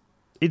it's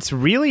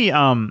really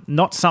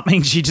not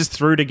something she just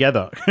threw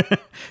together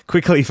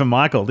quickly for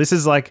Michael. This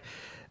is like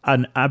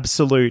an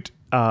absolute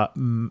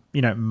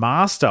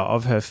master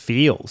of her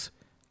field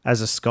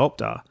as a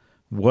sculptor,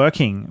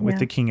 working with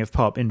the King of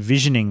Pop,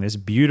 envisioning this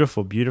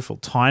beautiful, beautiful,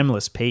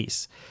 timeless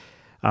piece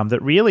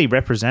that really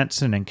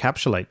represents and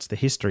encapsulates the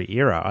history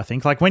era. I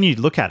think, like, when you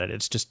look at it,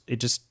 it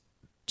just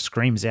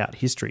screams out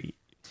history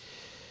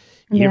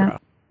era.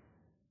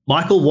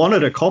 Michael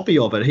wanted a copy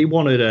of it. He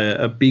wanted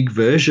a big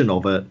version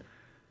of it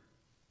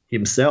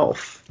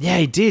himself. Yeah,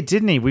 he did,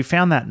 didn't he? We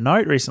found that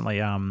note recently.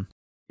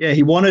 Yeah,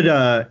 he wanted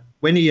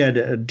when he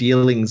had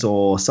dealings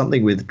or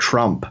something with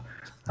Trump,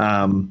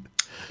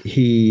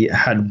 he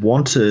had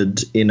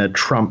wanted in a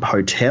Trump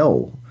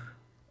hotel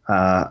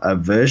a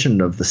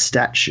version of the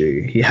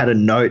statue. He had a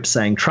note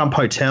saying, "Trump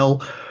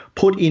Hotel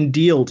put in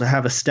deal to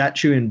have a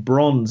statue in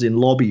bronze in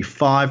lobby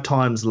 5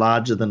 times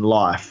larger than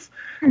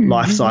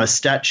life-size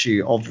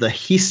statue of the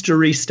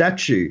history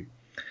statue."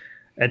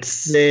 It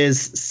says,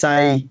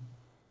 say,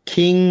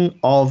 King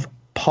of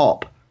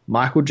Pop,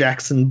 Michael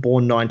Jackson,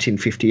 born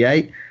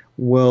 1958,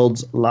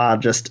 world's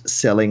largest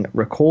selling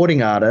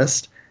recording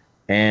artist,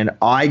 and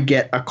I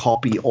get a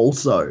copy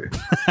also.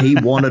 He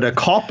wanted a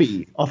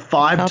copy of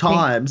 5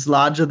 times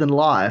larger than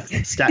life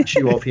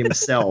statue of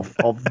himself,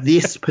 of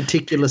this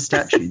particular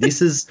statue.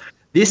 This is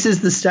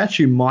the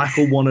statue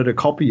Michael wanted a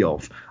copy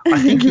of. I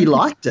think he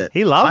liked it.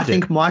 He loved it. I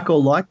think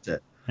Michael liked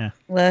it. Yeah.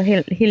 Well,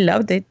 he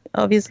loved it,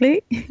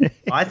 obviously.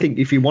 I think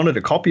if he wanted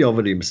a copy of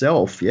it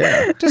himself,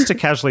 yeah. Just to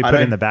casually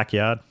put in the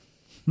backyard.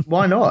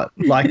 Why not?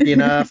 Like in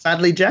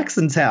Fadley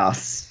Jackson's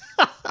house.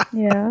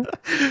 Yeah.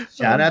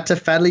 Shout out to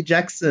Fadley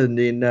Jackson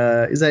in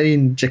is that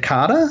in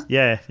Jakarta?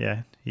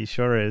 Yeah, he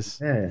sure is.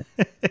 Yeah.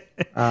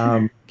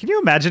 Can you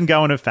imagine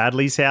going to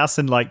Fadley's house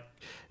and, like,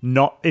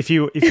 not if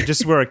you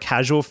just were a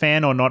casual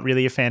fan or not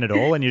really a fan at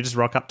all, and you just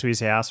rock up to his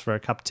house for a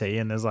cup of tea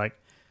and there's like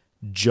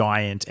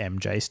giant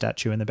MJ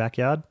statue in the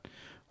backyard?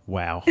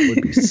 Wow. It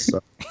would be so.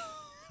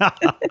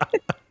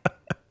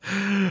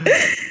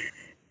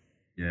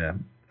 Yeah.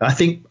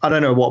 I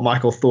don't know what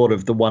Michael thought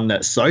of the one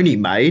that Sony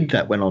made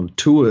that went on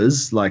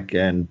tours, like,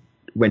 and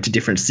went to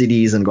different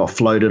cities and got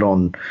floated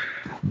on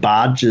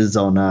barges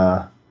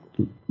on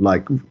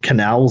like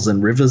canals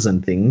and rivers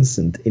and things,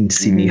 and in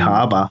Sydney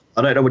Harbour.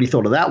 I don't know what he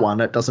thought of that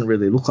one. It doesn't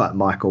really look like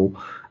Michael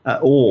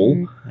at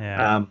all.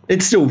 Yeah.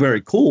 It's still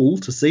very cool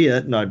to see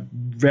it, and I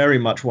very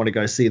much want to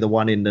go see the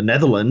one in the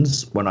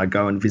Netherlands when I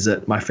go and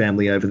visit my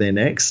family over there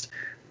next.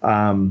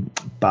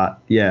 But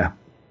yeah,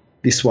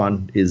 this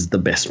one is the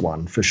best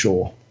one for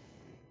sure.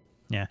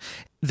 Yeah.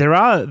 There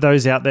are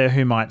those out there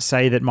who might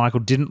say that Michael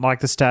didn't like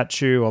the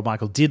statue or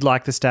Michael did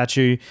like the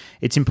statue.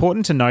 It's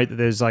important to note that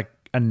there's like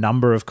a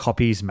number of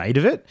copies made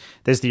of it.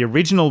 There's the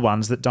original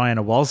ones that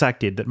Diana Walzak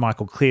did that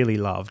Michael clearly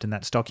loved, and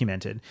that's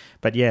documented.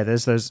 But yeah,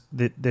 there's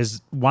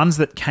ones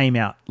that came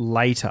out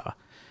later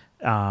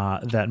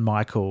that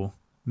Michael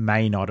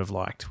may not have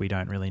liked. We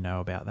don't really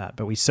know about that,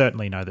 but we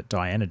certainly know that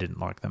Diana didn't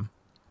like them.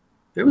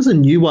 There was a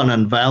new one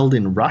unveiled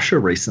in Russia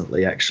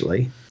recently,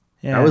 actually.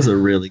 Yeah. That was a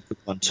really good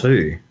one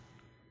too.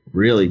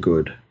 Really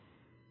good.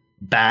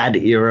 Bad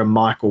era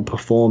Michael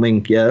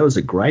performing. Yeah, that was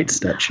a great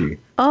statue.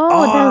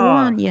 Oh, that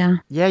one, yeah.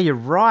 Yeah, you're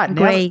right.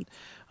 Now Great.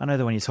 I know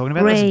the one you're talking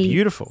about. Great That's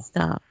beautiful.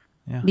 stuff.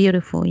 Yeah.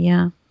 Beautiful,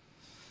 yeah.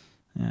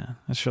 Yeah,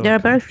 that's really There are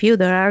cool. very few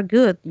that are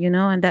good,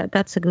 and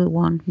that's a good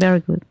one.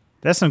 Very good.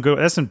 There's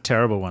some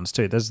terrible ones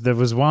too. There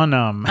was one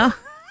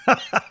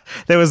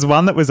there was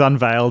one that was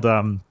unveiled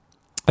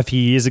a few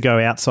years ago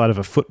outside of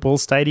a football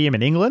stadium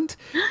in England,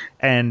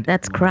 and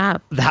That's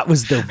crap. that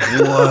was the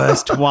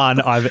worst one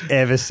I've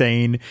ever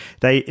seen.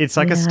 It's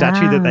like a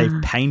statue that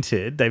they've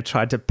painted. They've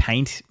tried to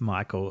paint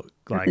Michael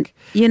like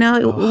It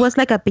was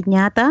like a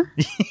piñata.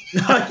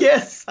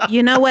 Yes.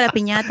 You know what a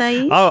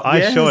piñata is? Oh, I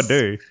Yes. sure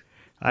do.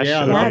 I I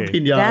sure love do.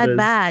 pinatas. That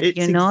bad, it's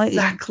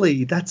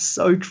Exactly. That's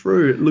so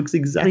true. It looks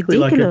exactly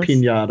Ridiculous. like a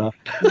pinata.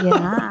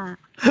 Yeah.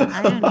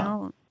 I don't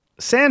know.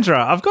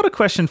 Sandra, I've got a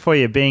question for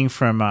you. Being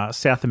from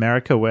South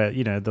America, where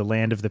the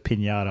land of the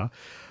piñata,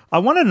 I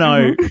want to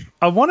know.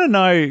 I want to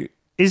know: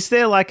 is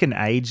there like an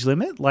age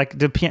limit? Like,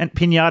 do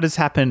piñatas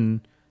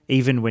happen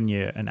even when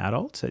you're an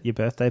adult at your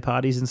birthday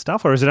parties and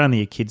stuff, or is it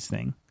only a kids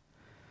thing?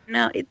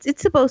 No,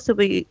 it's supposed to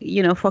be,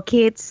 for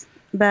kids,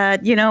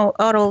 but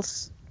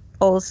adults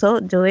also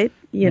do it,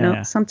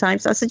 Yeah.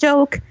 sometimes as a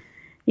joke,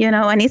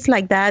 and it's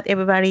like that.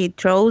 Everybody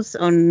throws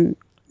on,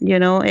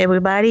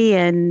 everybody,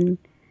 and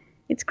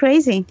it's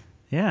crazy.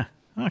 Yeah.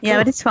 Oh, Yeah, cool.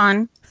 but it's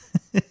fun.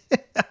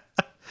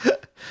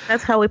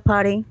 That's how we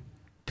party.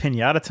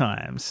 Piñata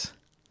times.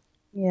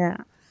 Yeah.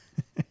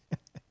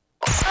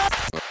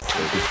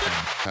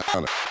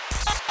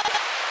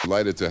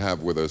 Delighted to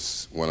have with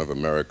us one of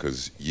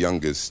America's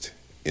youngest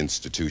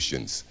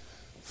institutions,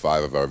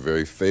 5 of our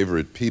very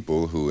favorite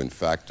people who, in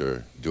fact,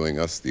 are doing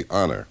us the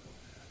honor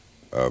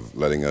of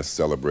letting us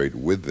celebrate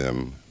with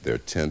them their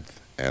 10th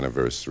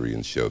anniversary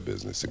in show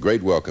business. A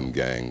great welcome,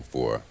 gang,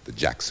 for the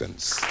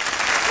Jacksons.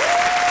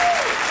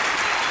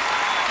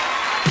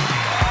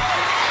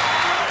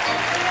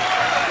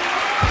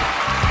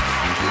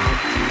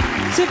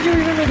 So if you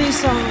remember these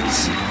songs,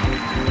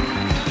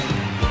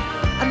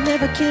 I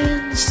never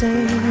can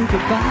say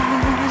goodbye.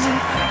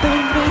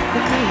 Don't wait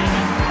for me.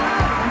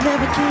 I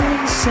never can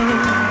say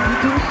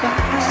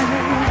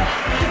goodbye.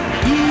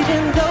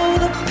 Even though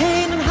the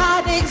pain and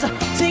heartaches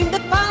seem to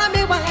follow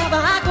me wherever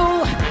I go,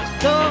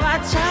 though I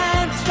try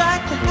and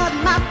strike to have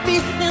my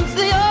feelings,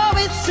 they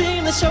always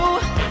seem to show.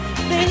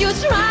 Then you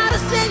try to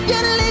say you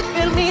live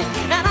with me,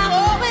 and I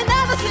always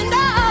never say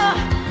no.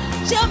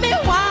 Tell me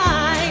why.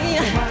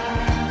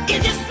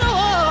 Is it so?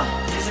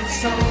 Is it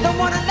so? Don't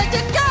wanna let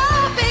you go,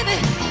 baby.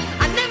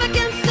 I never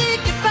can say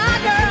goodbye,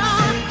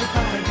 girl.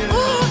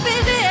 Ooh,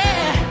 baby,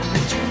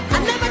 I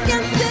never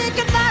can say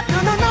goodbye. No,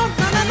 no, no,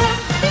 no, no, no.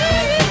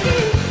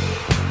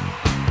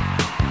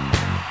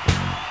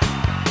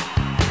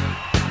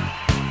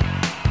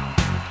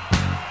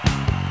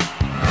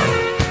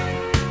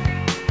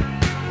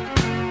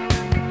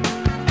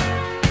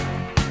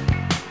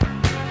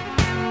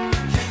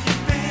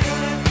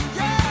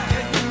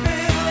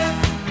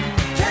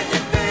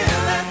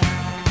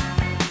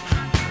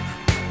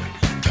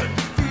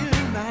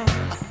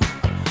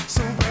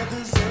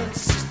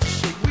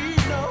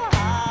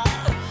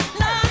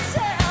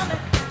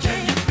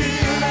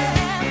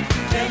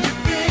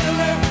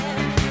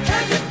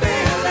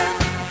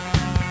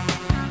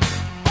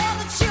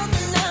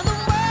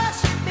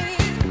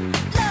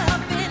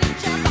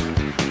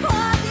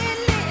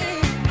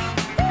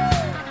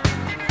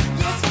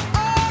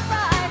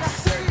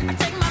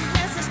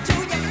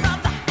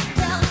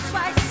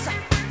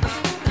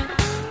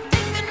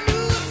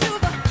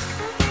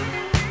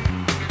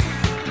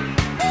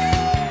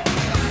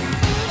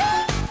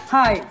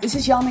 Hi, this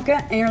is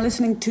Janneke and you're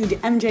listening to the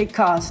MJ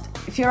Cast.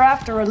 If you're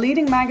after a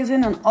leading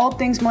magazine on all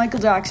things Michael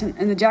Jackson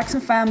and the Jackson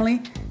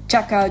family,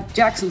 check out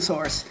Jackson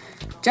Source.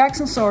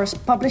 Jackson Source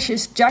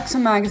publishes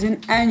Jackson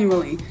magazine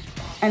annually,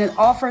 and it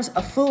offers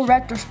a full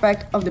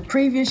retrospect of the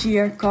previous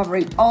year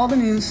covering all the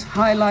news,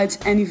 highlights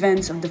and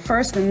events of the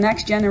first and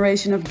next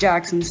generation of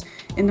Jacksons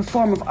in the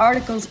form of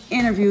articles,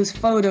 interviews,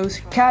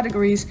 photos,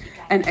 categories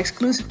and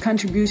exclusive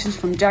contributions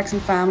from Jackson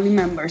family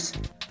members.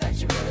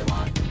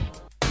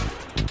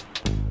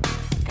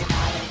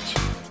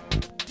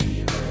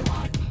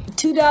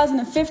 The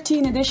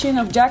 2015 edition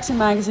of Jackson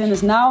magazine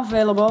is now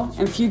available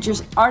and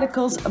features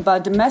articles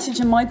about the message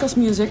in Michael's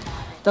music,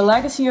 the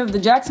legacy of the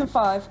Jackson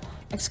 5,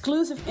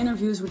 exclusive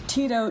interviews with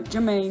Tito,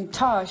 Jermaine,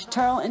 Taj,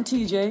 Terrell and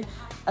TJ,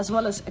 as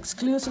well as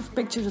exclusive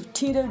pictures of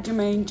Tito,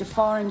 Jermaine,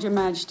 Jafar and Your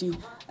Majesty,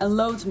 and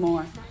loads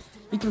more.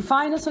 You can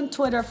find us on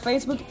Twitter,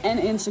 Facebook and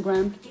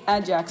Instagram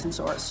at Jackson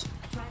Source.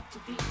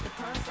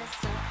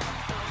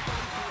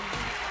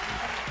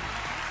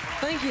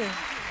 Thank you.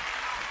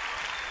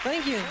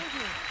 Thank you.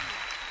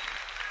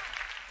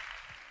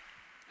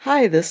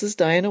 Hi, this is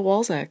Diana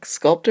Walzak,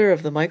 sculptor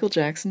of the Michael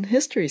Jackson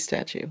History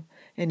Statue,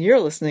 and you're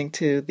listening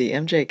to the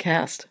MJ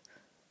Cast.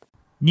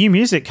 New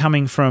music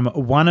coming from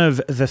one of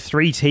the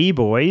 3T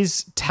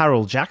boys,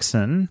 Terrell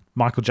Jackson,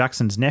 Michael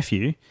Jackson's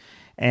nephew,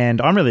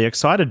 and I'm really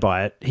excited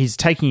by it. He's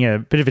taking a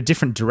bit of a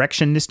different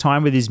direction this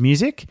time with his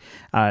music.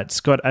 It's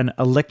got an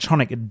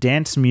electronic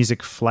dance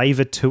music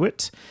flavour to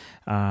it.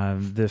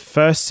 The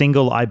first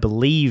single, I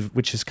believe,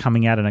 which is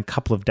coming out in a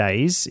couple of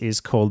days, is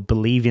called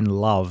Believe in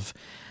Love.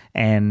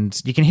 And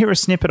you can hear a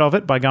snippet of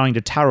it by going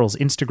to Tarrell's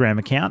Instagram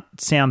account.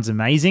 It sounds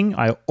amazing.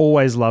 I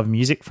always love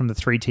music from the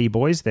 3T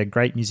Boys. They're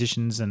great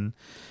musicians and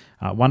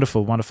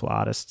wonderful, wonderful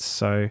artists.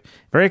 So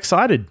very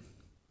excited.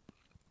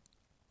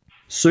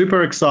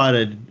 Super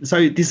excited.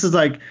 So this is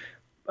like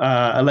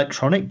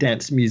electronic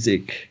dance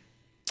music,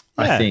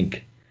 I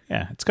think.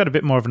 Yeah, it's got a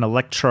bit more of an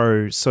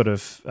electro sort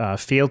of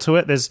feel to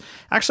it. There's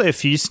actually a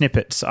few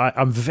snippets.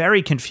 I'm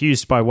very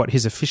confused by what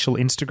his official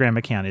Instagram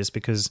account is,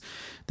 because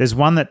there's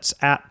one that's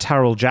at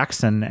Tarrell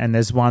Jackson and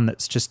there's one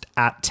that's just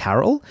at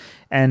Tarrell.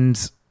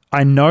 And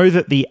I know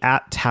that the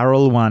at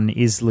Tarrell one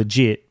is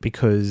legit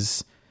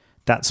because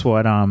that's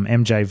what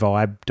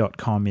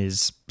mjvibe.com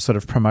is sort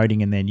of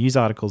promoting in their news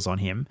articles on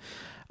him.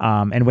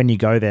 And when you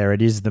go there,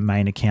 it is the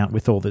main account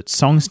with all the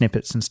song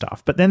snippets and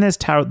stuff. But then there's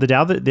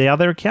the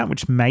other account,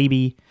 which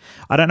maybe,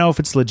 I don't know if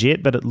it's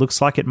legit, but it looks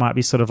like it might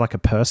be sort of like a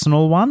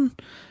personal one.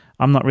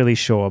 I'm not really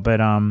sure. But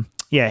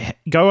yeah,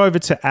 go over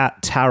to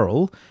at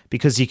Tarrell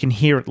because you can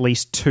hear at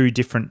least 2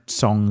 different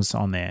songs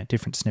on there,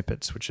 different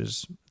snippets,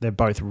 they're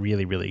both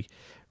really, really,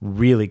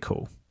 really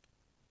cool.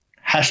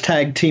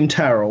 Hashtag Team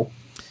Tarrell.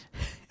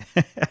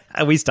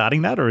 Are we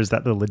starting that, or is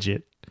that the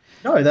legit?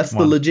 No, that's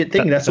the legit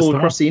thing. That's all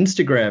across the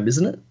Instagram,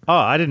 isn't it? Oh,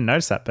 I didn't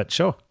notice that, but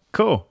sure.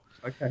 Cool.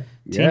 Okay.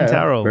 Team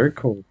Tarrell. Very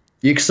cool.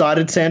 You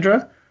excited,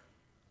 Sandra?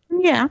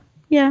 Yeah.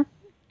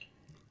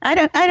 I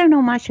don't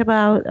know much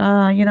about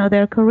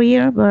their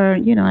career, but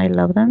I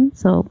love them.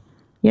 So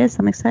yes,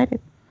 I'm excited.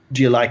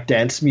 Do you like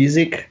dance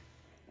music?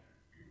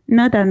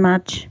 Not that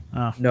much.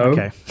 Oh, no.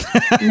 Okay.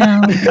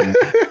 No.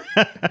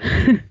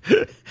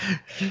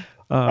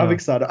 I'm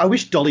excited. I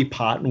wish Dolly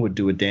Parton would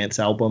do a dance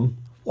album.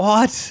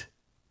 What?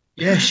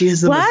 Yeah, she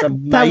has the most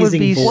amazing That would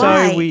be voice.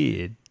 so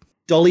weird.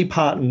 Dolly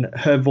Parton,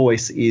 her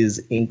voice is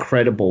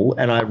incredible,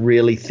 and I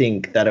really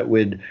think that it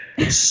would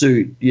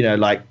suit,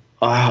 like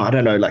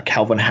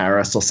Calvin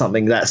Harris or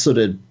something, that sort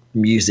of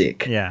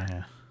music.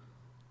 Yeah.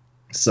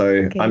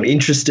 So I'm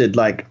interested,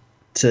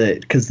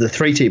 because the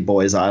 3T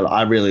Boys,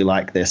 I really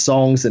like their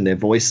songs and their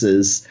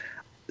voices.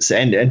 So,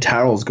 and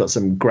Tarrell's got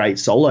some great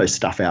solo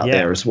stuff out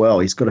there as well.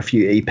 He's got a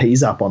few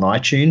EPs up on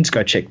iTunes.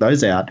 Go check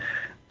those out.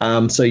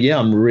 So yeah,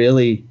 I'm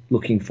really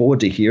looking forward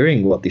to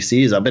hearing what this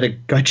is. I better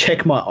go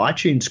check my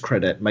iTunes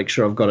credit, make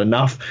sure I've got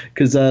enough,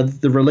 because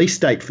the release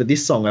date for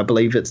this song, I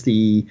believe it's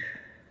the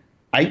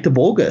 8th of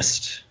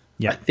August.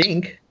 I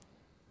think.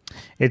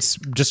 It's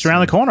just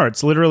around the corner.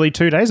 It's literally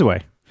 2 days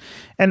away.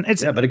 And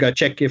it's better go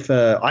check if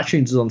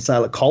iTunes is on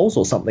sale at Coles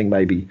or something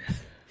maybe.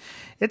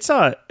 It's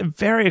a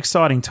very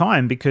exciting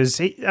time because,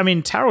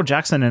 Tarrell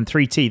Jackson and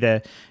 3T,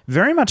 they're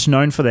very much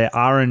known for their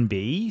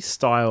R&B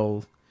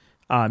style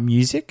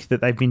music that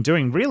they've been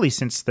doing really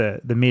since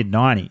the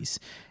mid-90s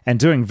and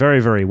doing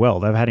very, very well.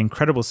 They've had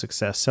incredible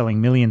success,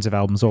 selling millions of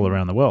albums all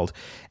around the world.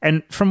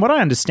 And from what I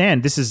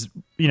understand, this is,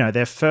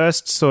 their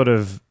first sort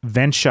of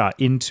venture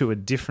into a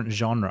different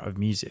genre of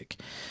music.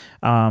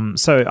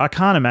 So I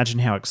can't imagine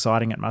how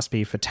exciting it must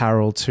be for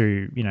Tarrell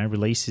to,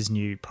 release his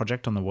new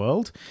project on the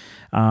world.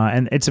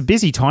 And it's a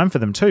busy time for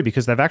them too,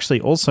 because they've actually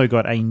also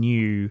got a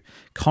new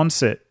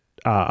concert,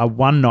 a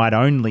one-night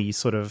only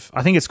sort of,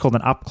 I think it's called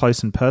an Up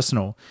Close and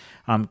Personal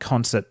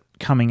concert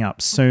coming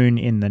up soon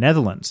in the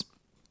Netherlands.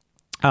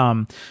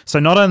 So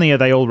not only are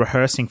they all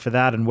rehearsing for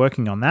that and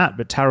working on that,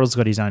 but Tarrell's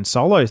got his own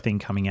solo thing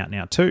coming out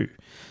now too.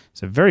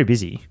 So very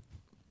busy.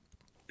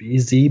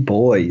 Busy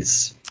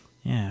boys.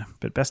 Yeah,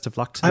 but best of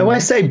luck to them. I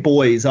always say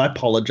boys. I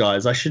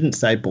apologize. I shouldn't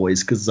say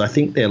boys because I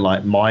think they're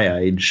like my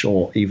age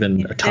or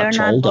even a touch older.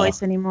 They're not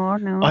boys anymore,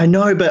 no. I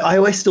know, but I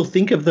always still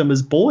think of them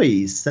as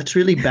boys. That's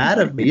really bad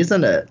of me,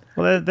 isn't it?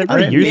 Well, they're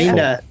very youthful. Mean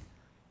that.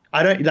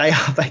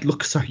 They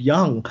look so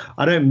young.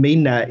 I don't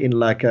mean that in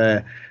like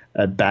a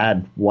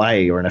bad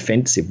way or an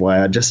offensive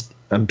way.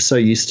 I'm so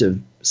used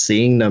to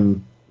seeing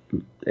them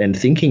and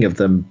thinking of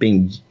them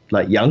being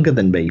like younger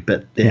than me,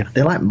 but they're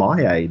like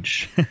my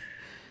age.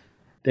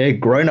 They're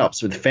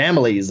grown-ups with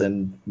families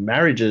and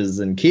marriages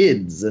and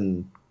kids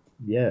and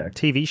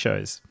TV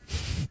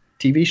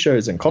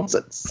shows and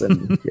concerts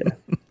and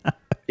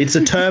It's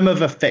a term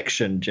of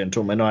affection,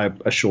 gentlemen, I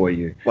assure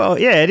you. Well,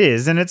 yeah, it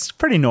is, and it's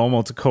pretty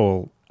normal to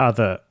call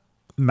other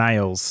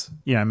males,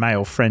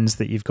 male friends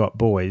that you've got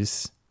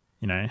boys,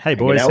 hey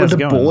boys, how's it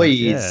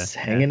going?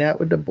 Hanging out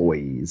with the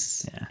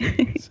boys.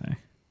 Yeah.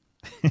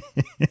 So.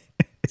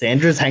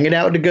 Sandra's hanging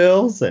out with the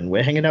girls and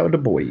we're hanging out with the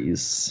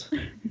boys.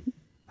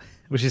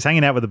 Well, she's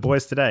hanging out with the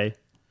boys today.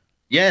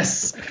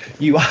 Yes,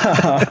 you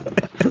are.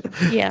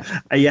 Yeah.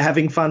 Are you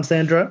having fun,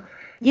 Sandra?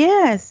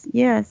 Yes.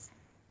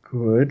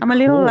 Good. I'm a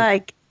little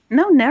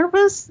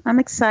nervous. I'm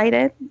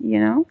excited,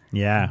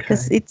 Yeah.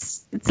 Because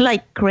it's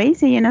like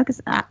crazy,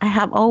 because I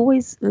have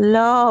always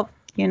loved,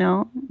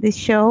 this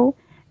show.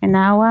 And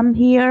now I'm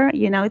here,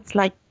 it's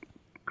like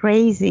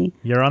crazy.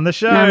 You're on the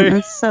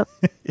show.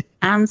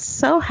 I'm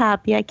so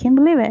happy. I can't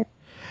believe it.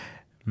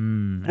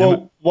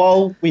 Well,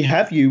 while we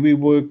have you, we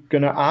were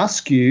going to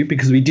ask you,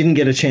 because we didn't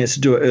get a chance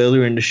to do it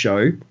earlier in the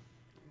show,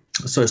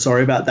 so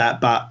sorry about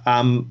that, but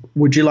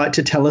would you like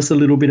to tell us a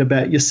little bit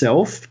about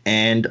yourself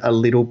and a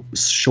little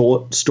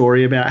short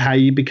story about how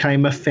you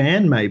became a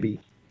fan, maybe?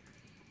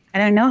 I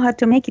don't know how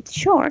to make it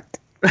short,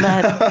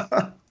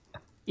 but,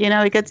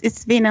 because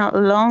it's been a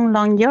long,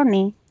 long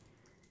journey.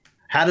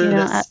 How did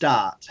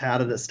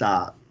it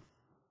start?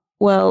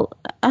 Well,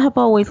 I have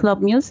always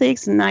loved music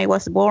since I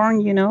was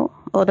born,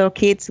 Other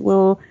kids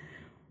will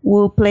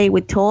play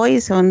with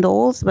toys and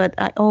dolls, but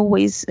I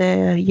always,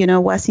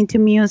 was into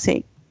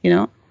music,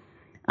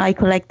 I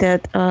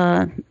collected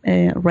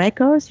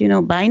records,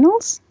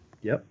 vinyls.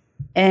 Yep.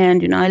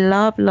 And, I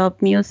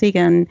love music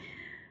and,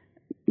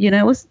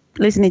 I was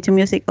listening to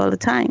music all the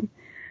time.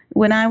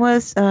 When I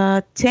was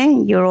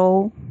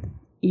 10-year-old,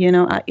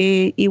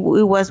 it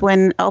was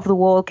when Off the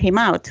Wall came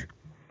out,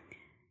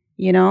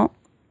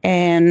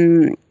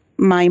 and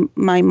my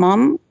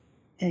mom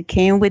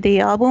came with the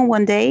album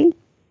one day,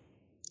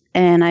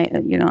 and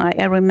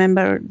I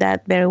remember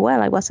that very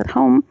well. I was at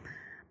home.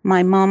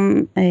 My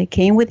mom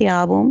came with the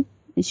album,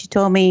 and she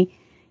told me,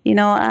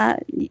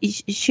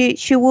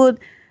 she would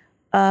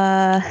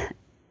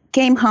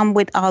came home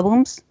with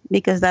albums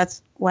because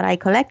that's what I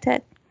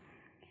collected.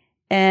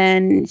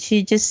 And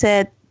she just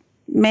said,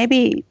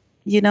 maybe,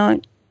 you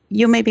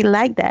maybe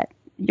like that.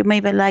 You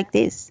maybe like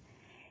this.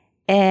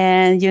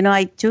 And,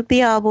 I took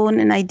the album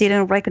and I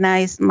didn't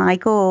recognize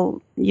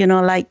Michael,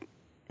 like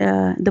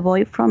the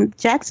boy from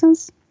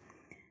Jackson's.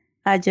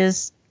 I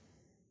just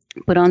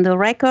put on the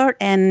record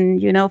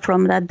and,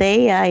 from that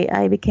day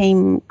I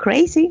became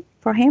crazy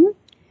for him.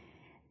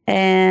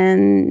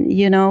 And,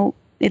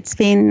 it's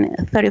been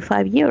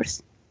 35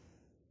 years.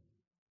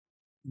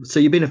 So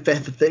you've been a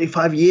fan for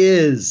 35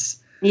 years.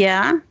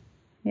 Yeah.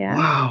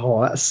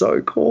 Wow, that's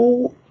so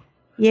cool.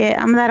 Yeah,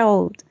 I'm that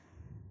old.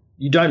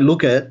 You don't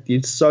look it.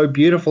 You're so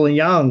beautiful and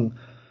young.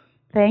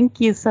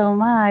 Thank you so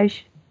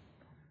much.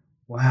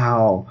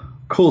 Wow.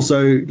 Cool.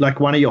 So, like,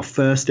 one of your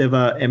first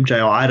ever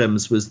MJ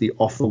items was the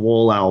Off the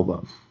Wall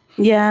album.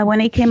 Yeah, when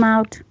it came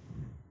out.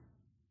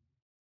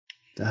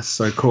 That's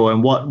so cool.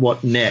 And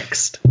what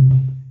next?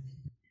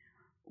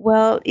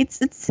 Well,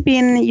 it's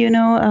been,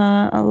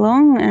 a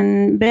long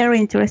and very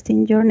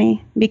interesting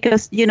journey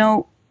because,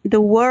 the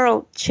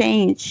world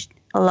changed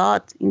a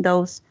lot in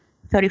those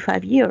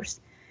 35 years.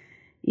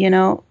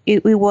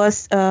 It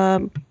was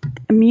a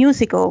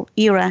musical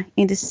era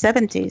in the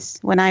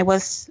 70s when I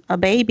was a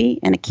baby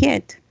and a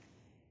kid.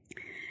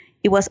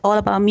 It was all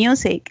about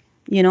music.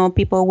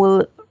 People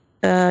will,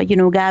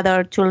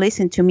 gather to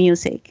listen to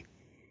music.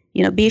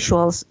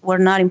 Visuals were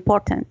not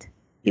important.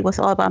 It was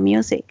all about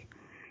music.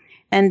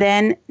 And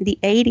then the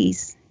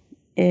 80s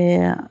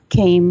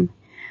came,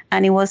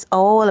 and it was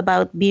all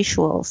about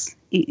visuals.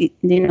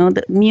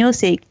 The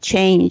music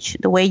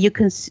changed. The way you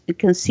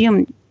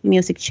consume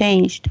music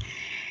changed.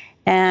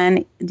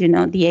 And, the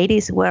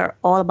 80s were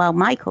all about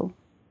Michael.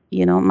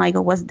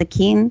 Michael was the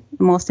king,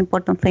 the most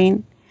important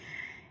thing.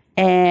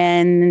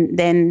 And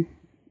then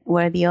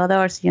were the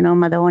others,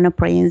 Madonna,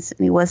 Prince.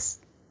 It was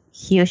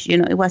huge. The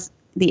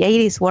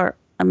 80s were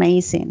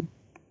amazing.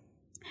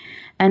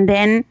 And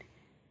then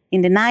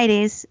in the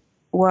 90s,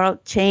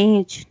 world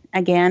changed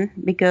again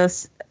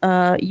because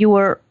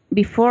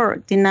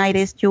before the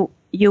 90s,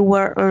 you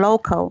were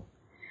local.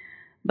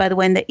 But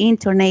when the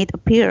internet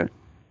appeared,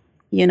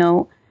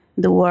 the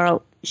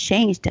world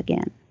changed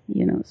again,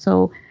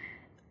 So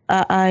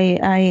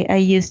I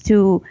used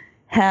to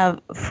have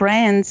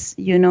friends,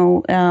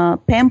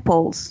 pen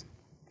pals,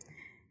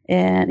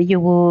 and you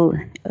will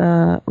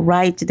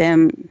write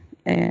them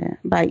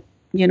by,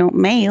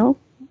 mail,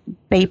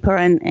 paper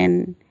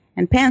and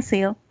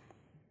pencil.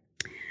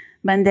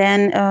 But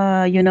then,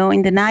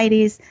 in the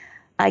 90s,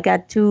 I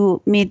got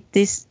to meet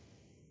this,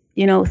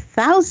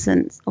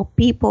 thousands of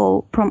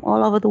people from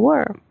all over the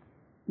world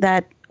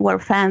that were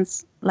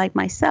fans like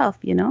myself,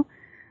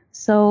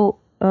 So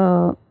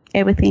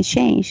everything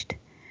changed.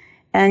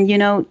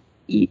 And,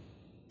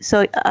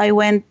 so I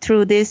went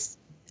through this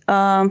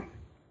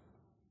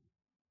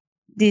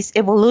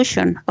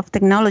evolution of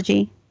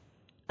technology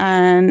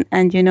and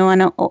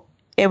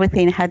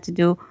everything had to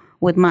do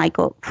with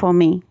Michael for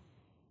me.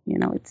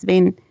 It's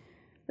been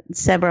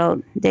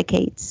several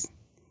decades.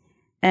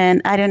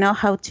 And I don't know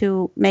how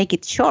to make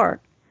it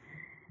short,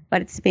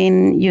 but it's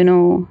been,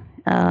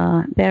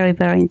 very,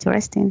 very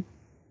interesting.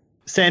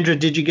 Sandra,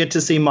 did you get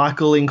to see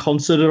Michael in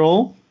concert at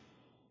all?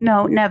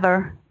 No,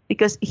 never,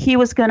 because he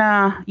was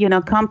gonna,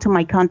 come to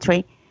my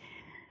country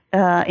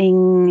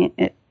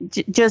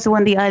just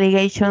when the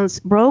allegations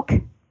broke.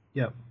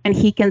 Yep. And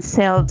he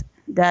canceled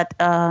that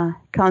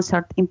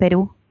concert in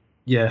Peru.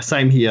 Yeah,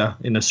 same here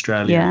in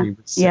Australia.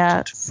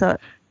 Yeah. So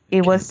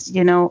it was,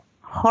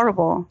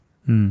 horrible.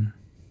 Mm.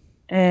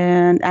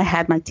 And I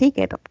had my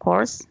ticket, of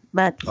course,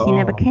 but he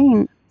never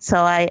came,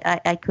 so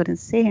I couldn't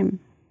see him.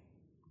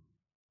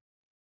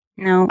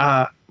 No.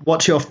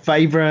 What's your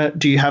favorite?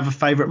 Do you have a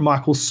favorite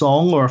Michael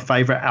song or a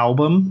favorite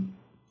album?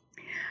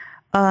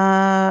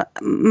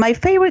 My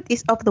favorite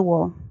is Off the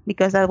Wall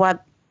because that's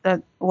what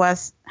that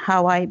was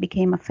how I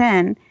became a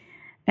fan.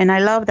 And I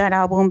love that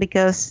album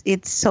because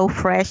it's so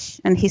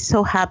fresh and he's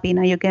so happy.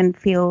 Now you can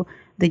feel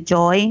the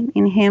joy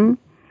in him.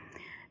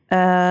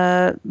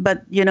 But,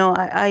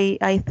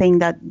 I think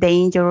that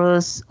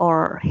Dangerous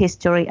or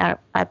History are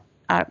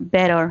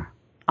better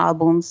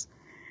albums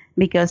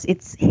because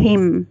it's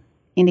him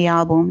in the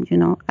album,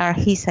 are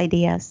his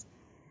ideas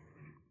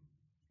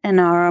and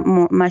are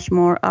much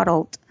more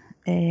adult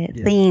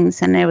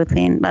themes and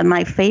everything. But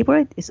my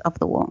favorite is Off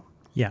the Wall.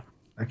 Yeah.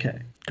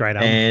 Okay. Great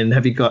album. And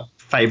have you got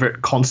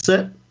favorite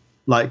concert,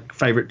 like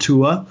favorite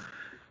tour?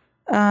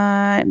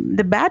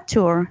 The Bad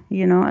Tour,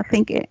 I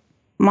think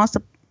most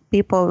of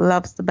people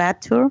loves the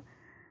Bad Tour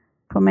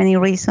for many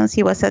reasons.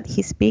 He was at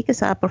his peak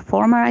as a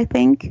performer, I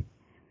think.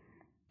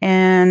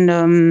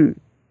 And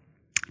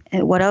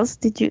what else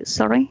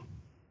sorry?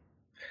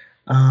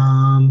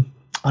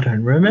 I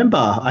don't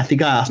remember. I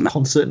think I asked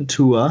concert and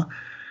tour.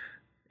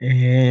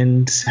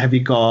 And have you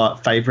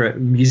got favorite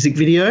music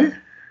video?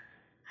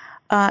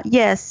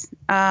 Yes.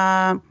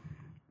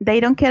 They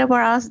Don't Care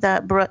About Us,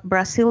 the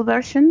Brazil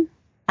version.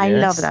 I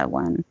love that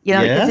one.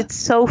 Because it's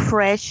so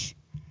fresh.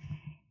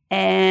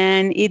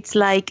 And it's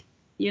like,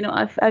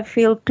 I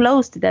feel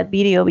close to that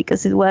video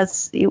because it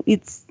was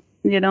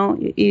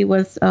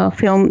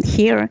filmed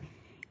here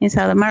in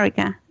South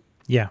America.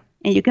 Yeah.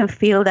 And you can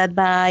feel that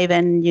vibe.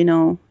 And,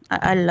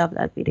 I love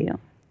that video.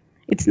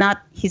 It's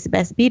not his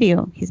best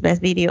video. His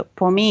best video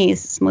for me is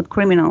Smooth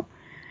Criminal.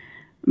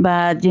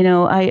 But,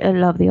 I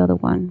love the other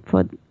one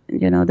for,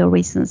 the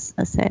reasons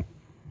I said.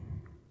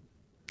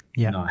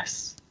 Yeah.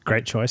 Nice.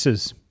 Great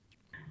choices.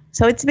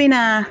 So it's been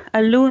a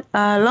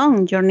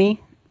long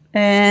journey.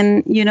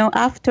 And,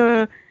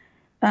 after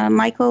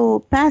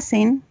Michael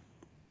passing,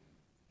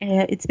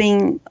 it's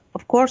been,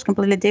 of course,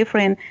 completely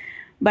different.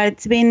 But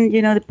it's been,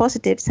 the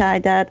positive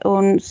side that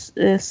on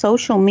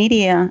social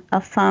media,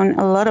 I've found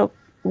a lot of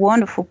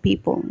wonderful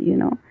people,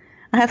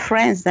 I have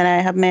friends that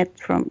I have met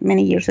from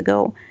many years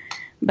ago.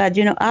 But,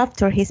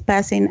 after his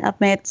passing, I've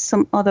met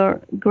some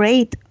other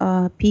great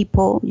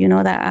people,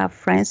 that are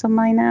friends of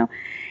mine now.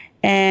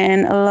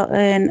 And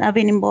I've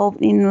been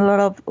involved in a lot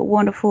of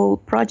wonderful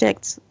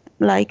projects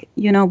like,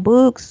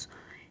 books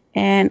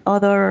and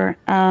other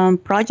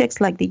projects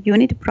like the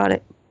Unity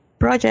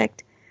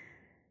project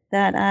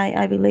that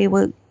I believe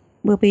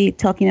we'll be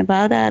talking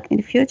about that in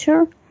the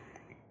future.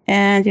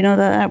 And, that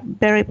are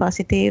very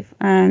positive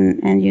and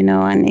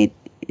it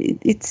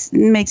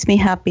makes me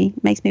happy,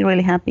 makes me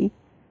really happy.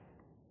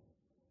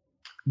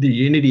 The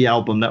Unity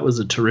album, that was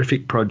a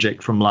terrific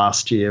project from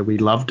last year. We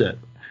loved it.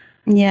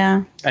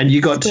 Yeah. And you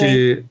got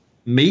to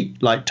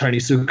meet like Tony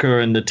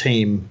Zucker and the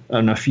team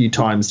a few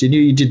times, didn't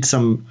you? You did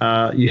some,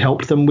 you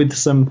helped them with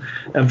some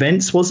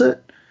events, was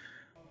it?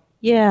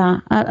 Yeah,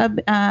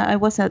 I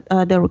was at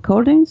the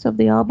recordings of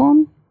the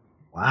album.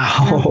 Wow.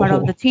 I'm part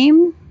of the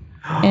team.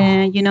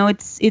 And,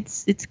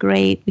 it's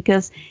great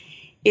because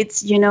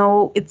it's,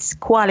 it's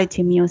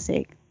quality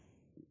music.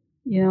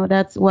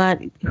 That's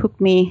what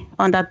hooked me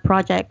on that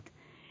project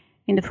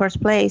in the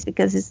first place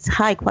because it's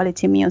high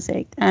quality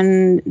music.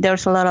 And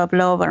there's a lot of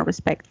love and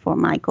respect for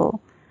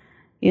Michael,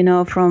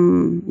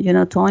 from,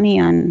 Tony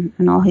and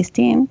all his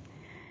team.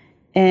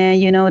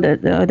 And,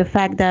 the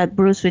fact that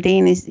Bruce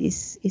Redin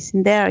is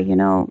in there,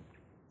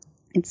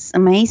 it's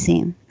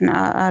amazing. And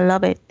I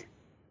love it.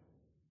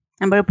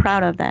 I'm very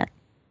proud of that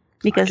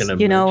because,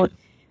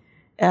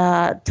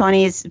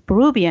 Tony is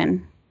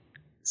Peruvian.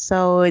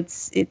 So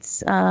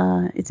it's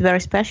very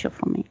special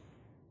for me.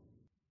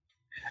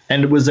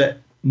 And was it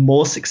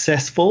more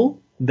successful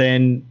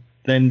than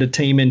the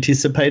team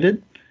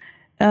anticipated?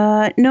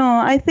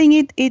 No, I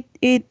think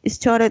it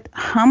started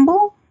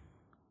humble,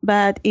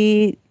 but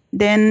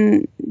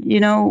then,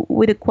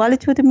 with the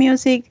quality of the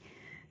music,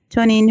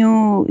 Tony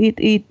knew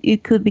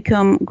it could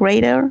become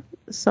greater.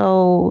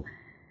 So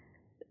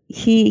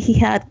he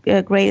had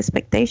great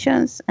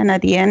expectations. And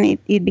at the end,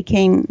 it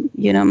became,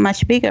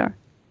 much bigger.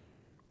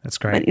 That's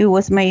great. But it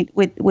was made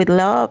with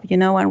love,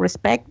 and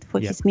respect for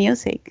his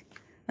music.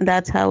 And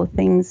that's how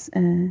things,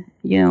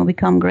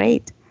 become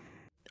great.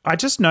 I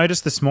just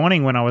noticed this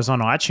morning when I was on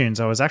iTunes,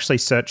 I was actually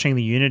searching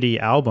the Unity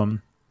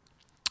album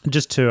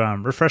just to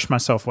refresh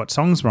myself what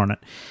songs were on it.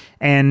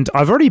 And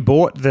I've already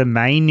bought the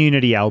main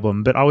Unity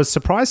album, but I was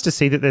surprised to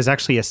see that there's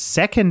actually a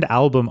second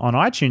album on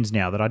iTunes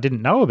now that I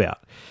didn't know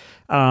about.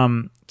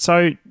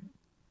 So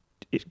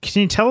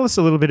can you tell us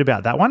a little bit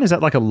about that one? Is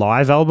that like a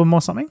live album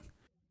or something?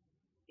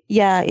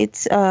 Yeah,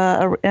 it's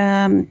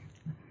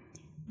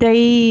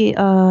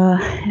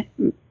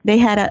they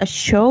had a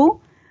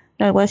show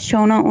that was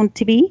shown on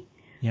TV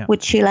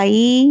with Sheila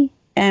E.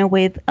 and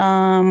with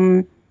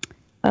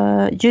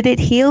Judith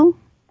Hill.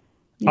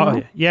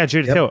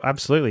 Judith Hill,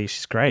 absolutely,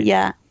 she's great.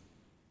 Yeah,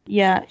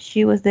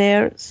 she was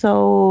there.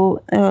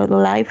 So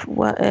the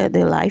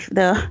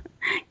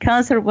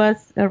concert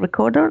was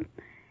recorded,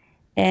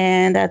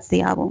 and that's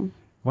the album.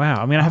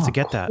 Wow, I'm gonna have to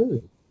get that.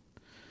 Cool.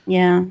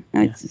 Yeah,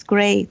 it's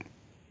great.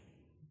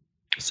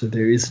 So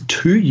there is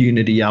 2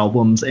 Unity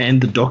albums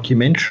and the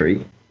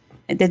documentary.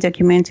 The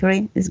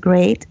documentary is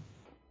great.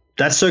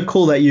 That's so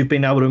cool that you've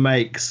been able to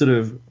make sort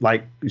of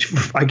like,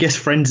 I guess,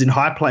 friends in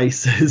high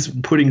places,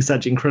 putting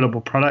such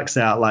incredible products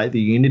out like the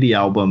Unity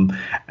album,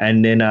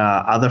 and then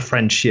other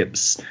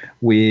friendships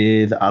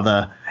with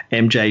other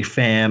MJ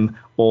fam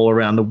all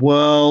around the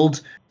world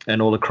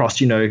and all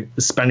across,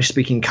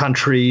 Spanish-speaking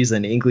countries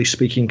and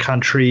English-speaking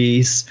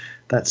countries.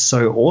 That's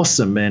so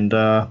awesome. And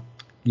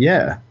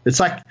it's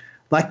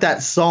like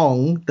that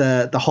song,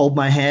 the Hold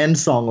My Hand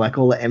song, like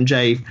all the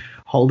MJ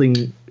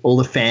holding all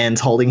the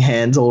fans holding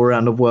hands all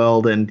around the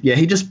world. And yeah,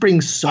 he just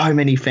brings so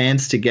many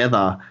fans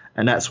together.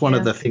 And that's one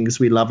of the things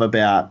we love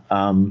about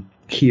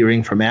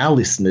hearing from our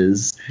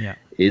listeners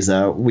is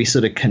we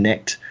sort of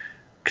connect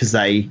because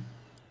they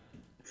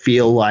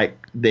feel like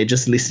they're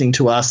just listening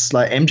to us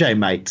like MJ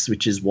mates,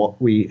 which is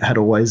what we had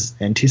always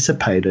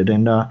anticipated.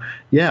 And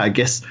I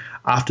guess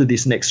after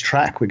this next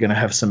track, we're going to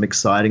have some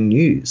exciting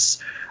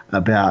news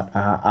about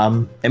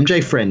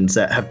MJ friends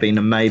that have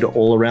been made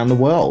all around the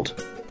world.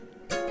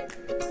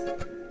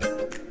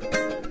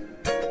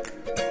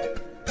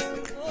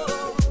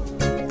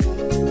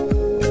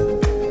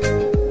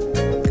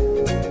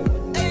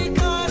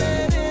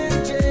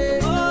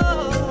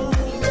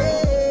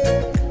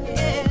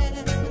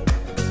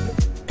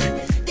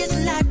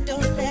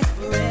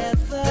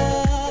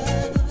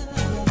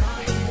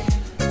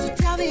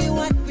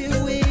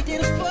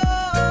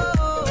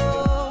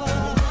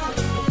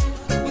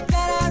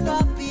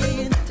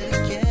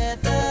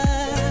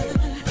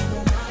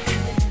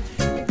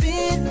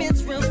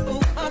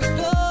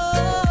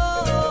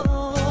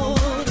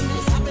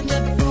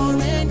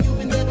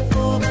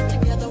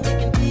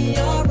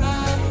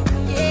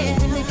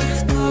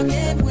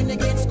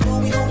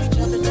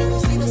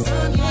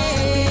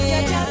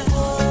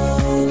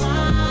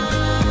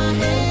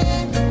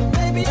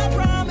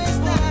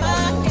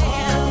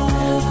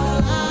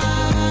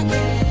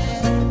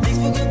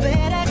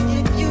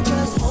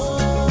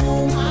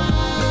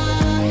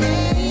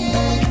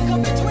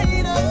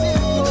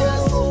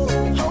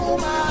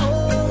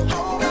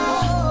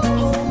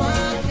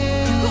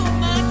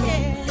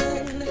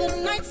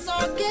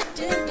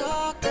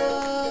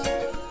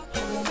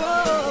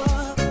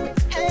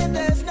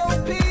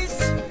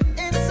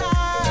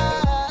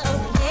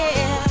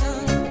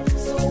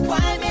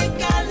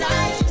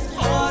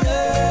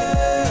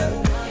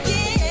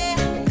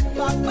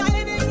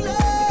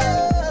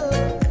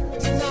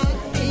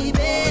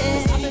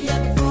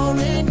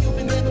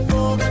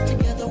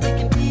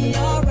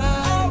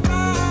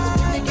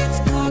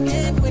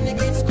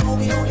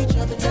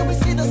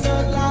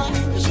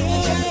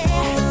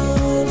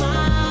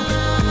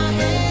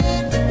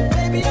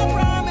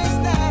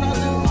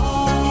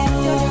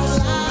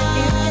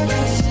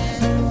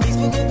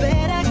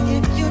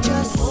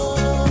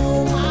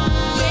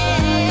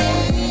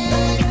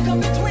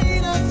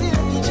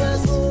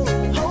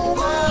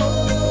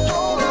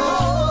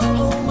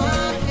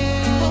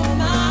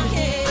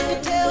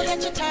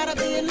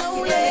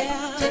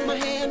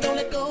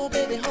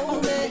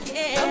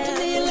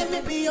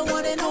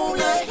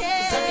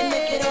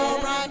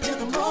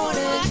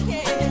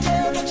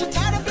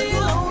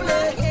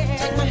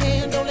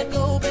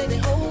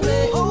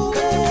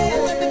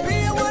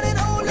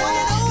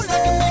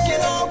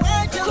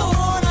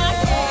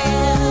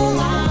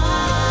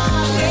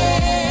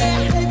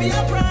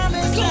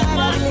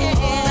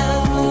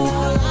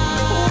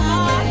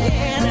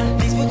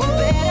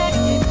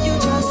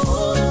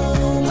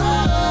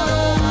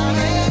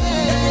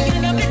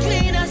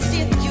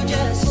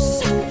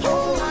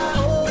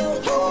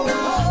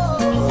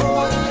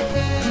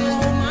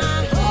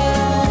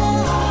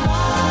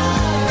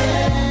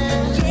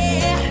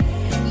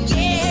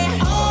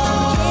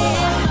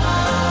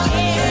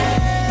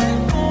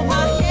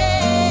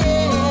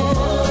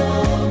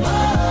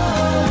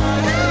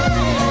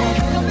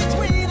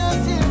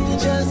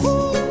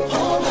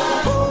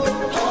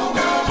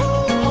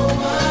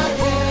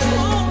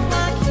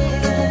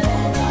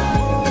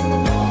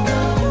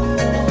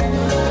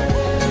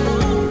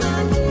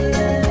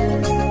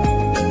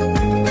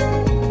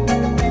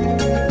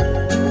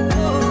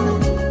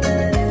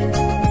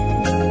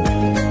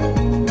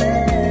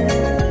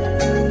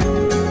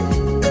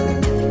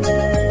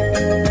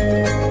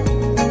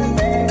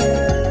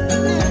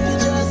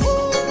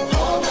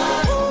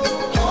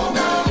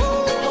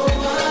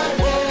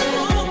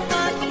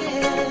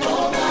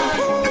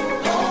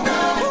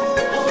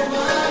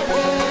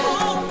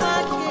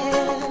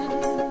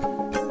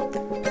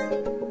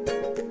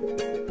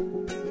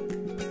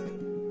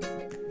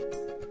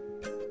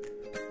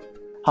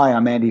 Hi,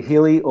 I'm Andy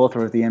Healy,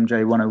 author of the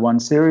MJ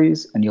 101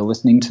 series, and you're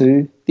listening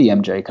to the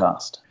MJ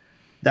Cast.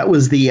 That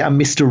was the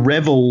Mr.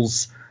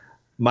 Revels,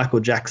 Michael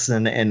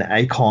Jackson and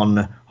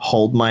Akon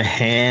Hold My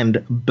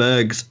Hand,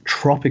 Berg's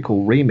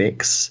Tropical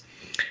Remix.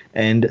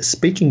 And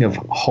speaking of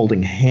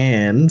holding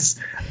hands,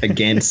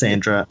 again,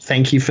 Sandra,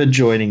 thank you for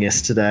joining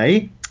us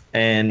today.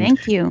 And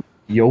thank you.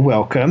 You're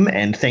welcome.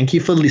 And thank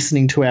you for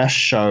listening to our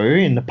show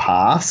in the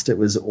past. It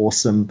was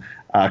awesome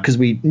because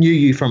we knew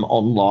you from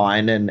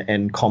online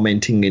and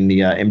commenting in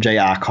the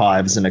MJ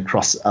archives and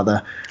across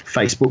other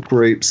Facebook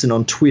groups and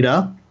on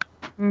Twitter.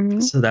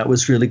 So that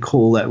was really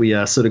cool that we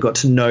sort of got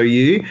to know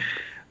you.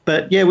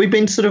 But yeah, we've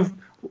been sort of,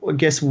 I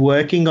guess,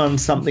 working on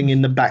something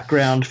in the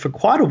background for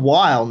quite a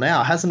while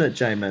now, hasn't it,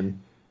 Jamin?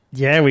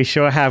 Yeah, we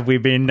sure have.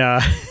 We've been.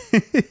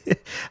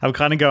 I'm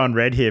kind of going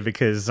red here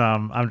because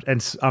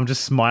I'm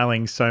just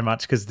smiling so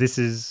much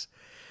because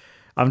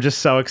I'm just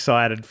so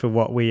excited for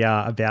what we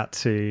are about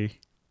to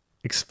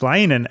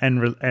explain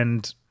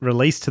and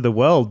release to the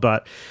world.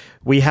 But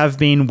we have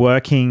been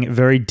working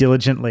very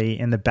diligently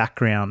in the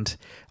background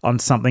on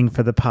something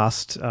for the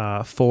past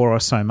 4 or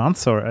so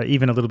months, or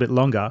even a little bit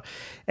longer,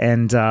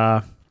 and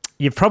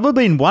you've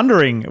probably been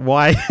wondering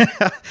why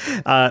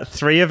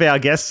 3 of our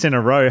guests in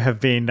a row have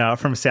been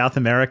from South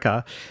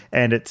America,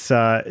 and it's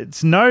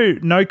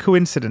no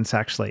coincidence,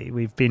 actually.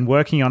 We've been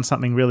working on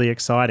something really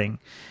exciting.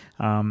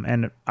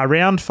 And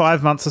around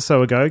 5 months or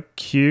so ago,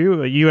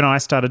 Q, you and I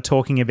started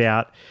talking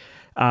about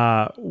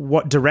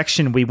what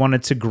direction we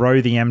wanted to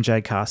grow the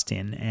MJ Cast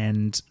in,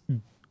 and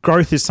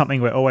growth is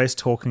something we're always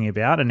talking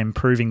about, and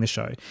improving the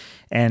show.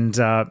 And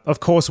of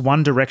course,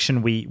 one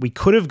direction we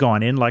could have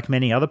gone in, like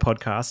many other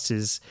podcasts,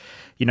 is,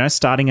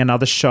 starting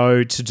another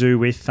show to do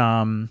with,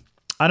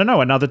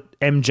 another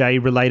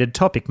MJ related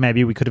topic.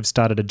 Maybe we could have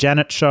started a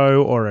Janet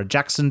show or a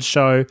Jackson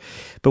show.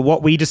 But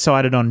what we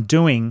decided on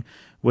doing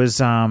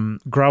was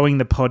growing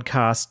the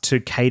podcast to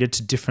cater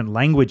to different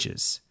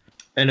languages.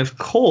 And of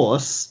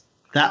course,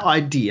 that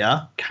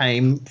idea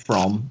came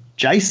from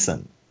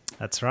Jason.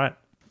 That's right.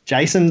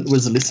 Jason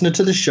was a listener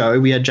to the show.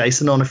 We had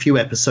Jason on a few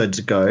episodes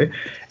ago,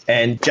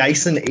 and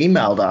Jason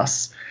emailed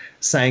us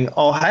saying,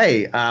 "Oh,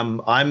 hey,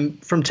 I'm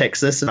from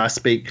Texas and I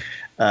speak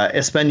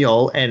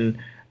Espanol, and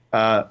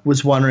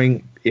was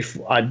wondering if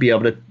I'd be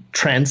able to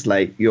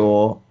translate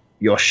your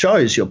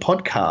shows, your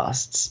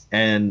podcasts."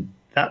 And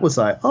that was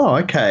like, oh,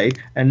 okay.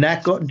 And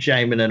that got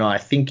Jamin and I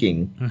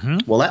thinking,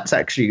 well,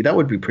 that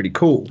would be pretty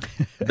cool.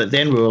 But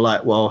then we were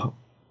like, well,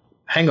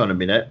 hang on a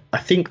minute. I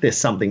think there's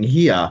something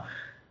here.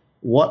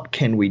 What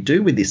can we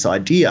do with this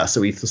idea?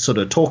 So we sort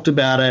of talked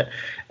about it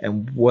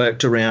and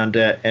worked around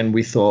it, and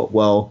we thought,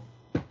 well,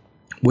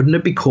 wouldn't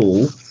it be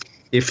cool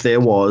if there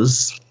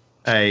was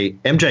a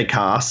MJ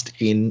Cast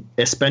in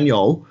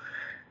Espanol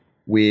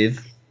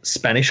with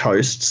Spanish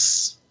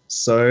hosts?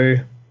 So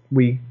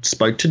we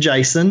spoke to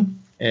Jason,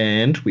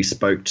 and we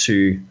spoke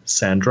to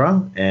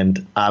Sandra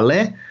and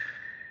Ale.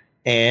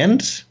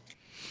 And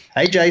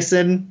hey,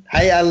 Jason.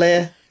 Hey,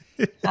 Ale.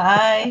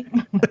 Hi.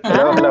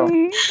 Hello.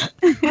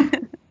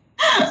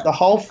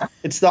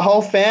 It's the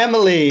whole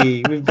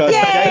family. We've got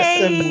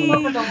Jason,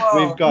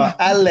 we've got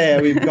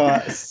Ale, we've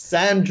got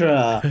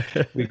Sandra,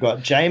 we've got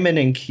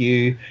Jamin and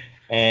Q,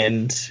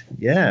 and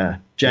yeah,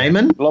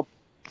 Jamin.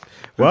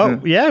 Well,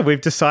 yeah,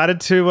 we've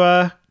decided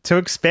to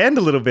expand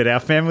a little bit. Our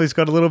family's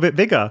got a little bit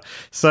bigger,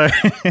 so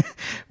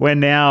we're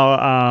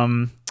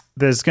now.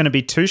 There's going to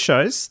be 2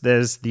 shows.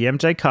 There's the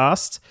MJ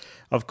Cast,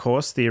 of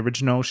course, the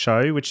original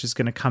show, which is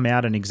going to come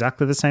out in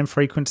exactly the same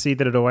frequency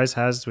that it always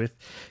has with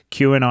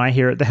Q and I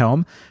here at the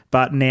helm.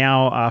 But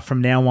now,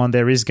 from now on,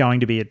 there is going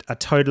to be a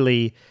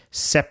totally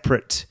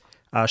separate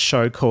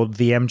show called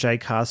the MJ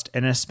Cast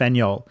en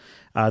Espanol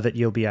that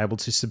you'll be able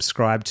to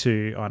subscribe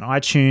to on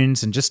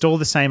iTunes and just all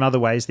the same other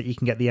ways that you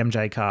can get the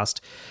MJ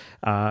Cast.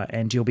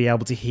 And you'll be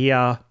able to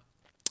hear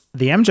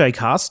the MJ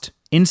Cast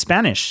in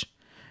Spanish.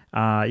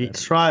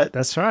 That's right.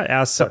 That's right.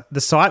 The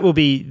site will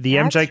be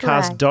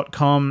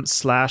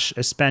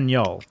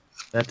themjcast.com/Espanol.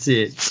 That's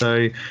it.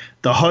 So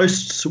the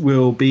hosts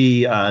will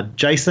be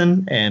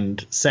Jason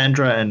and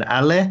Sandra and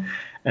Ale,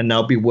 and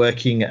they'll be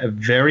working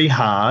very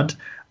hard,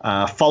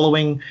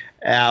 following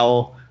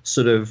our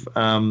sort of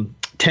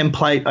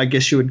template, I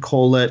guess you would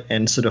call it,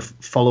 and sort of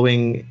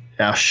following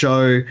our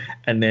show,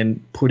 and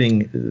then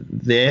putting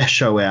their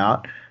show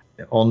out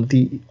on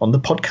the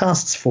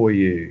podcasts for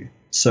you.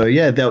 So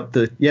yeah,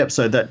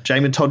 so that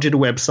Jamin told you the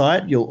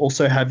website. You'll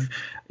also have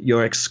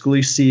your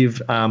exclusive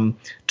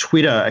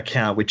Twitter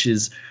account, which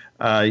is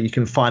you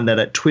can find that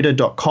at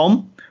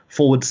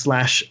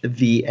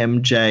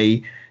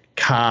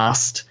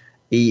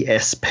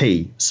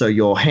twitter.com/themjcastesp. So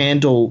your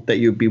handle that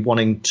you'd be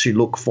wanting to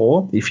look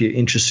for, if you're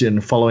interested in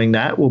following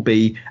that, will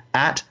be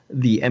at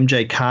the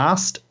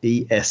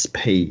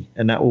MJCastESP,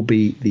 and that will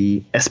be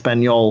the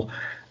Espanol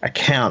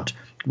account.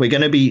 We're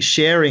going to be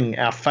sharing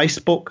our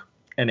Facebook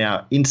and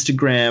our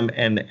Instagram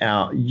and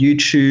our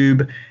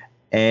YouTube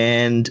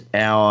and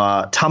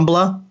our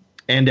Tumblr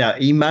and our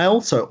email.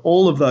 So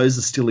all of those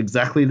are still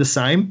exactly the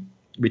same,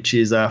 which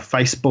is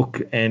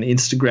Facebook and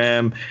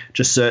Instagram.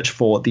 Just search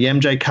for the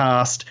MJ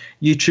Cast,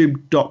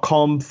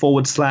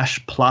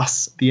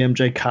 youtube.com/plus the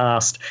MJ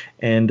Cast,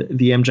 and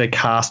the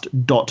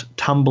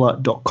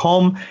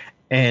MJCast.tumblr.com.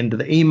 And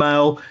the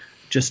email,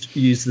 just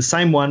use the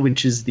same one,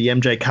 which is the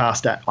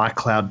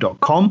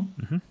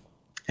MJCast@icloud.com.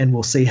 And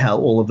we'll see how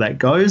all of that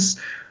goes.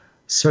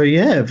 So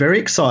yeah, very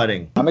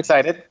exciting. I'm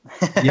excited.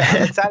 Yeah.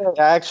 I'm excited.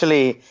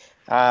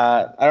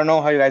 I don't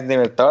know how you guys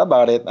never thought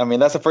about it. I mean,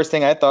 that's the first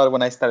thing I thought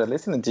when I started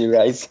listening to you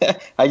guys.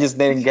 I just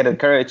didn't get the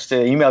courage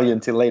to email you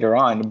until later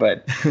on.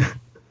 But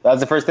that's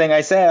the first thing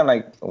I said. I'm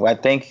like, well, I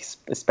think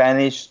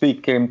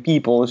Spanish-speaking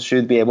people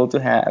should be able to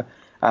have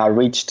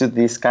reach to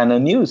this kind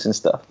of news and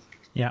stuff.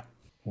 Yeah.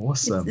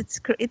 Awesome. It's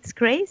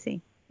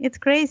crazy. It's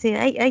crazy.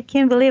 I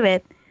can't believe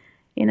it.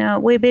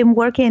 We've been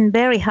working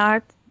very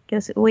hard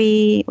because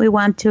we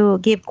want to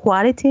give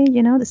quality,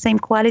 the same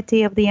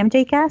quality of the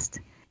MJ cast.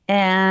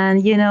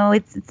 And,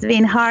 it's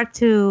been hard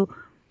to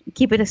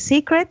keep it a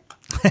secret.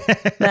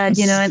 But,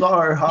 so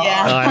hard.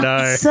 Yeah. I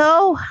know.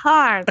 So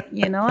hard,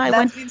 I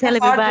want to tell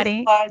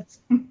everybody.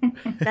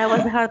 That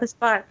was the hardest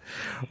part.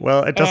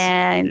 Well, it doesn't.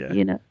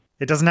 And,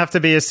 it doesn't have to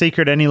be a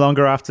secret any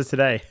longer after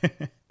today.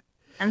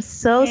 I'm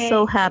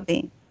so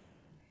happy.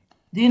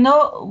 Do you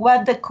know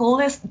what the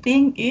coolest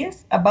thing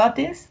is about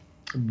this?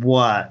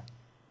 What?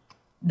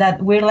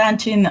 That we're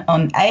launching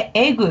on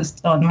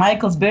August, on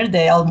Michael's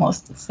birthday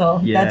almost.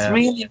 So that's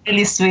really,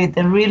 really sweet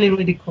and really,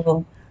 really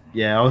cool.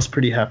 Yeah, I was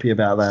pretty happy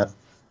about that.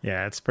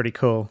 Yeah, it's pretty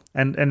cool.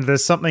 And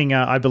there's something,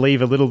 I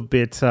believe, a little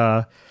bit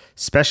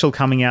special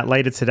coming out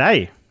later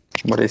today.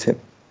 What is it?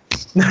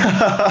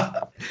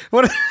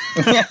 What?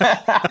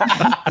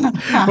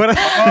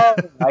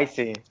 I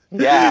see.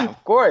 Yeah,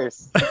 of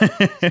course.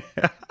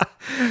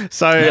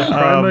 So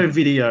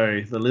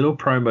the little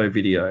promo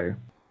video.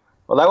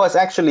 Well, that was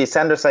actually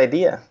Sandra's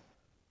idea.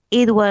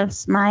 It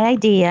was my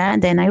idea,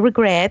 and then I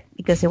regret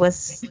because it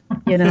was,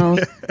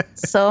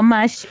 so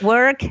much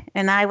work,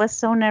 and I was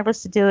so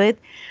nervous to do it.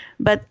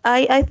 But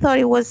I thought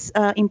it was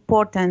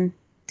important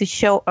to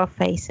show our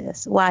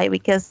faces. Why?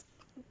 Because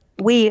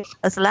we,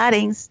 as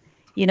Latins,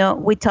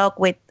 we talk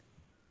with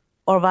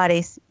our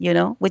bodies, we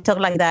talk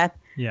like that.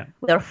 Yeah.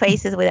 With our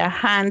faces, with our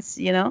hands,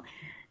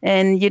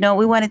 and,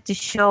 we wanted to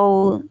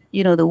show,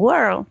 the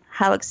world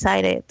how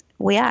excited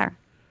we are,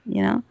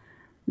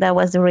 That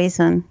was the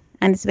reason.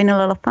 And it's been a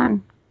lot of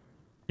fun.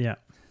 Yeah.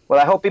 Well,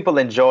 I hope people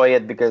enjoy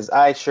it because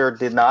I sure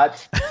did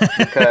not.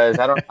 Because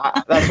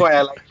that's why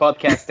I like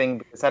podcasting,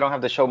 because I don't have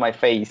to show my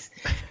face.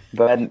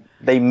 But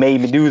they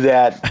made me do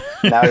that.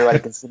 Now everybody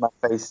can see my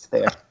face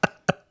there.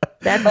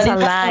 That's a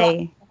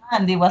lie.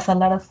 And it was a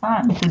lot of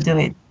fun to do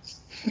it.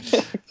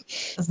 It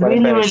was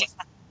really, really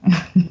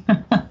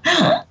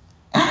fun.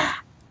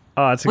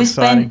 Oh, it's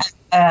exciting. We spent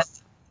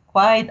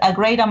quite a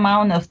great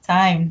amount of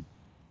time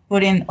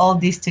putting all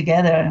this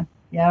together.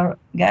 Yeah,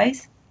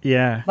 guys?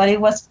 Yeah. But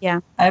it was,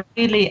 I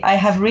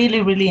have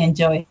really, really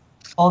enjoyed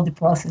all the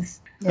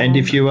process. Yeah. And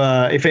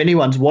if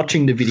anyone's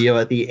watching the video,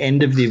 at the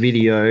end of the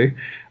video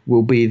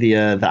will be the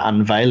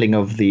unveiling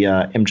of the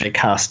MJ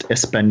Cast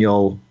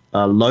Espanol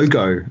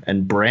logo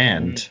and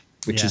brand,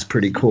 which is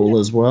pretty cool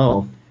as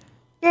well.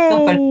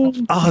 Yay.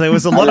 Oh, there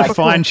was a lot of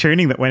fine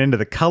tuning that went into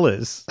the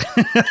colors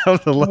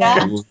of the logo.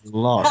 Yeah.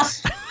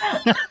 Lots.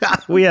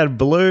 We had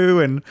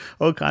blue and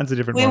all kinds of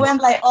different ones. We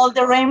went like all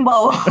the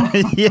rainbow.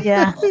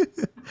 Yeah.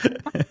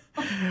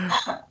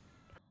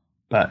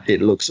 But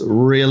it looks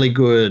really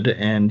good,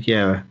 and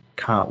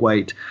can't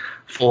wait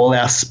for all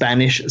our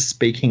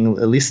Spanish-speaking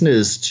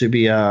listeners to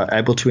be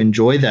able to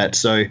enjoy that.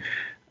 So,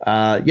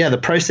 the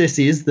process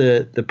is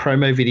the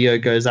promo video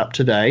goes up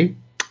today,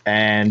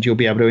 and you'll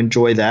be able to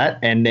enjoy that.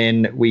 And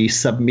then we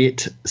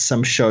submit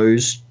some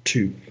shows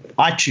to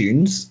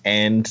iTunes,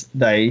 and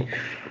they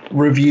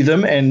review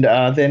them, and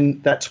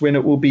then that's when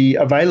it will be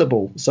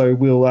available. So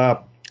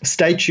we'll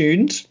stay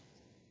tuned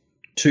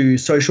to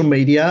social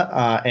media,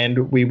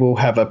 and we will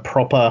have a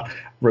proper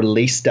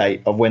release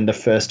date of when the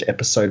first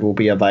episode will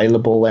be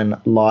available and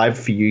live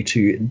for you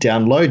to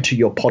download to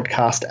your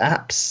podcast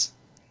apps.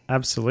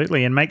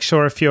 Absolutely. And make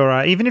sure if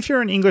you're, even if you're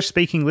an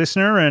English-speaking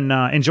listener and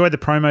enjoy the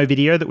promo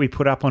video that we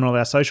put up on all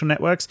our social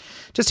networks,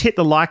 just hit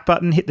the like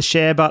button, hit the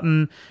share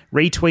button,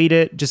 retweet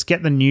it, just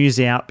get the news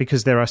out,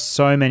 because there are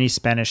so many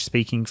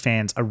Spanish-speaking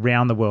fans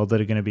around the world that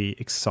are going to be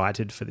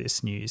excited for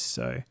this news.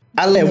 So,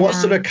 Ale, what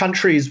sort of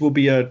countries will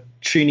be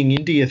tuning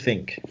in, do you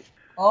think?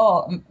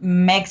 Oh,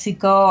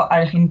 Mexico,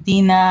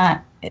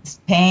 Argentina,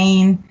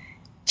 Spain,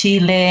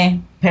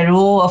 Chile,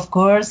 Peru, of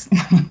course,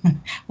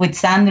 with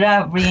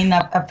Sandra being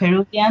a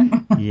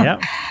Peruvian. Yeah.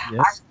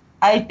 Yes.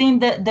 I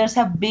think that there's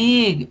a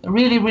big,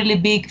 really, really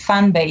big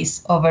fan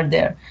base over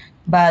there.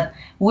 But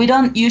we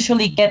don't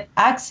usually get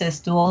access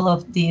to all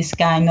of this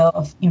kind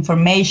of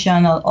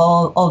information, or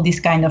all these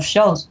kind of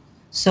shows.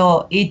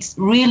 So it's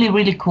really,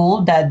 really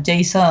cool that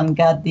Jason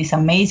got this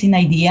amazing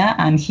idea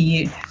and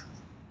he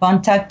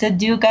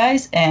contacted you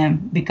guys,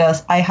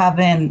 because I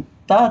haven't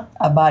thought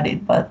about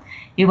it, but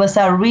it was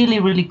a really,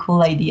 really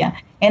cool idea.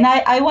 And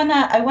I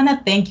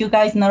wanna thank you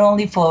guys not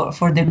only for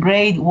the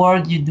great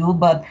work you do,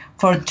 but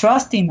for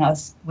trusting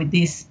us with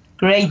this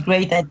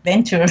great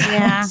adventure.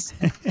 Yeah.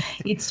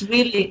 It's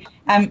really,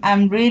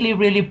 I'm really,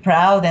 really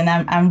proud, and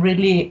I'm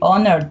really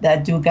honored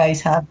that you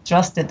guys have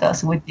trusted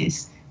us with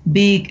this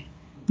big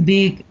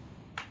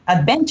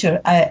adventure.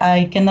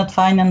 I cannot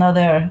find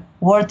another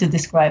word to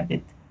describe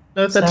it.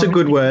 No, that's a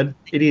good word.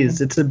 It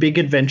is. It's a big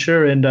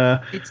adventure, and I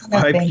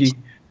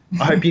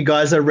hope you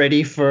guys are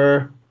ready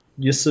for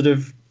your sort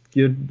of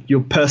your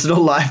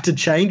personal life to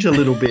change a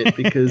little bit,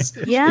 because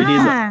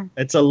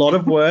it's a lot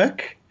of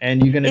work,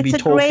 and you're going to be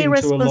talking to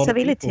a lot of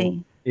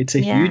people. It's a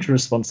huge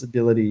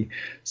responsibility.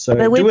 So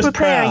but do we us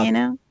prepare,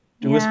 proud.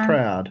 Do us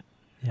proud.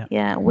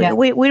 Yeah,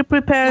 we're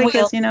prepared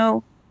because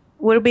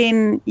we've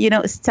been,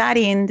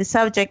 studying the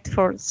subject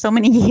for so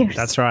many years.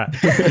 That's right.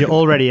 You're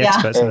already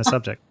experts in the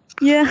subject.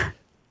 Yeah.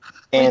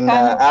 And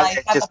kind of Alex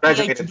have just a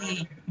graduated.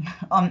 PhD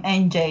on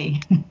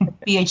MJ.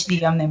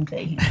 PhD on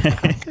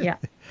MJ. Yeah.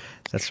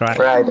 That's right.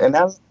 Right, and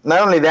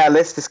not only that,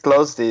 let's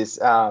disclose this.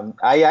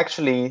 I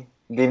actually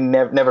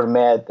never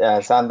met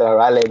Sandra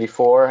or Ale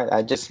before.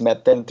 I just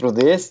met them through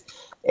this,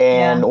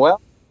 and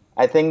well,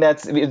 I think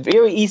that's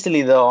very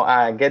easily though.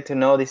 I get to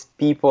know these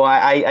people.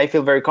 I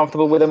feel very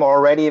comfortable with them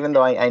already, even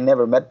though I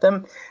never met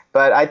them.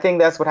 But I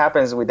think that's what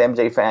happens with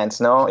MJ fans,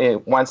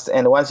 no? Once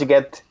you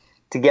get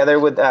together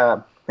with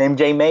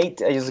MJ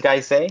mate, as you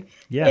guys say,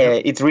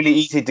 it's really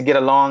easy to get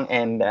along,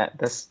 and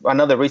that's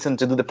another reason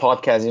to do the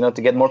podcast.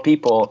 To get more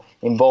people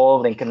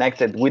involved and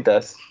connected with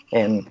us,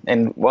 and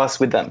us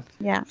with them.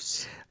 Yeah.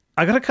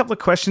 I got a couple of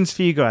questions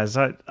for you guys.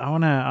 I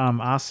want to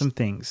ask some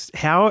things.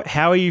 How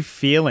are you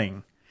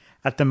feeling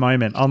at the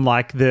moment on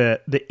like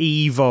the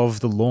eve of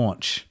the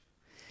launch?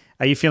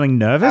 Are you feeling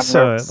nervous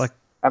or like?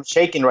 I'm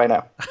shaking right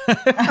now.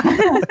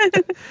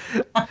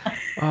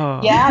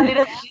 Yeah, a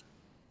little bit,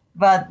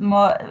 but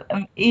more.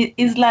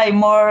 It's like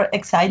more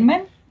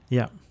excitement.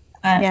 Yeah.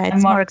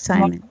 It's more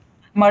excitement.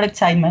 More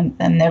excitement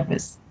than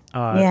nervous.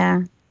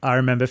 Yeah. I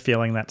remember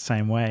feeling that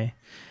same way.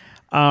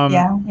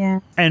 Yeah.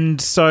 And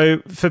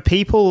so for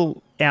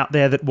people out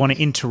there that want to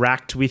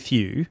interact with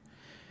you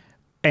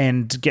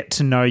and get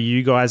to know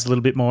you guys a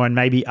little bit more and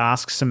maybe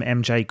ask some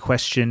MJ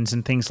questions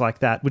and things like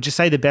that, would you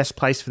say the best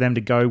place for them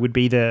to go would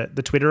be the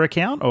Twitter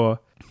account or?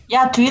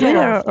 Yeah,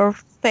 Twitter or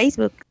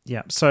Facebook.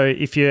 Yeah. So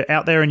if you're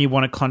out there and you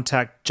want to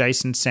contact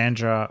Jason,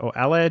 Sandra or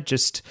Ale,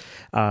 just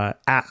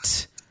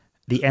at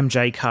the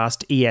MJ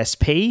Cast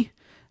ESP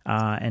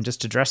and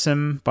just address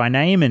them by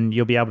name and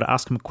you'll be able to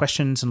ask them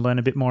questions and learn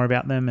a bit more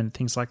about them and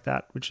things like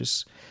that, which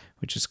is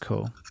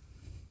cool.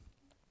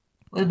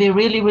 We'll be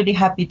really, really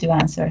happy to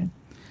answer.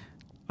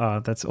 Oh,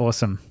 that's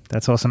awesome.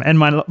 That's awesome. And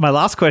my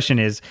last question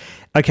is,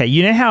 okay,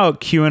 you know how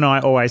Q and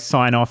I always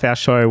sign off our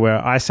show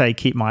where I say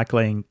keep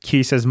Michaeling,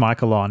 Q says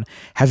Michael on.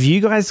 Have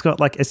you guys got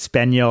like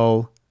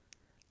Espanol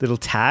little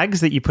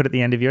tags that you put at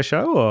the end of your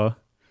show or?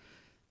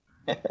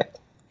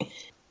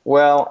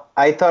 Well,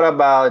 I thought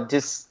about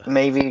just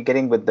maybe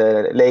getting with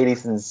the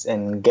ladies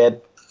and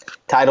get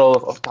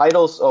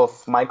titles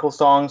of Michael's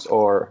songs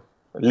or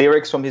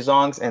lyrics from his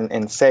songs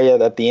and say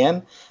it at the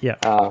end.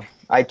 Yeah.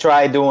 I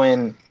try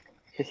doing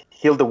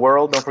Heal the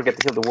World, Don't Forget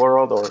to Heal the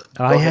World, or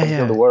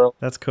Heal the World.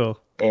 That's cool.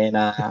 And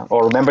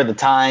or Remember the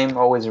Time,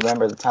 Always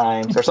Remember the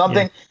Times, or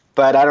something. Yeah.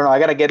 But I don't know, I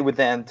got to get with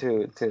them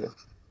to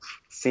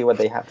see what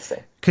they have to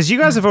say. Because you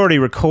guys have already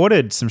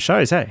recorded some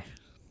shows, hey?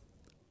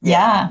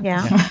 Yeah.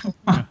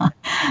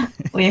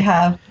 We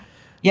have.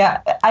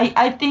 Yeah,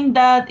 I think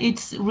that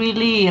it's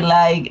really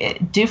like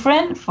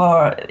different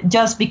for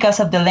just because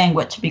of the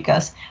language,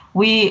 because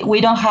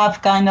we don't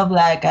have kind of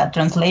like a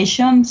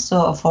translation,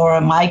 so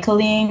for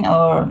Michaeling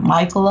or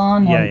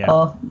Michaelon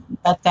or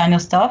that kind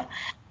of stuff.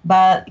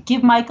 But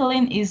Keep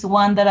Michaeling is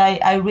one that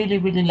I really,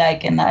 really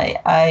like, and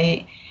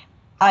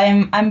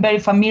I'm very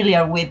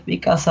familiar with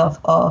because of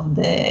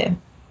the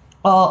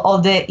all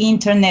the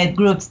internet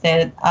groups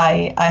that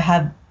I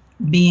have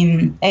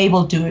been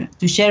able to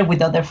share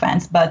with other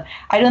fans. But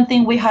I don't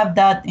think we have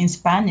that in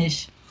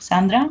Spanish.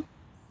 Sandra?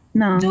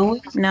 No. Do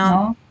we?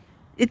 No.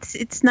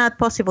 It's not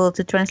possible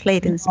to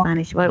translate in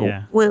Spanish, but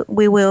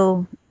we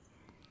will,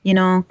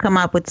 come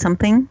up with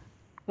something.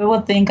 We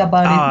will think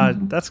about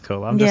it. That's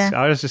cool.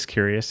 I was just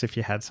curious if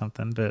you had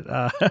something, but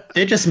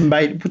they're just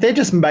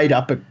made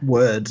up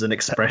words and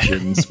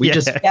expressions.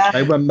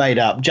 They were made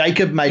up.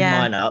 Jacob made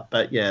mine up,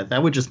 but they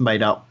were just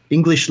made up.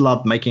 English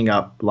love making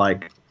up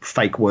like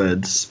fake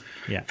words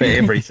for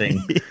everything.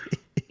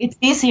 It's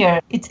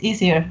easier.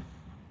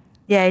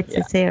 Yeah, it's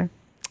easier.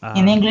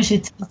 In English,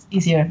 it's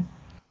easier.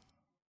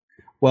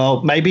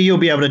 Well, maybe you'll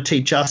be able to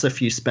teach us a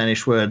few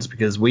Spanish words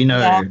because we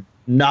know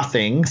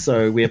nothing,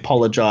 so we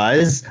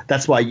apologize.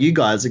 That's why you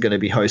guys are going to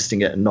be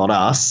hosting it and not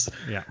us.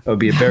 Yeah. It'll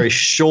be a very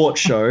short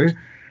show.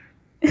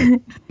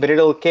 But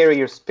it'll carry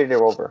your spirit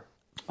over.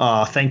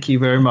 Oh, thank you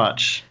very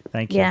much.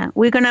 Thank you. Yeah,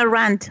 we're going to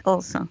rant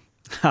also.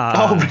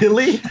 Oh,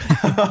 really?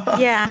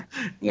 Yeah.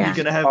 You're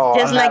going to have...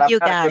 just like you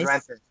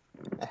guys.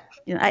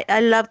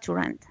 I love to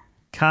rant.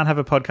 Can't have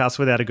a podcast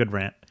without a good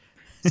rant.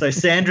 So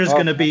Sandra's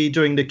going to be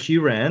doing the Q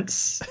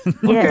rants.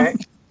 Yes.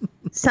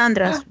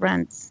 Sandra's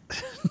rants.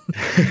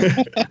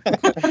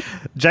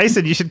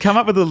 Jason, you should come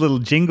up with a little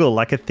jingle,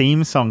 like a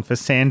theme song for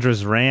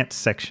Sandra's rant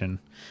section.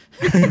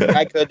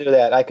 I could do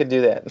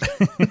that.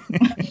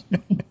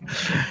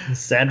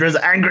 Sandra's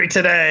angry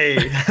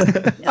today.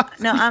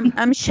 No,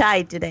 I'm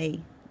shy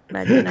today.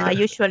 But I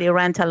usually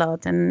rant a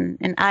lot, and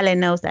Ale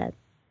knows that.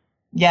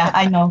 Yeah,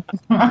 I know.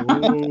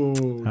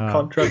 Ooh,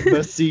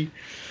 controversy.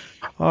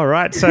 All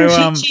right,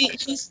 so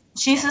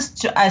she's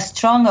a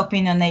strong,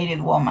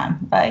 opinionated woman,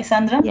 right,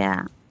 Sandra?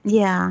 Yeah,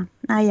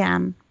 I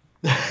am.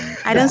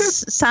 I don't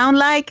sound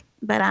like,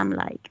 but I'm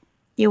like.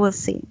 You will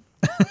see.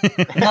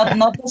 not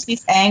that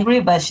she's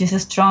angry, but she's a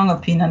strong,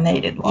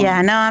 opinionated woman.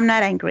 Yeah, no, I'm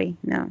not angry.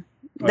 No,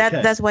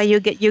 that's why you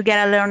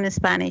gotta learn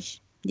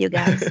Spanish. you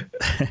guys.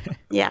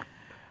 Yeah.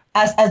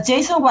 As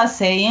Jason was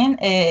saying,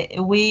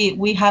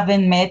 we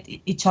haven't met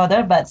each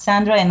other, but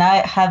Sandra and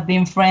I have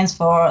been friends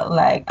for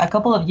like a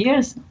couple of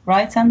years,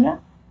 right, Sandra?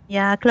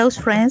 Yeah, close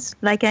friends.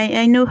 Like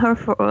I knew her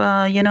for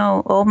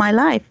all my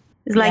life.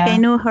 It's like I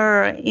knew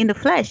her in the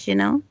flesh,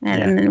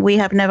 and we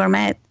have never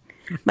met.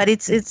 But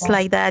it's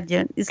like that.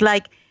 It's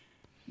like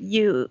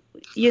you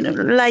know,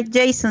 like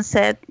Jason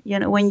said,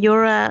 when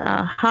you're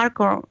a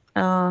hardcore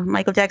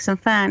Michael Jackson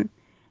fan,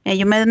 and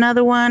you met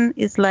another one,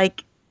 it's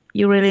like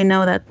you really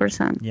know that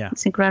person. Yeah,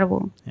 it's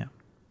incredible. Yeah,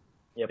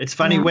 it's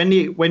funny when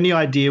the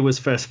idea was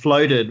first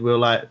floated, we were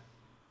like,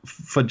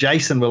 for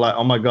Jason, we're like,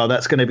 oh my God,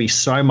 that's going to be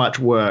so much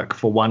work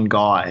for one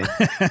guy.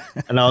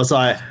 And I was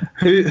like,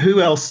 who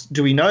else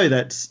do we know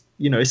that's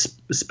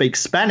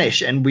speaks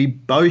Spanish? And we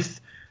both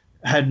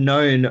had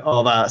known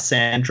of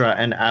Sandra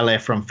and Ale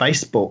from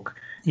Facebook.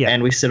 Yeah.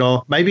 And we said,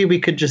 maybe we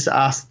could just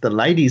ask the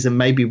ladies and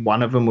maybe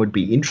one of them would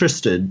be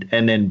interested.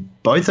 And then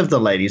both of the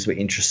ladies were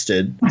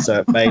interested. So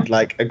it made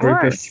like a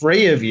group of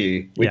 3 of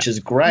you, which is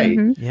great.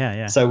 Mm-hmm.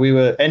 Yeah. So we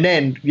were, and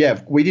then,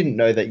 we didn't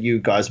know that you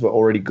guys were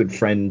already good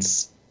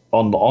friends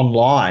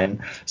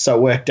online, so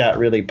it worked out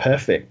really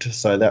perfect.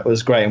 So that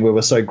was great, and we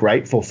were so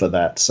grateful for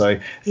that. So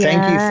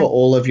thank you for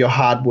all of your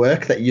hard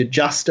work that you're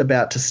just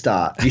about to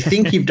start. You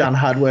think you've done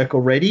hard work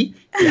already?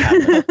 You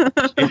haven't.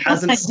 It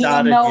hasn't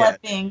started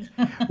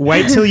yet.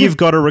 Wait till you've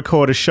got to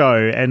record a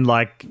show and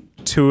like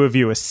 2 of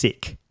you are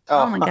sick.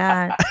 Oh my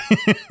God.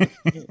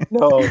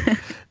 No.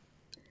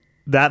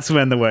 That's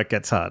when the work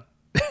gets hard.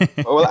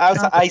 Well,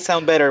 I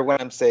sound better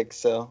when I'm sick,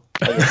 so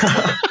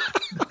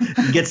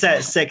gets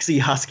that sexy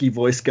husky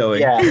voice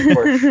going. Yeah, of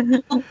course.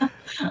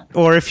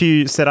 Or if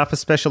you set up a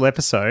special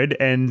episode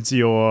and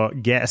your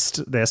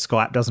guest, their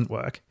Skype doesn't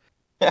work.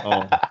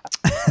 Oh.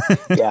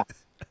 Yeah.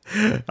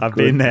 I've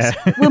been there.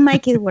 We'll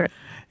make it work.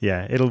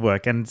 Yeah, it'll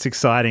work, and it's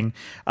exciting.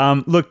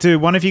 Look, do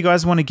one of you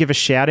guys want to give a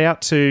shout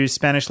out to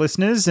Spanish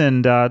listeners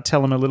and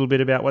tell them a little bit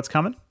about what's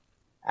coming?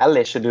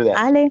 Ale should do that.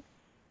 Ale,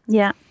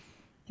 yeah.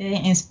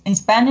 In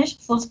Spanish,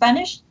 full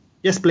Spanish?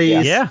 Yes,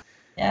 please. Yeah.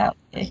 Yeah,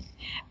 okay.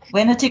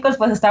 Bueno, chicos,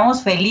 pues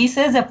estamos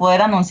felices de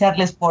poder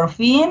anunciarles por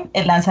fin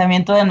el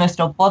lanzamiento de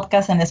nuestro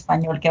podcast en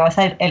español, que va a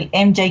ser el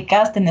MJ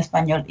Cast en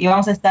español. Y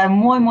vamos a estar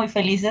muy, muy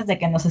felices de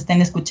que nos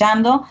estén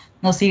escuchando,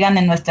 nos sigan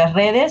en nuestras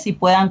redes y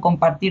puedan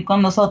compartir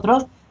con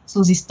nosotros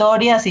sus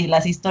historias y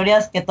las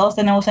historias que todos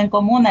tenemos en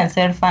común al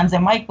ser fans de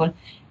Michael.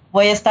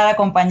 Voy a estar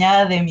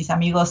acompañada de mis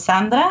amigos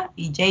Sandra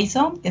y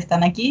Jason, que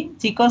están aquí.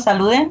 Chicos,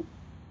 saluden.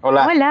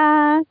 Hola.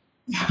 Hola.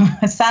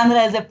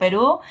 Sandra es de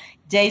Perú,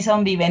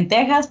 Jason vive en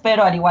Texas,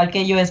 pero al igual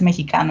que yo es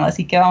mexicano,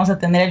 así que vamos a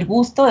tener el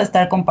gusto de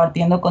estar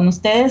compartiendo con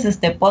ustedes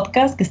este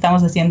podcast que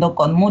estamos haciendo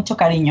con mucho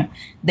cariño,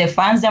 de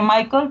fans de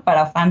Michael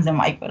para fans de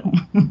Michael.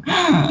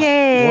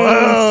 Yay.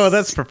 Whoa,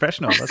 that's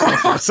professional.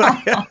 That's awesome.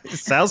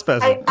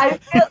 Salesperson. I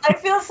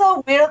feel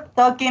so weird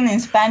talking in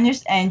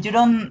Spanish and you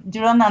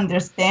don't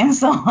understand.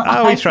 So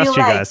we trust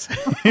you guys.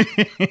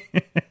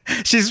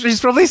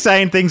 She's probably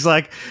saying things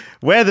like,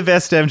 "We're the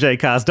best MJ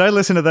cast. Don't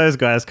listen to those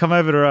guys. Come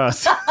over to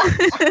us."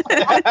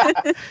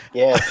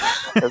 Yeah,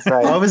 that's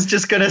right. I was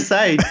just going to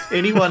say,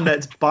 anyone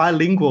that's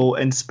bilingual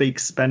and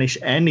speaks Spanish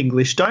and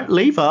English, don't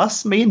leave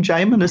us. Me and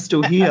Jamin are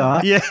still here.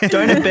 Yeah.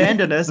 Don't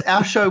abandon us.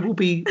 Our show will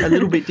be a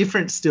little bit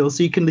different still,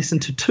 so you can listen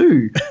to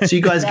 2. So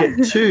you guys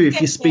get 2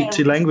 if you speak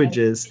 2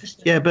 languages.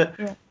 Yeah, but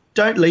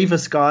don't leave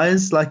us,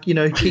 guys. Like,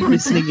 keep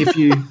listening if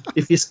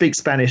you speak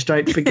Spanish.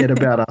 Don't forget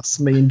about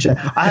us, me and Jay.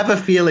 I have a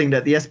feeling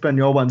that the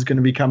Espanol one's going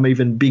to become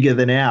even bigger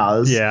than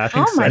ours. Yeah, I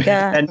think so. Oh my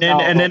God.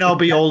 And then I'll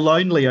be all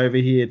lonely over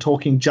here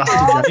talking just to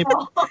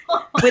Jamin.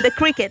 With the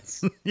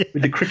crickets. With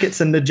the crickets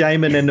and the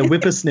Jamin and the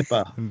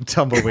whippersnipper.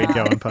 Tumbleweed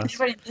going past.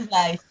 Never in this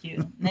life,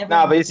 you. No,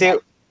 but you see,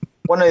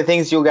 one of the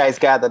things you guys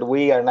got that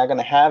we are not going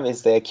to have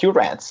is the Q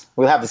rants.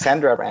 We'll have the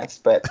Sandra rants,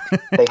 but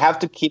they have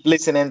to keep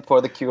listening for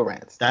the Q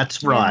rants.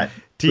 That's right.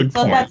 So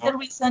that's the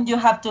reason you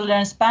have to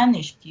learn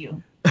Spanish,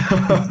 Q.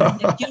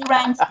 The Q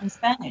rants in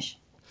Spanish.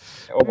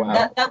 Oh,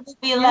 wow. That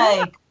would be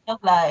like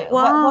Wow.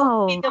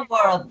 what would be the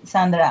word,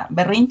 Sandra?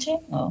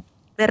 Berrinche? No.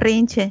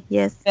 Berrinche,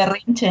 yes.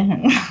 Berrinche.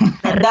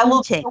 That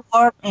would be the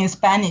word in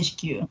Spanish,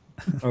 Q.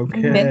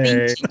 Okay.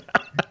 Berrinche.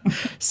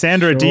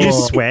 Sandra, do you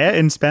swear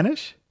in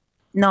Spanish?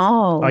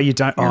 No. Oh, you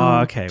don't? No.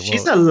 Oh, okay. Well,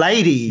 She's a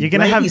lady. You're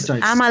gonna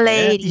I'm a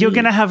lady. You're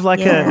gonna have like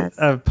Yes.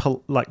 a I'm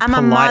polite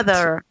a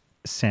mother.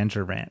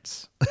 Sandra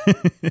rants.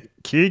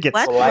 Q gets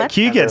What?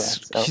 Q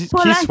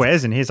Polite.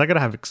 swears in his. I got to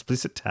have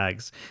explicit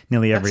tags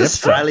nearly every That's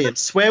episode. Australian.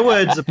 Swear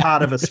words are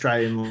part of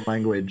Australian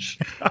language.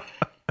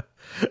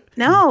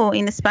 No,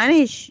 in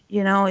Spanish,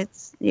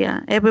 it's,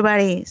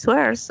 everybody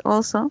swears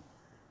also.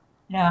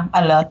 Yeah,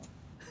 a lot.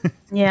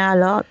 Yeah, a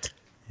lot.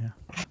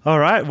 All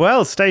right.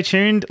 Well, stay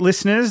tuned,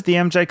 listeners. The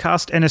MJ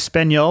Cast en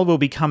Espanol will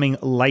be coming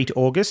late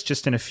August,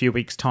 just in a few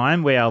weeks'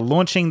 time. We are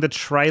launching the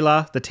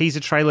teaser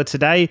trailer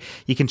today.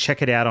 You can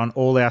check it out on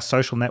all our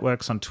social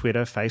networks on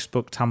Twitter,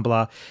 Facebook,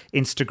 Tumblr,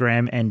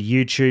 Instagram, and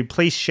YouTube.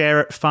 Please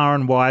share it far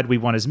and wide. We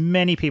want as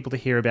many people to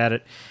hear about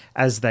it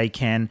as they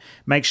can.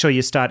 Make sure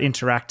you start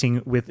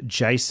interacting with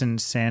Jason,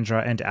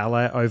 Sandra, and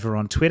Alla over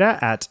on Twitter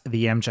at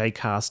the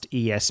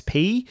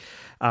MJCastESP.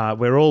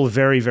 We're all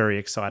very, very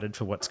excited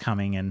for what's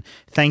coming, and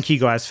thank you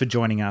guys for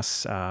joining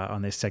us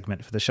on this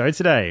segment for the show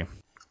today.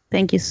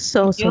 Thank you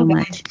so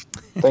much.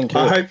 Thank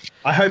you.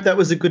 I hope that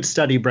was a good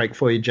study break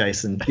for you,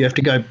 Jason. You have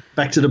to go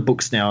back to the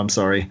books now. I'm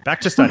sorry. Back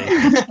to study.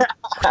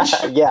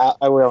 Yeah,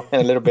 I will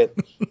in a little bit.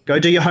 Go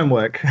do your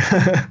homework.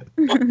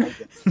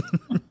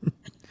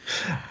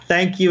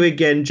 Thank you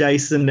again,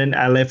 Jason and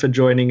Ale, for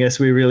joining us.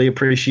 We really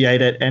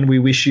appreciate it, and we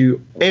wish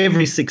you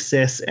every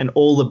success and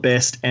all the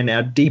best, and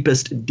our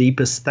deepest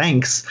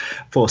thanks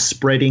for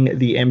spreading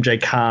the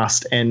MJ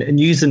Cast and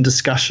news and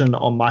discussion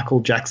on Michael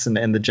Jackson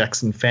and the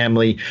Jackson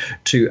family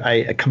to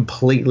a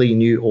completely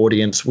new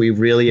audience. We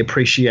really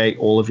appreciate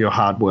all of your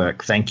hard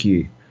work. Thank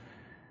you.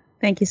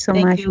 Thank you so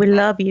much. We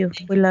love you.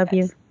 We love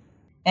you.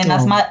 And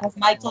as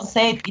Michael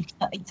said,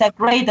 it's a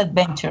great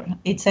adventure.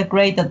 It's a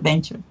great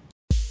adventure.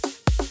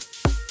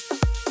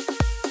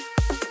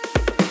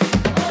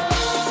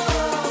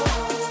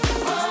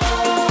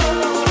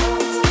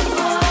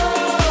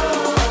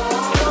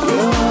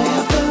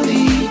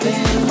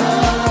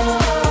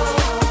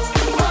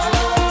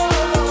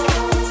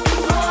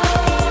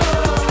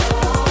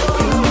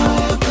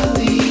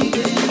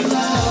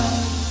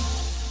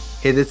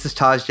 Hey, this is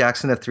Taj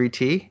Jackson of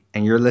 3T,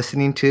 and you're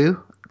listening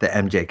to the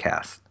MJ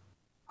Cast.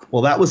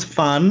 Well, that was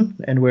fun,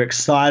 and we're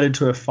excited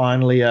to have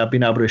finally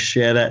been able to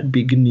share that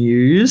big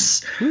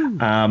news,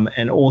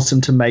 and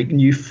awesome to make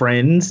new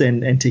friends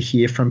and to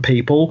hear from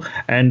people.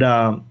 And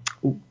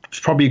it's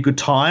probably a good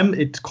time.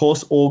 It's, of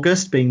course,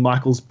 August being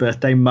Michael's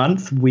birthday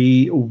month.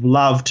 We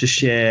love to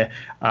share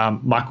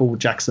Michael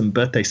Jackson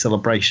birthday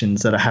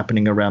celebrations that are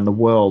happening around the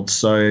world.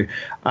 So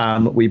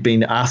we've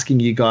been asking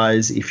you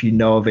guys if you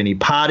know of any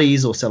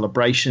parties or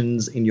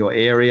celebrations in your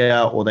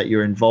area or that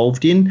you're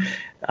involved in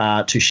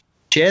to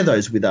share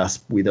those with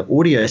us with an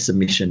audio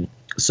submission.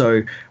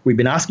 So we've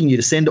been asking you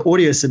to send an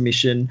audio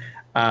submission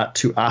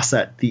to us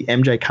at the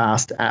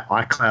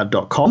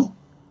mjcast@icloud.com.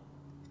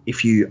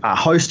 If you are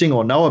hosting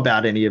or know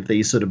about any of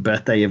these sort of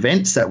birthday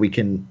events that we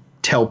can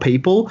tell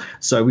people.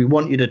 So we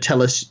want you to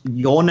tell us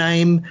your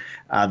name,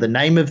 the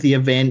name of the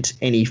event,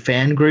 any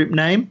fan group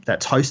name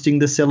that's hosting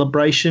the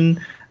celebration,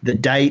 the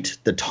date,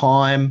 the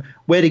time,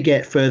 where to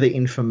get further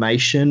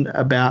information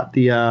about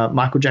the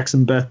Michael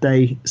Jackson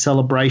birthday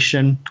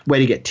celebration, where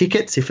to get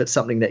tickets if it's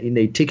something that you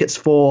need tickets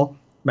for,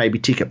 maybe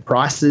ticket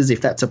prices if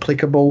that's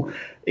applicable,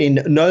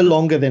 in no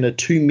longer than a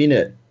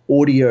 2-minute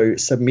audio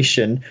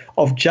submission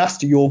of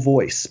just your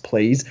voice,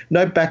 please.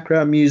 No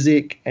background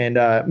music and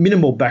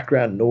minimal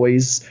background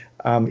noise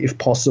if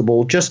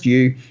possible, just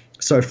you.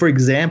 So, for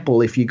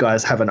example, if you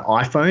guys have an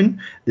iPhone,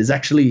 there's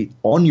actually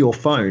on your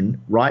phone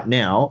right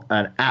now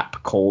an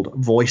app called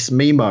Voice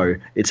Memo.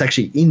 It's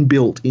actually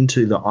inbuilt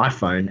into the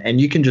iPhone,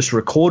 and you can just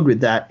record with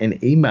that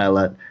and email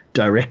it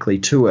directly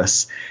to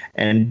us.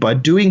 And by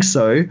doing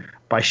so,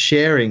 by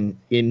sharing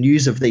in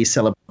news of these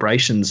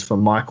celebrations for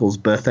Michael's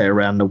birthday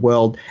around the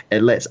world,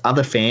 it lets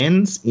other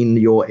fans in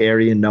your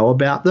area know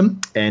about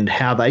them and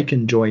how they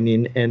can join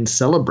in and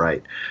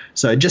celebrate.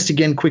 So just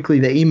again, quickly,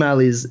 the email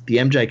is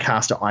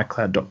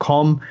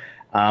themjcast@icloud.com.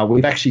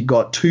 We've actually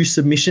got 2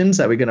 submissions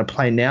that we're going to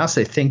play now.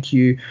 So thank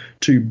you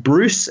to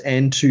Bruce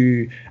and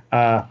to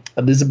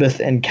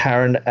Elizabeth and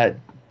Karen at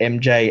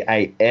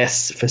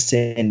MJAS for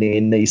sending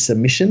in these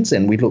submissions,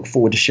 and we look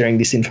forward to sharing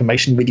this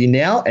information with you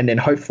now, and then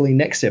hopefully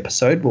next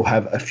episode we'll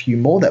have a few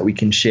more that we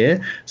can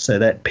share so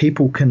that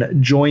people can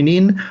join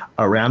in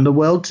around the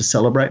world to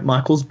celebrate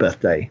Michael's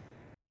birthday.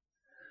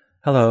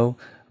 Hello,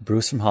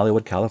 Bruce from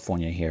Hollywood,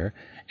 California here,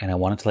 and I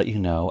wanted to let you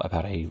know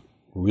about a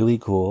really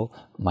cool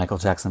Michael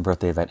Jackson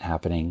birthday event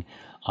happening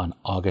on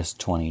August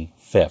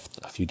 25th,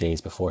 a few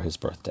days before his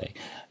birthday.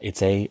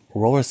 It's a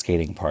roller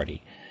skating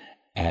party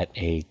at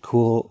a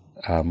cool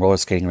roller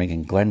skating rink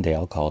in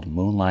Glendale called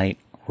Moonlight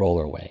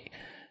Rollerway.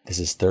 This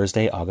is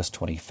Thursday, August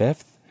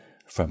 25th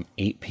from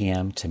 8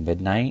 p.m. to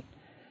midnight.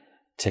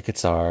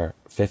 Tickets are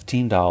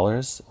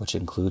 $15, which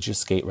includes your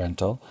skate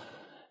rental,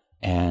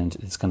 and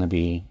it's going to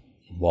be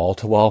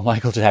wall-to-wall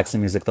Michael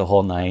Jackson music the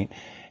whole night,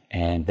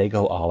 and they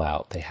go all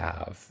out. They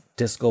have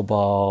disco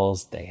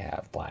balls, they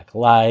have black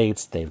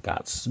lights, they've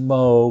got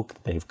smoke,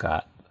 they've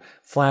got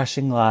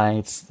flashing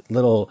lights,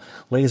 little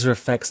laser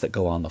effects that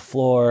go on the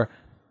floor.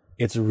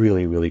 It's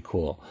really, really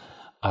cool.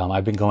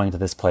 I've been going to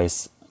this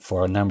place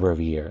for a number of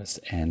years,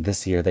 and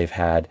this year they've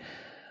had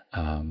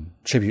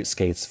tribute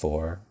skates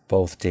for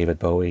both David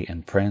Bowie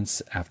and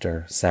Prince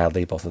after,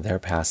 sadly, both of their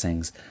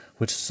passings,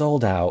 which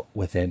sold out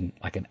within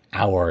like an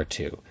hour or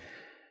two.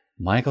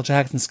 Michael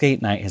Jackson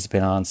Skate Night has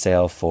been on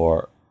sale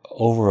for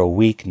over a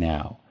week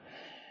now,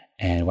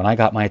 and when I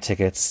got my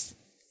tickets,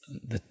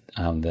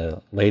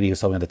 the lady who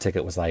sold me the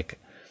ticket was like,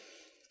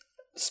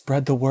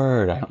 spread the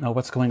word. I don't know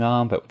what's going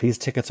on, but these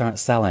tickets aren't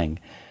selling.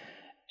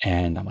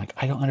 And I'm like,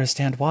 I don't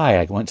understand why.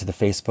 I went to the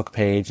Facebook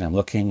page and I'm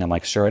looking. I'm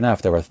like, sure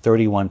enough, there were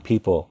 31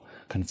 people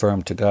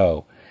confirmed to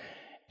go.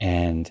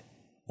 And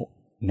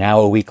now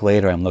a week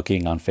later, I'm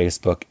looking on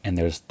Facebook and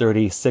there's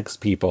 36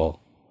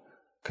 people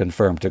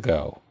confirmed to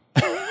go.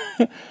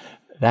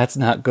 That's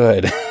not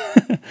good.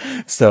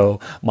 So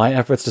my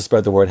efforts to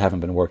spread the word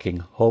haven't been working.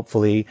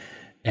 Hopefully,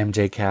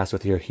 MJCast,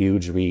 with your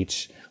huge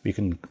reach, we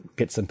can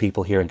get some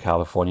people here in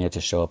California to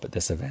show up at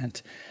this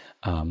event.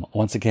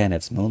 Once again,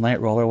 it's Moonlight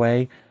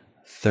Rollerway,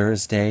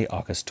 Thursday,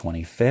 August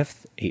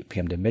 25th, 8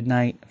 p.m. to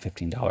midnight,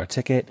 $15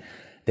 ticket.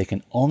 They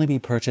can only be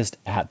purchased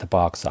at the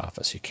box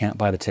office. You can't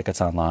buy the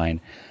tickets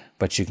online,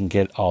 but you can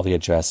get all the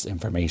address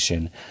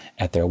information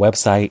at their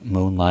website,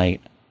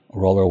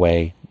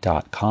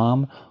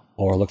 moonlightrollerway.com,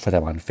 or look for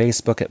them on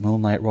Facebook at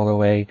Moonlight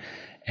Rollerway,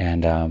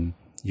 and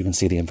you can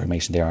see the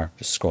information there.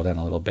 Just scroll down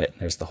a little bit,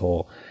 and there's the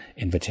whole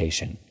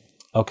invitation.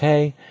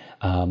 Okay,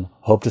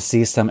 hope to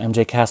see some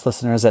MJCast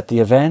listeners at the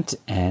event,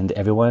 and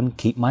everyone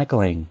keep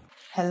Michaeling.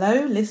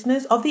 Hello,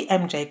 listeners of the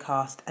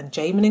MJCast and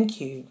Jamin and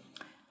Q.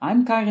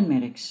 I'm Karen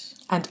Merks.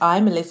 And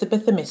I'm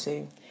Elizabeth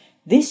Amisu.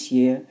 This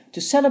year,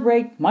 to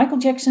celebrate Michael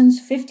Jackson's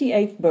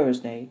 58th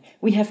birthday,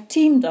 we have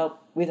teamed up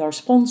with our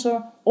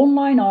sponsor,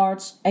 Online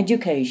Arts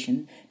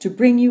Education, to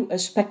bring you a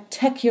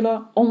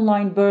spectacular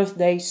online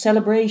birthday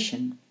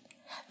celebration.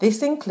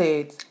 This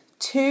includes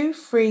 2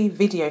 free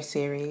video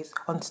series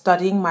on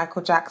studying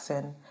Michael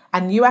Jackson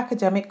and new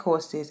academic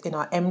courses in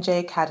our MJ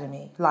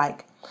Academy,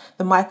 like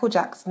the Michael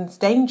Jackson's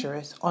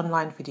Dangerous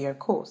online video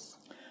course.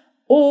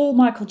 All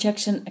Michael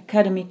Jackson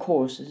Academy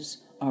courses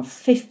are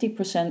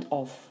 50%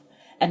 off.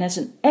 And as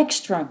an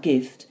extra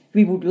gift,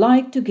 we would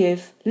like to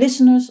give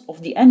listeners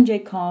of the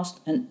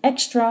MJCast an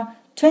extra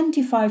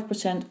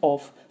 25%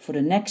 off for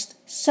the next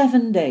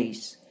 7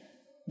 days.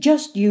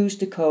 Just use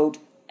the code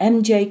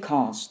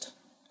MJCast.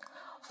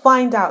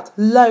 Find out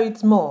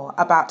loads more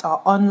about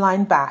our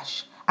online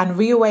bash and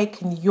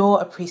reawaken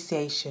your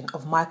appreciation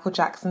of Michael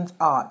Jackson's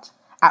art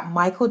at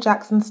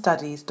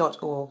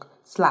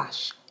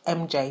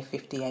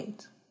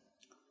michaeljacksonstudies.org/MJ58.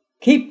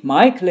 Keep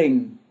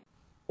Michaeling.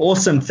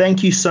 Awesome.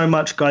 Thank you so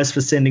much, guys,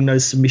 for sending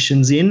those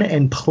submissions in.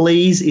 And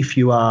please, if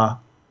you are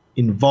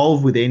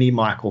involved with any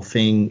Michael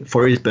thing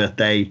for his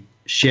birthday,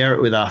 share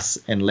it with us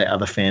and let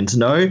other fans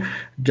know.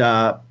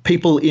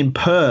 People in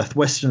Perth,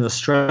 Western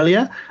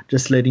Australia,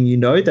 just letting you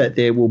know that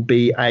there will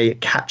be a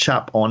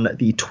catch-up on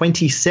the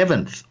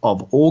 27th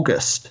of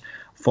August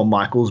for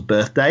Michael's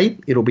birthday.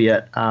 It'll be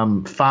at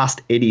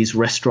Fast Eddie's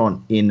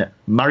restaurant in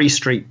Murray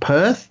Street,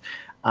 Perth.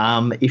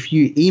 If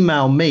you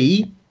email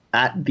me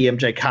at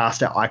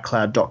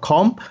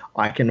themjcast@icloud.com,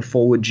 I can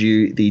forward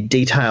you the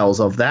details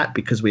of that,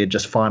 because we are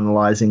just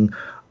finalising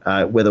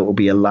whether it will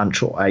be a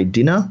lunch or a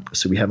dinner.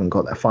 So we haven't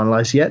got that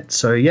finalised yet.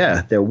 So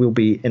yeah, there will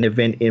be an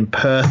event in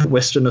Perth,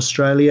 Western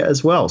Australia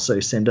as well. So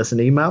send us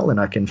an email and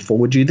I can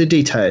forward you the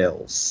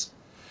details.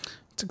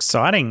 It's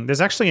exciting.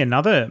 There's actually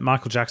another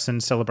Michael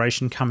Jackson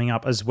celebration coming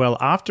up as well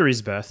after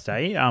his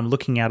birthday.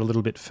 Looking out a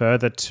little bit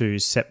further to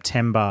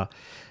September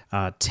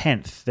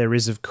 10th, there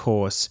is, of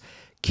course,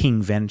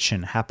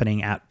 Kingvention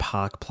happening at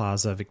Park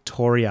Plaza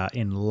Victoria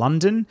in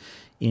London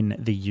in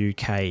the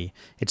UK.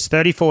 It's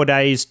 34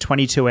 days,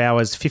 22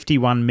 hours,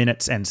 51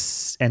 minutes and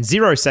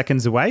 0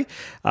 seconds away.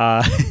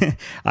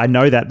 I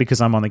know that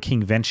because I'm on the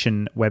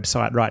Kingvention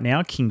website right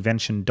now,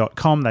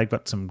 kingvention.com. They've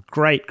got some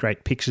great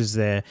pictures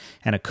there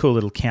and a cool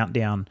little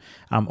countdown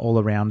all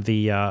around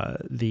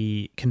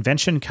the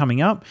convention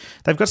coming up.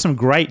 They've got some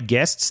great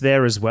guests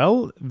there as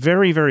well.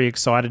 Very, very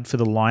excited for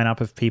the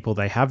lineup of people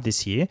they have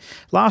this year.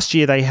 Last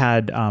year they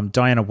had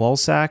Diana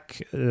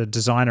Walsack,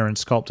 designer and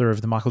sculptor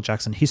of the Michael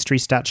Jackson history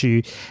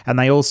statue, and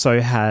they also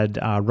had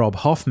Rob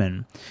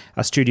Hoffman,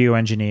 a studio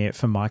engineer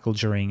for Michael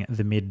during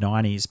the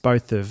mid-90s,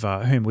 both of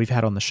whom we've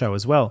had on the show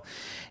as well.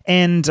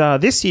 And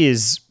this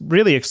year's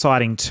really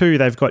exciting too.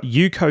 They've got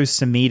Yuko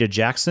Samita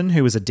Jackson,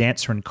 who was a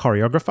dancer and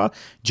choreographer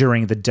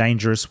during the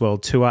Dangerous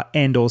World Tour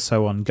and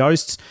also on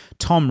Ghosts.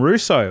 Tom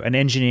Russo, an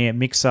engineer,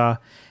 mixer,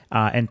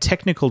 and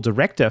technical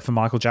director for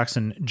Michael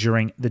Jackson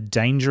during the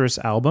Dangerous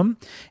album.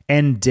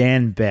 And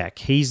Dan Beck,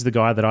 he's the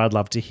guy that I'd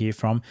love to hear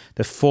from,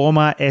 the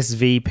former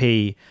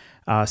SVP,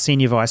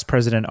 Senior Vice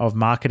President of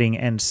Marketing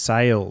and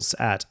Sales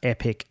at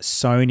Epic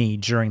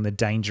Sony during the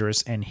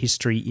Dangerous and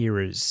History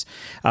eras.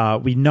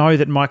 We know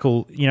that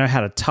Michael,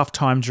 had a tough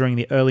time during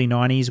the early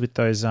 90s with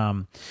those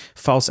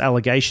false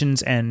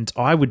allegations, and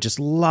I would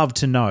just love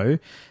to know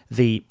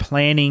the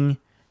planning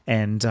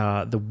and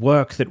the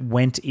work that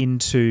went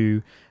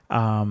into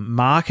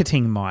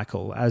marketing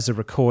Michael as a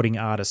recording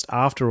artist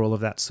after all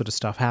of that sort of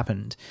stuff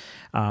happened.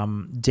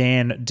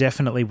 Dan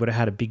definitely would have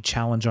had a big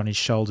challenge on his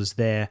shoulders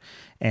there,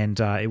 and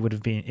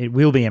it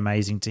will be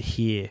amazing to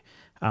hear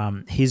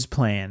his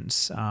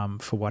plans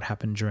for what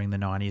happened during the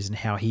 90s and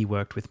how he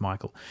worked with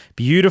Michael.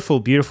 Beautiful,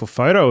 beautiful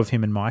photo of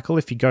him and Michael.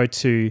 If you go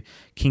to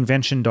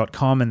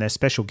kingvention.com and their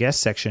special guest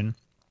section,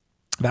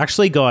 they've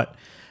actually got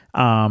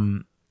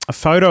a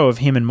photo of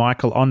him and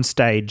Michael on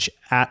stage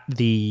at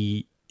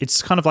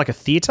it's kind of like a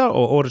theatre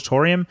or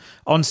auditorium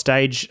on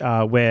stage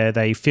where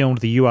they filmed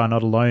the You Are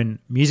Not Alone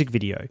music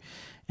video.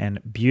 And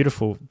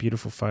beautiful,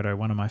 beautiful photo,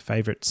 one of my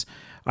favourites.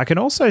 I can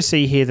also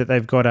see here that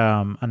they've got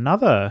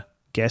another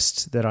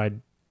guest that I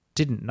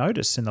didn't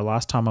notice in the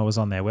last time I was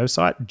on their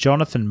website,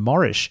 Jonathan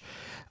Morrish,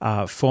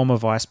 former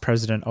Vice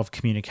President of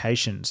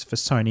Communications for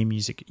Sony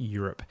Music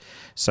Europe.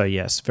 So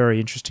yes, very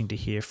interesting to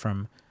hear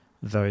from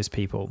those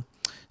people.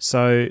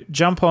 So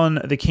jump on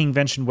the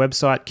Kingvention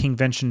website,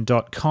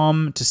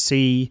 kingvention.com, to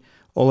see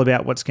all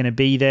about what's going to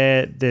be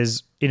there.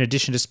 There's, in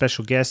addition to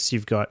special guests,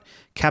 you've got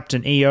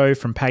Captain EO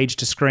from Page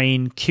to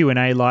Screen,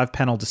 Q&A live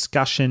panel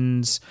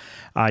discussions.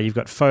 You've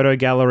got photo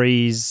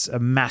galleries, a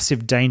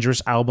massive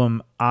Dangerous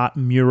album art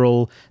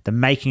mural. The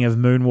making of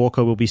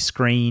Moonwalker will be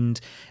screened.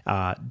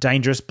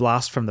 Dangerous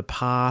Blast from the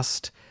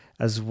Past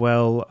as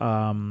well.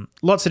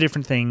 Lots of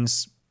different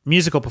things.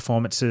 Musical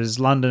performances.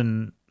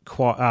 London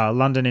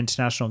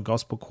International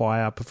Gospel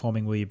Choir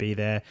performing Will You Be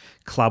There.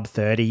 Club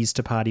 30s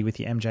to party with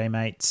your MJ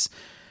mates.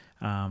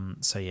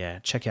 So yeah,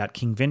 check out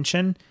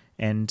Kingvention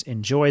and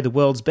enjoy the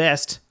world's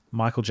best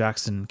Michael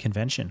Jackson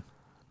convention.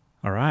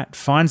 All right,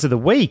 finds of the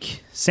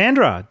week.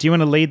 Sandra, do you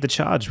want to lead the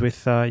charge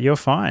with your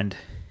find?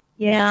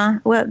 Yeah,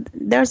 well,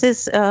 there's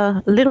this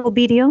little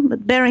video, but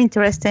very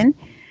interesting.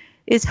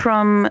 It's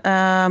from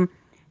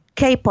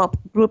K-pop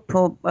group.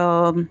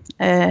 How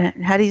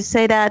do you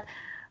say that?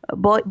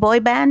 Boy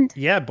band?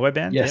 Yeah, boy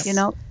band. Yes.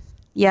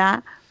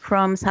 Yeah,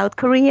 from South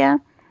Korea.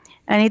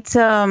 And it's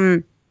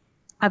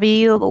a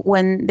video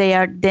when they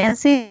are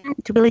dancing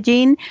to Billie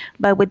Jean,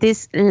 but with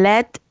these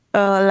LED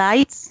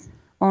lights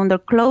on their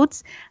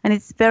clothes, and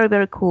it's very,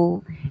 very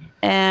cool.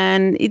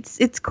 And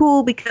it's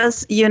cool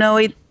because,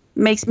 it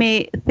makes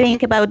me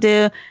think about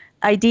the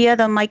idea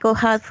that Michael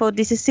had for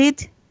This Is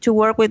It, to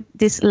work with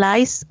these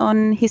lights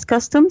on his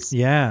costumes.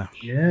 Yeah.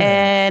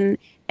 And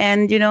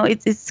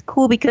it's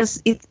cool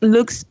because it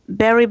looks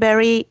very,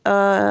 very,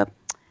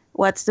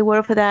 what's the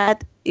word for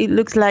that? It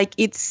looks like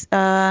it's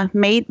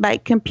made by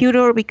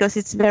computer because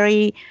it's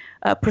very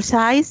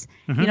precise,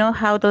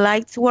 how the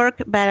lights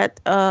work. But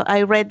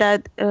I read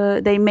that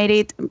they made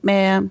it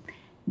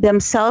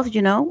themselves,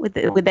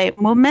 with their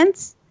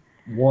movements.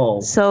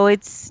 Whoa. So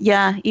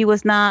it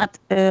was not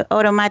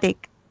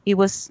automatic. It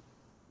was,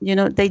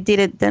 they did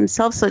it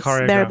themselves. So it's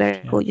very,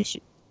 very cool. You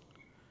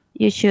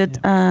should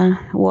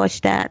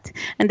watch that.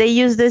 And they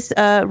use this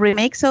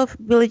remix of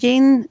Billie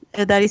Jean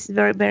that is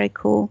very, very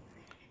cool.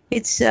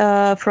 It's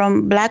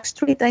from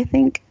Blackstreet, I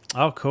think.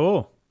 Oh,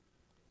 cool.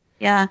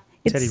 Yeah.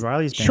 It's Teddy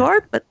Riley's band.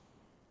 Short, but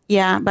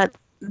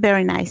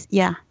very nice.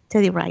 Yeah,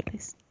 Teddy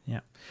Riley's. Yeah.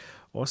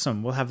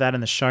 Awesome. We'll have that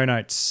in the show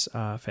notes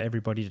for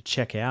everybody to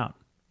check out.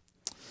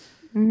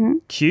 Mm-hmm.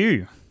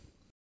 Q.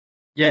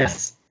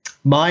 Yes.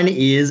 Mine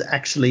is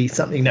actually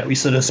something that we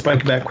sort of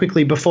spoke about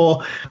quickly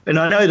before, and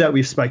I know that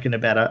we've spoken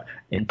about it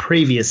in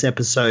previous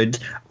episodes,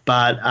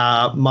 but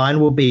mine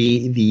will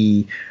be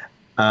the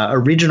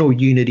original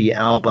Unity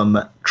album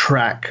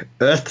track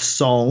Earth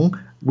Song,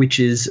 which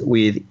is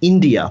with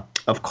India.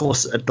 Of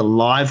course, at the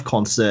live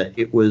concert,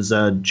 it was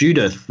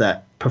Judith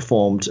that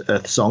performed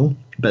Earth Song,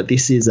 but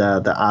this is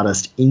the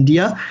artist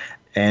India.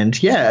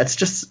 And yeah,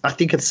 I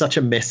think it's such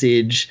a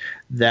message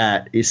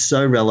that is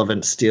so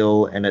relevant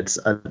still, and it's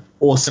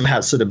awesome how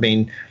it's sort of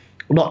been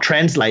not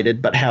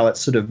translated, but how it's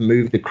sort of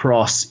moved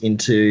across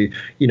into,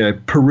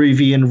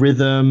 Peruvian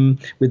rhythm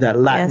with that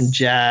Latin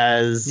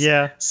jazz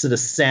sort of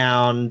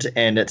sound.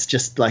 And it's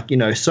just like,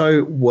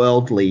 so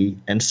worldly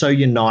and so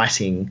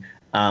uniting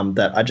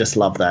that I just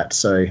love that.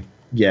 So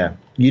yeah,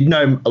 you'd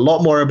know a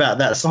lot more about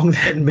that song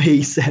than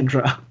me,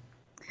 Sandra.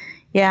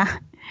 Yeah.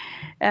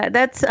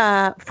 That's,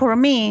 for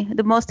me,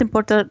 the most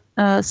important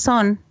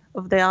song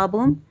of the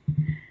album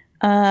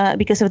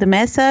because of the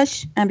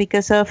message and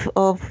because of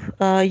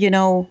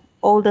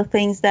all the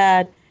things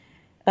that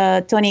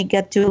Tony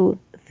got to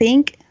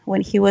think when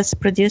he was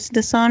producing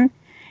the song.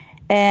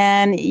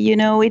 And,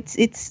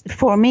 it's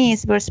for me,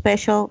 it's very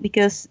special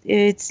because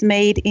it's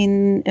made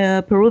in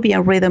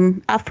Peruvian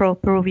rhythm,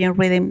 Afro-Peruvian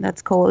rhythm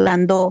that's called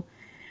Landó.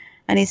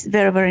 And it's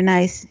very, very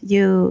nice.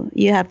 You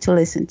have to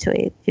listen to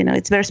it.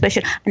 It's very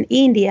special. And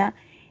India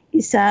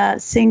is a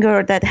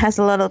singer that has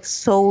a lot of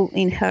soul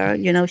in her.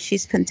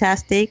 She's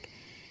fantastic.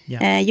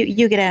 Yeah.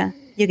 You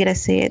gotta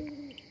see it.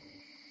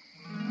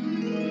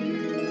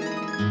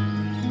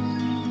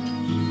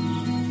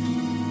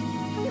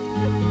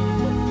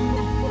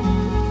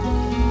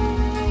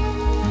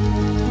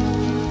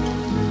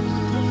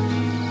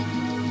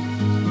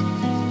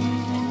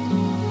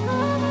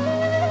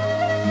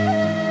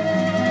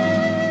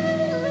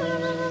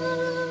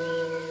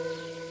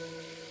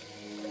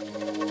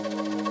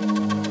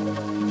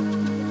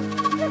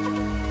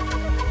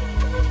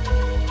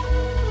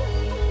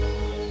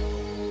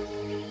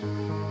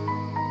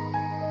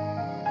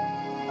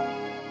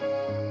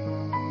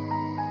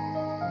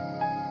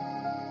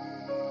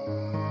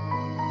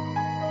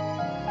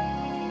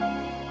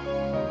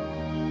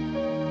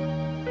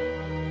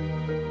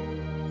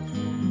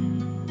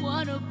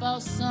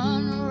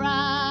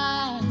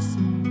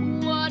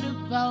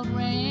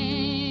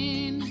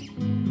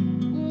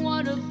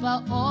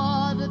 about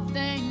all the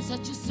things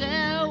that you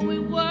said we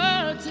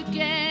were to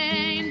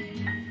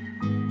gain?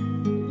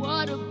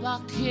 What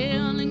about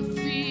killing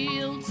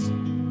fields?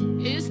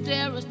 Is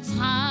there a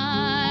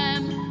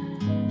time?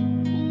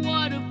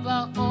 What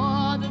about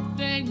all the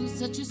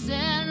things that you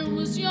said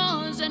was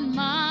yours and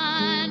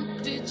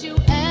mine? Did you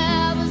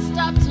ever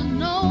stop to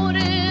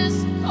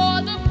notice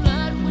all the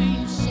blood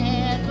we've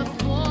shed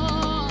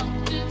before?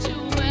 Did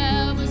you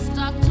ever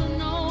stop to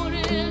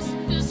notice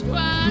this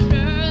grand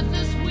earth,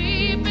 this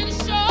weeping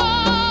shores?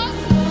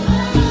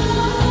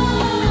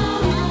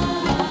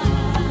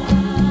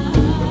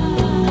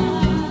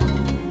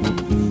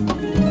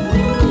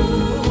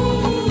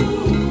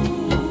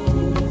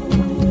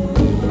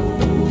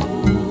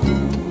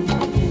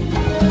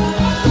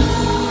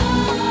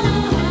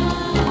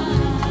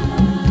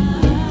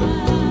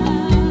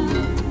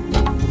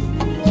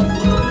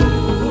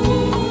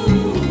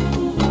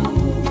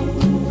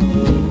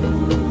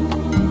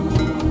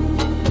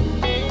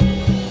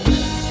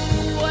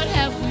 What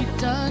have we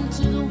done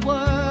to the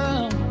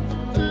world?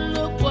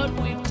 Look what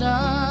we've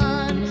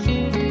done.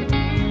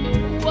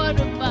 What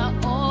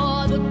about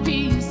all the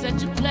peace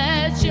that you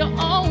pledged your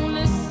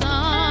only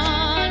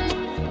son?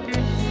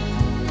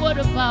 What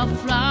about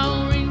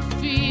flowering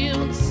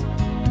fields?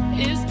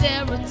 Is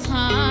there a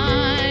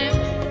time?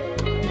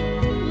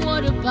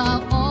 What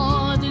about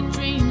all the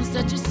dreams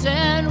that you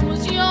said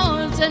was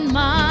yours and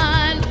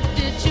mine?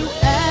 Did you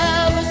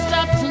ever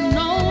stop to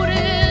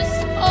notice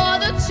all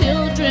the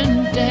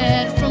children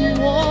dead from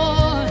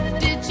war?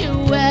 Did you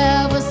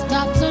ever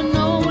stop to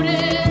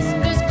notice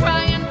this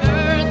crying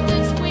earth,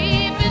 this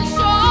weeping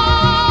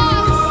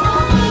shores?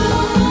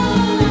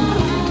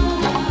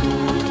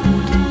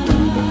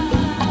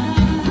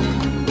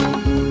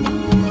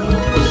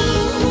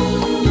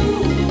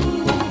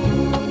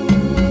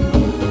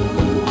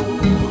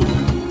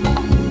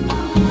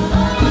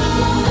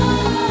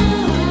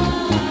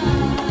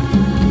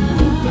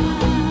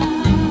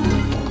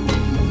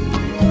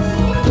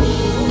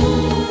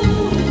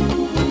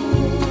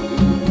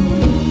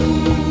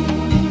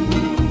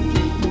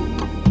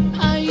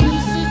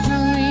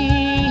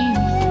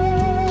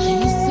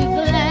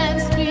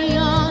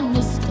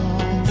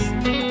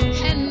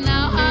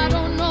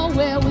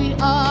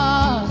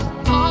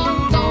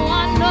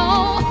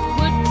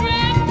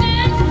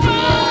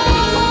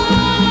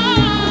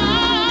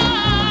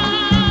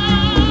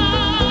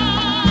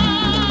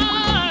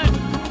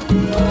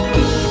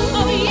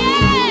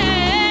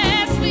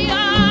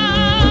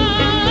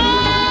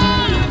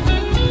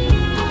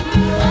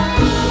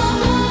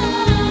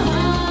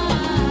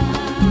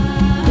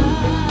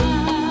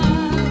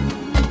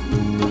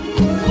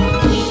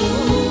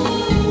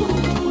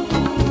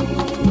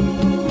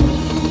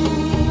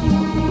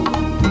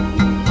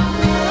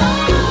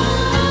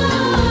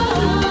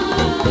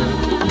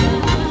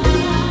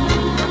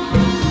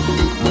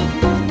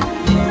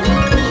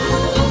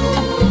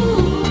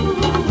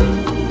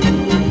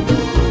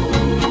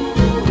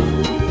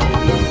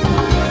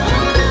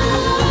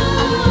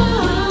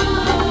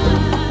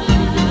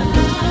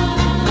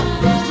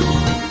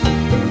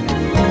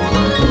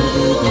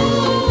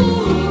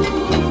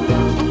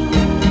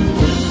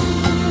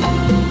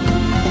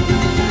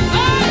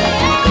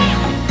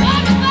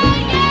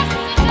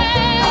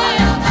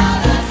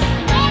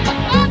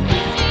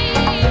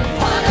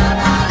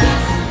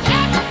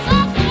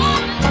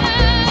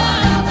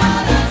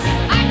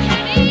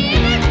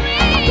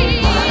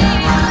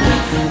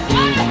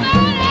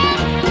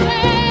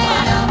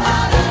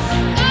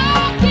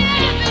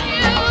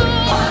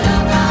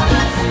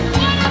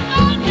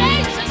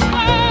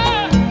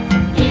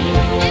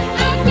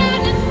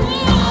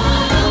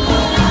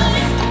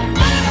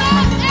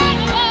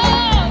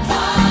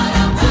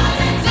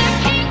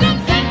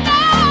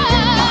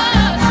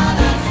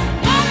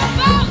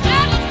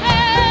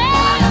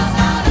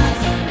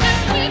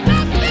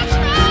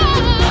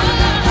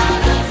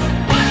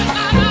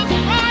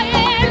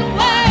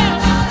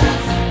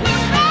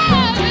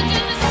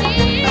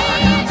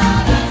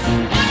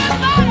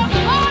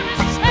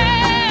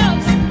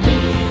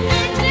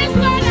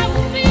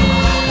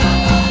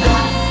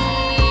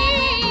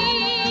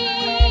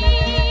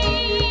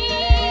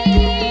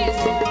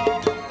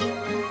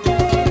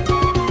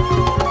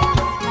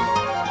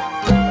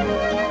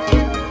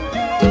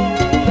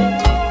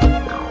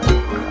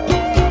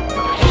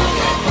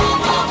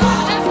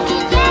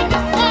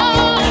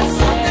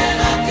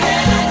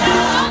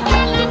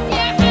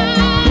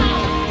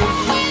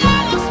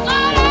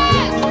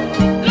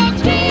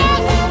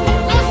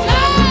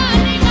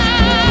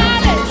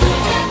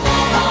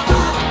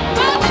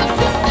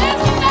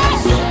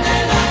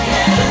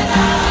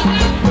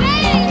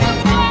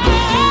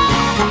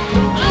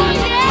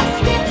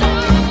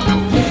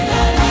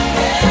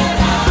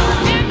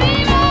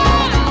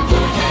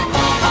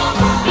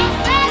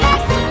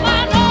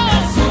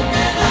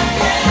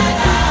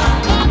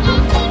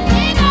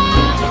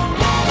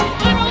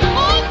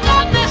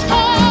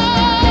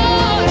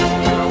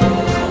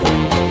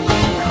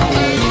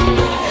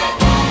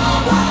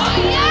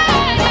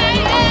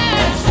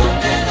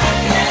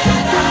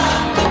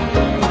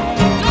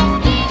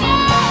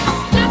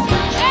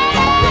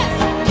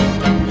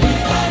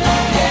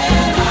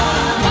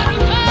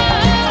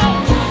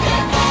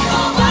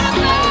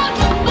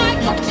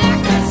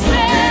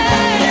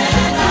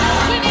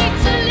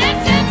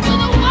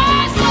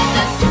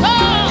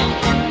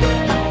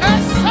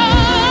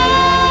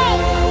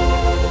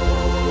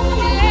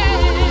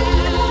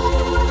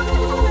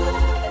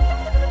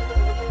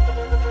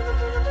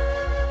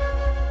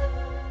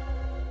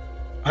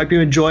 hope you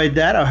enjoyed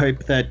that. I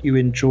hope that you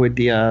enjoyed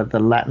the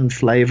Latin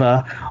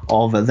flavor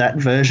of that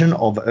version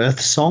of Earth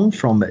Song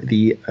from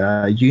the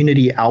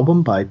Unity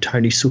album by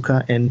Tony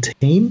Suka and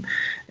team.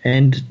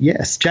 And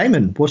yes,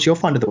 Jamin, what's your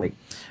find of the week?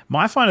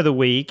 My find of the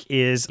week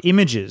is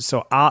images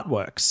or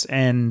artworks,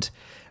 and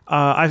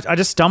I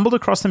just stumbled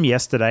across them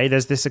yesterday.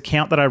 There's this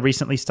account that I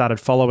recently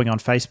started following on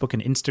Facebook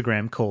and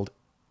Instagram called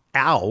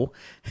OW,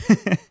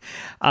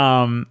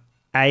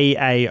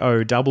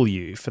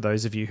 AAOW, for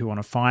those of you who want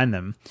to find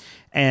them.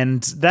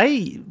 And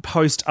they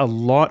post a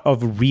lot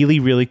of really,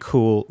 really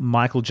cool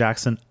Michael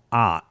Jackson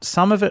art.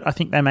 Some of it, I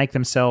think they make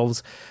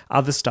themselves.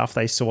 Other stuff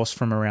they source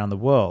from around the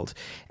world.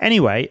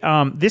 Anyway,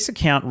 this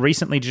account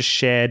recently just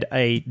shared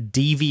a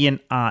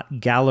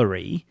DeviantArt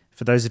gallery,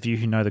 for those of you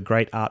who know the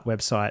great art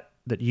website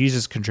that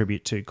users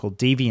contribute to called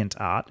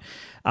DeviantArt.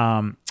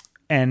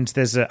 And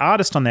there's an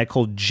artist on there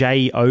called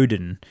Jay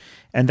Odin,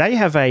 and they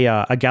have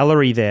a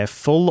gallery there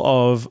full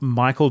of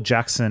Michael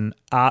Jackson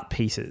art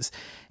pieces,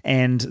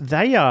 and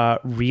they are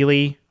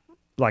really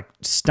like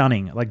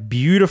stunning, like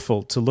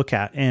beautiful to look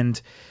at.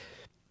 And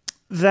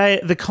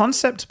the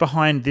concept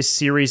behind this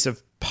series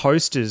of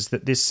posters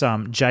that this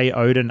Jay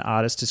Odin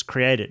artist has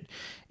created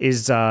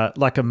is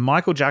like a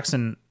Michael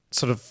Jackson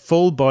sort of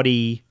full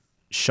body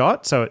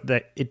shot, so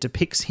that it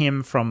depicts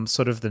him from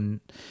sort of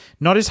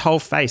not his whole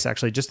face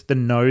actually, just the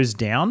nose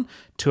down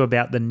to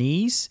about the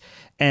knees,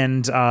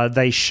 and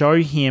they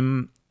show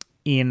him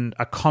in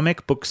a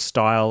comic book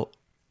style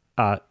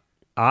art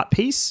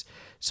piece,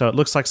 so it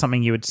looks like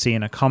something you would see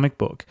in a comic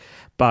book,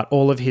 but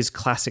all of his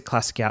classic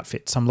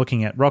outfits. I'm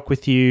looking at Rock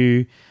With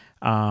You,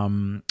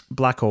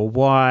 Black or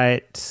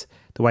White,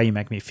 The Way You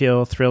Make Me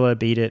Feel, Thriller,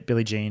 Beat It,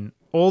 Billie Jean,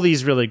 all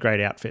these really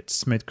great outfits,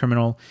 Smooth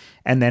Criminal,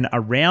 and then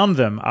around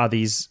them are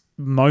these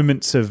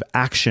moments of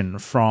action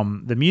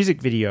from the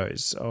music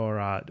videos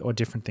or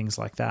different things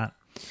like that.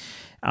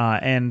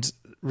 And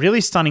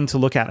really stunning to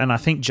look at. And I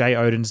think Jay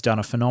Odin's done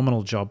a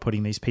phenomenal job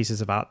putting these pieces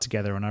of art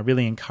together. And I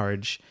really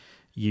encourage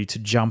you to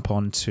jump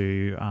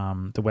onto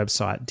the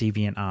website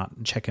DeviantArt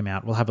and check him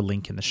out. We'll have a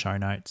link in the show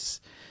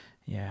notes.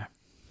 Yeah.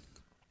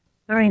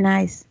 Very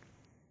nice.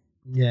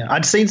 Yeah,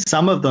 I'd seen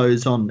some of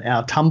those on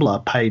our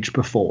Tumblr page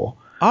before.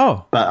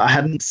 Oh. But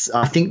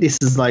I think this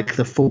is like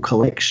the full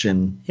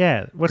collection.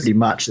 Yeah. Pretty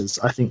much.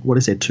 I think, what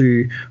is there?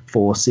 2,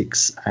 4,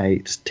 6,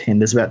 8, 10.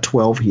 There's about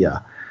 12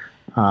 here.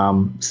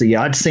 So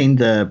yeah, I'd seen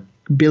the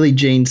Billie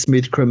Jean,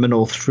 Smooth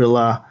Criminal,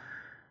 Thriller,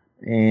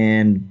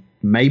 and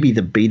maybe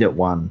the Beat It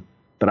one,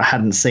 but I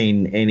hadn't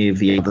seen any of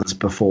the others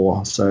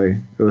before. So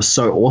it was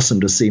so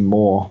awesome to see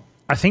more.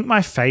 I think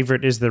my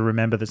favorite is the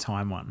Remember the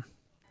Time one.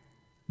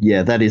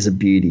 Yeah, that is a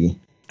beauty.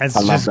 It's I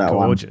love just that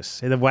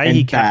gorgeous. one. The way And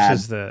he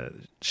captures Bad.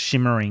 the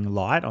shimmering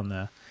light on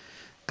the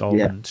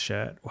golden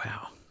shirt.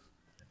 Wow.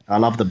 I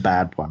love the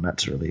Bad one.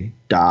 That's really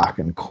dark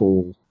and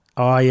cool.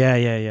 Oh,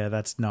 yeah.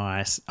 That's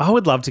nice. I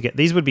would love to get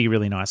these. Would be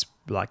really nice,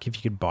 like if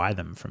you could buy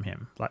them from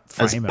him, like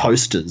frame As them.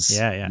 posters.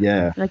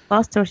 Yeah. Like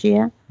posters,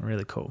 yeah.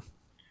 Really cool.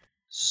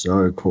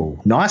 So cool.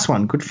 Nice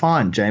one. Good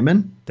find,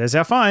 Jamin. There's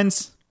our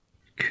finds.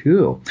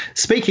 Cool.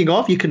 Speaking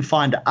of, you can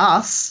find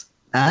us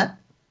at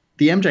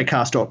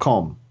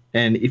themjcast.com.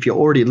 And if you're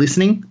already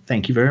listening,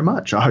 thank you very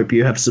much. I hope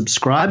you have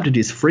subscribed. It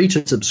is free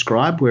to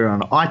subscribe. We're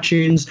on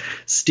iTunes,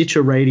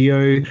 Stitcher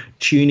Radio,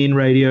 TuneIn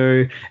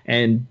Radio,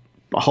 and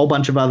a whole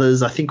bunch of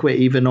others. I think we're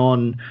even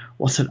on,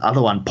 what's that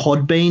other one?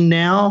 Podbean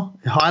now.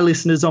 Hi,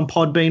 listeners on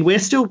Podbean. We're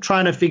still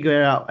trying to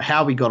figure out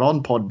how we got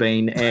on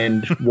Podbean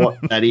and what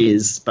that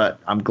is, but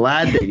I'm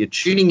glad that you're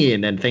tuning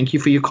in, and thank you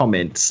for your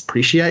comments.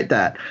 Appreciate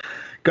that.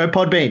 Go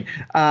Podbean.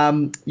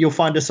 You'll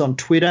find us on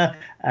Twitter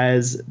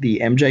as the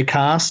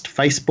MJcast,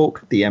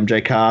 Facebook, the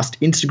MJcast,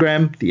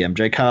 Instagram, the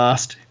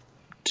MJcast.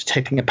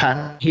 Detecting a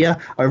pattern here.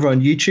 Over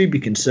on YouTube,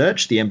 you can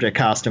search the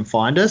MJcast and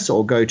find us,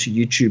 or go to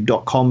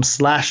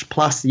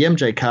youtube.com/plus the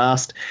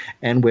MJcast,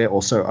 and we're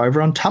also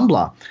over on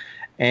Tumblr.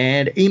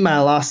 And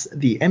email us,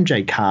 the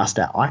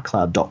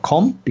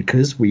MJcast@icloud.com,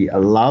 because we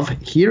love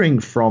hearing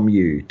from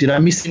you. Did I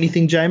miss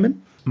anything, Jamin?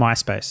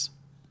 MySpace.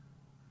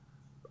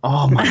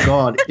 Oh my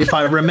God. If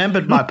I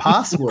remembered my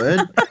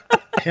password,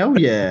 hell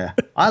yeah.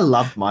 I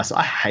love MySpace.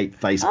 I hate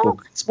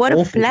Facebook. It's what a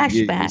awful to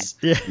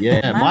flashback. use.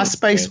 Yeah.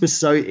 MySpace was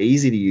so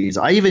easy to use.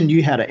 I even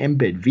knew how to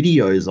embed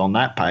videos on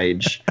that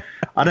page.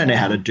 I don't know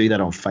how to do that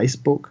on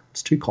Facebook.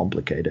 It's too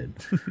complicated.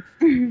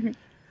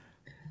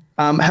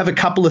 Have a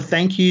couple of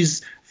thank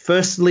yous.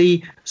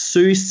 Firstly,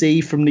 Sue C.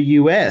 from the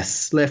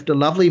US left a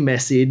lovely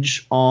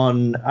message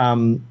on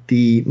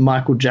the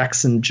Michael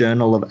Jackson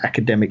Journal of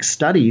Academic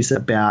Studies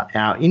about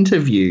our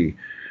interview.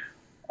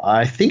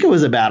 I think it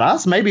was about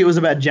us. Maybe it was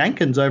about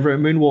Jenkins over at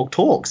Moonwalk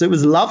Talks. It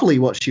was lovely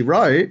what she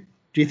wrote.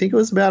 Do you think it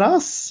was about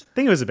us? I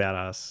think it was about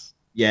us.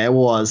 Yeah, it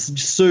was.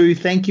 Sue,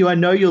 thank you. I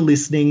know you're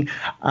listening.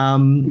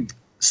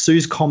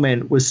 Sue's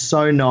comment was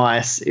so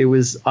nice.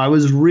 I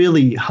was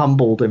really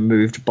humbled and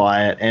moved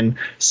by it, and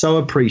so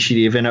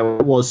appreciative. And it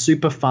was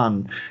super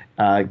fun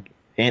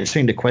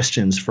answering the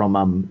questions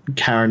from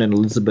Karen and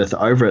Elizabeth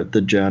over at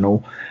the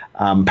Journal.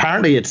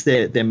 Apparently, it's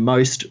their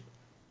most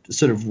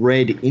sort of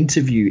read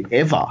interview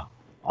ever.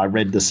 I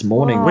read this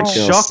morning. Which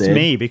girl shocked said.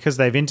 me because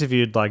they've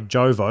interviewed like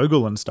Joe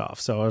Vogel and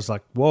stuff. So I was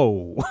like,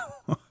 whoa.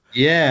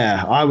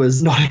 Yeah, I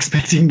was not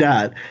expecting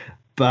that.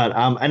 But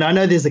and I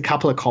know there's a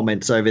couple of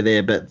comments over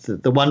there, but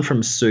the one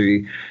from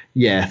Sue,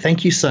 yeah,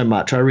 thank you so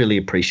much. I really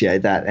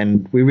appreciate that,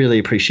 and we really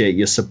appreciate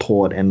your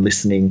support and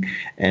listening.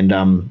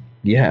 And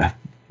yeah,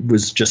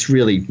 was just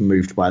really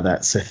moved by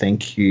that. So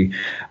thank you.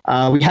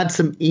 We had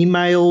some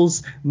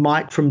emails.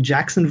 Mike from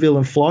Jacksonville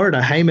in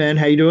Florida. Hey man,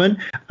 how you doing?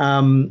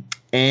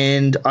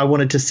 And I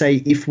wanted to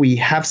say, if we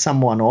have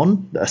someone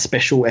on a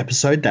special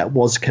episode that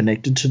was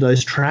connected to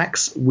those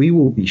tracks, we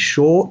will be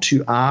sure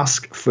to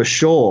ask for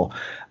sure.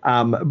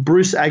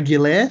 Bruce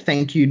Aguilera,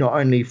 thank you not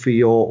only for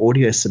your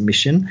audio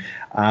submission,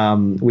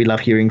 we love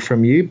hearing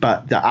from you,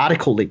 but the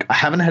article link, I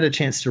haven't had a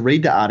chance to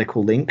read the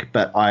article link,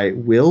 but I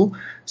will,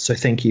 so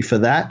thank you for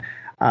that.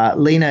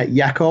 Lena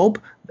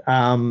Jakob,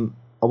 I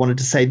wanted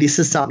to say this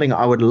is something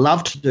I would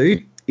love to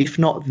do. If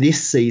not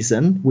this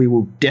season, we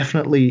will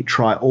definitely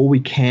try all we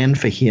can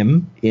for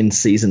him in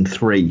season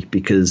 3,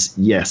 because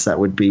yes, that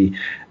would be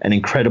an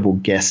incredible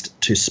guest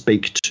to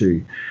speak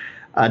to.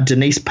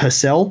 Denise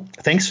Purcell,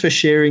 thanks for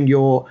sharing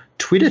your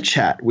Twitter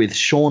chat with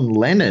Sean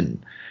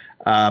Lennon.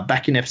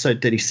 Back in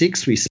episode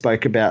 36, we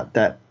spoke about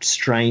that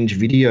strange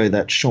video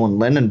that Sean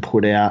Lennon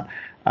put out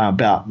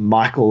about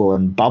Michael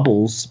and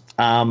Bubbles.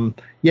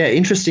 Yeah,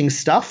 interesting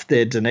stuff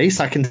there, Denise.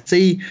 I can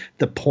see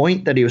the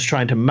point that he was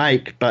trying to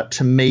make, but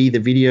to me, the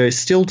video is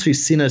still too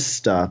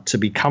sinister to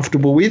be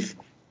comfortable with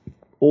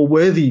or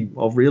worthy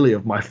of really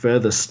of my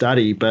further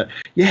study. But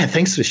yeah,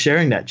 thanks for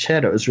sharing that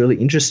chat. It was really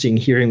interesting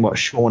hearing what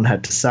Sean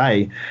had to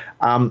say.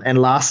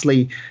 And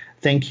lastly,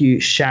 thank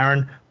you,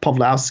 Sharon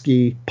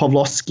Pavlovsky.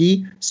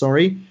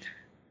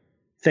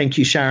 Thank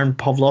you, Sharon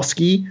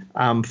Pavlovsky,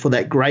 for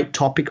that great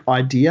topic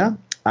idea.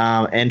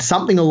 And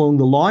something along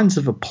the lines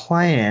of a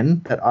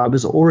plan that I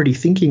was already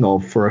thinking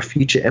of for a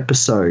future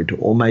episode,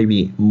 or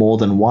maybe more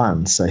than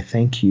one. So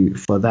thank you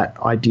for that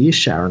idea,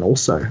 Sharon,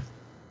 also.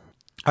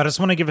 I just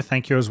want to give a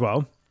thank you as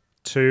well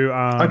to...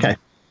 okay.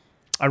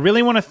 I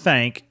really want to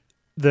thank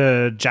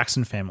the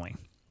Jackson family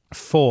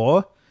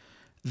for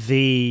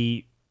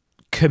the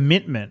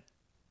commitment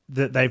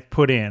that they've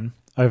put in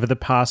over the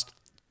past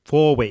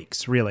 4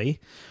 weeks, really,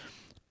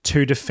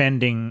 to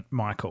defending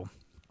Michael.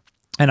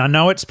 And I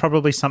know it's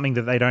probably something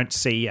that they don't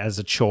see as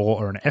a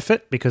chore or an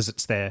effort because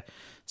it's their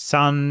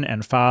son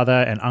and father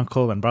and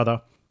uncle and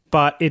brother.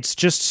 But it's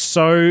just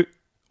so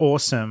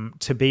awesome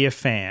to be a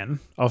fan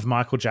of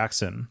Michael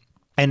Jackson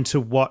and to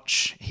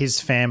watch his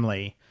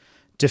family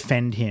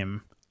defend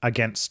him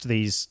against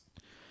these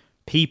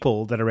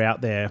people that are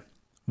out there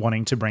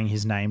wanting to bring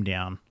his name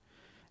down.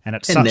 And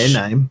it's their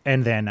name.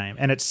 And their name.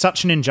 And it's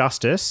such an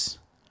injustice.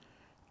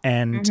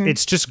 And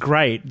it's just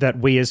great that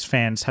we as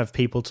fans have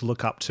people to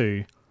look up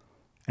to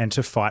and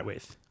to fight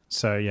with.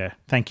 So, yeah,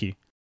 thank you.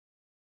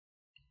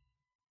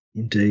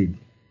 Indeed.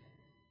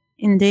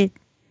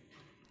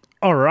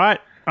 All right.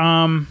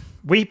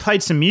 We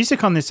played some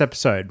music on this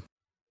episode.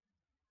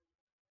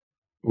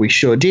 We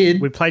sure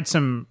did. We played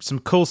some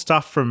cool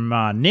stuff from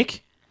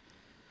Nick.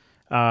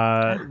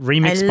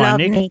 Remix by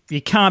Nick.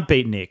 You can't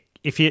beat Nick.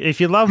 If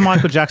you love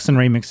Michael Jackson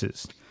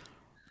remixes.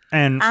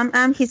 And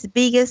I'm his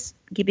biggest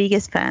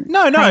fan.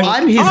 No,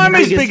 I'm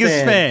his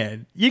biggest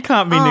fan. You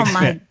can't be Nick's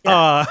fan.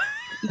 God.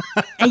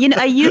 And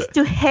I used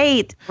to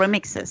hate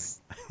remixes.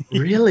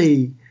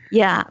 Really?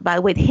 Yeah,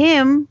 but with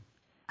him,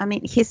 I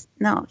mean, he's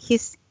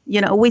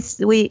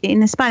we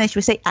in Spanish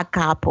we say a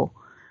capo.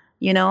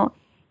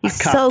 He's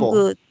so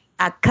good.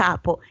 A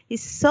capo.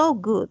 He's so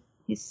good.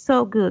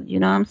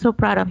 I'm so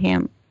proud of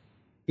him.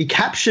 He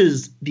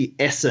captures the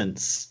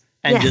essence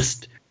and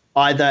just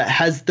either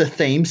has the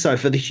theme. So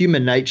for the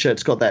Human Nature,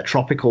 it's got that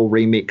tropical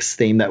remix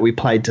theme that we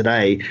played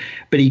today,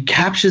 but he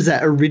captures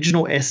that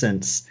original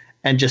essence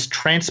and just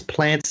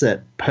transplants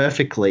it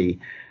perfectly,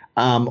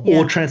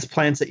 or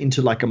transplants it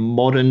into like a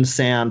modern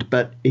sound,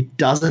 but it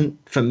doesn't,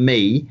 for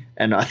me,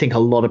 and I think a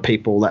lot of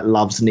people that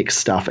loves Nick's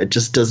stuff, it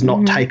just does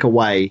not take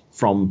away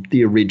from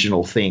the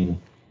original thing.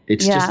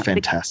 It's just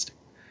fantastic.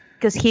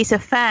 Because he's a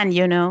fan,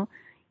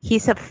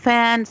 He's a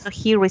fan, so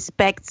he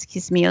respects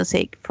his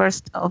music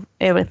first of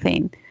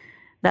everything.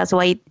 That's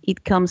why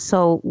it comes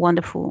so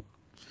wonderful.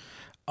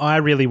 I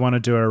really want to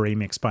do a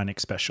remix by Nick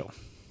Special.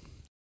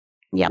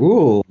 Yeah.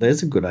 Ooh,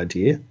 there's a good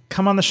idea.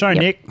 Come on the show,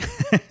 Nick.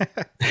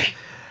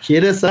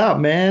 Hit us up,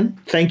 man.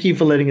 Thank you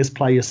for letting us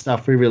play your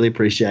stuff. We really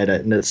appreciate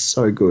it, and it's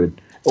so good.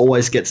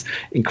 Always gets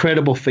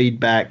incredible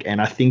feedback, and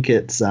I think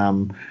it's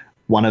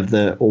one of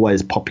the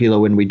always popular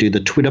when we do the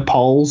Twitter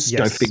polls. Yes.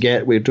 Don't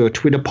forget, we do a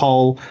Twitter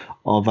poll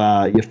of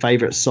your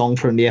favorite song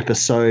from the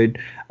episode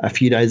a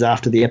few days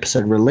after the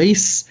episode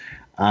release.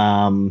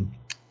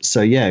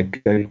 So yeah,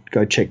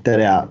 go check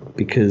that out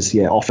because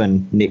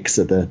often Nick's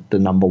are the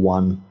number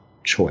one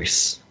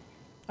choice.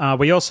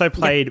 We also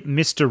played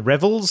Mr.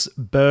 Revels,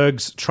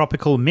 Berg's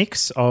tropical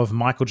mix of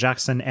Michael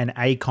Jackson and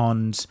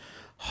Akon's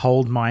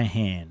Hold My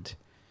Hand,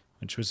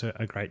 which was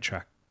a great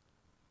track.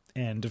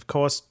 And of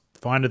course,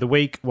 Find of the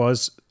Week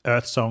was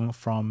Earth Song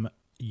from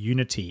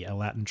Unity, a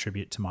Latin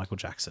tribute to Michael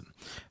Jackson.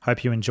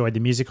 Hope you enjoyed the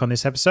music on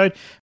this episode.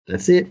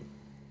 That's it.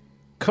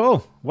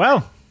 Cool.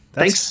 Well,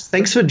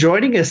 thanks for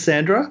joining us,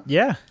 Sandra.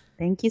 Yeah.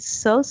 Thank you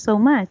so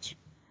much.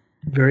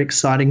 Very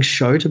exciting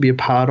show to be a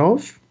part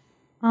of.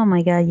 Oh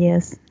my God,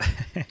 yes.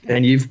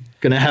 And you're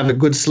going to have a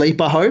good sleep,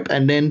 I hope.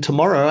 And then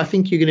tomorrow, I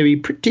think you're going to be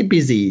pretty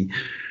busy.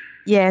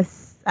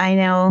 Yes, I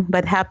know,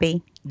 but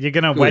happy. You're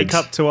going to wake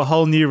up to a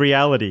whole new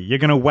reality. You're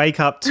going to wake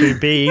up to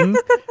being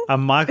a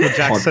Michael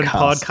Jackson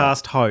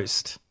podcast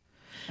host.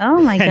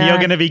 Oh my God. And you're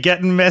going to be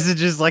getting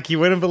messages like you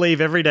wouldn't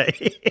believe every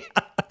day.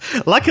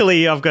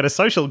 Luckily, I've got a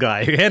social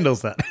guy who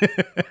handles that.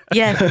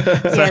 Yes.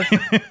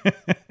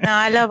 No,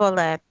 I love all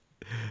that.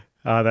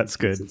 Oh, that's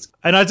good.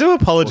 And I do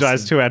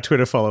apologize to our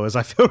Twitter followers.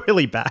 I feel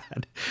really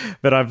bad,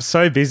 but I'm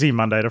so busy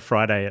Monday to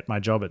Friday at my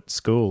job at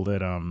school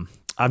that I'm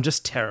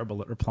just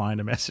terrible at replying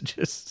to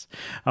messages.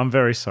 I'm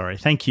very sorry.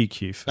 Thank you,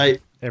 Q, for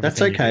everything.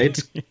 That's okay.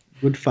 It's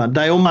good fun.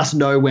 They all must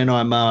know when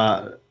I'm,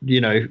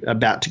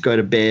 about to go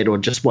to bed or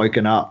just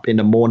woken up in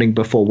the morning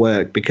before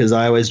work, because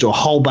I always do a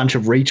whole bunch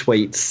of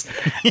retweets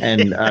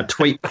and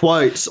tweet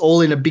quotes all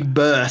in a big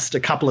burst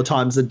a couple of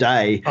times a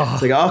day. Oh.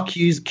 It's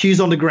like, Q's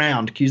on the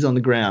ground. Q's on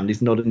the ground.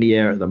 He's not in the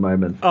air at the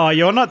moment. Oh,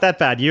 you're not that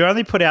bad. You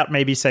only put out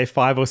maybe, say,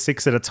 5 or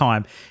 6 at a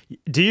time.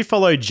 Do you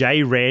follow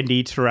J.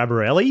 Randy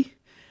Taraborelli?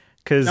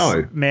 Because,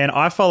 man,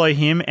 I follow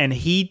him and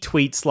he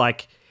tweets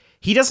like...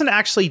 He doesn't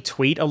actually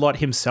tweet a lot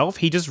himself.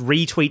 He just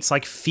retweets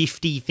like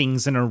 50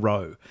 things in a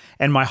row.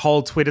 And my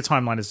whole Twitter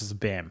timeline is just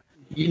bam.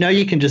 You know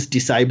you can just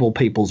disable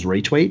people's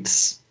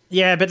retweets?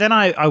 Yeah, but then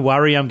I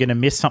worry I'm going to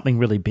miss something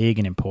really big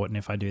and important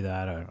if I do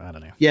that. I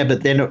don't know. Yeah,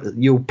 but then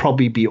you'll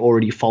probably be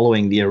already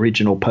following the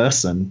original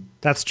person.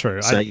 That's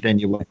true. So then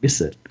you won't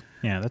miss it.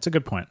 Yeah, that's a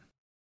good point.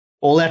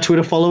 All our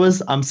Twitter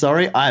followers, I'm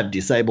sorry, I have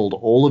disabled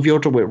all of your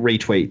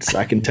retweets.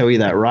 I can tell you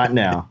that right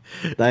now.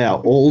 They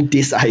are all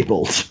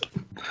disabled.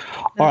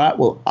 All right,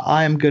 well,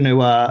 I am going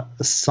to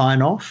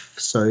sign off.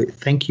 So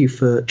thank you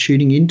for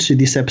tuning in to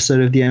this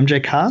episode of the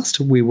MJ Cast.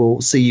 We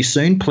will see you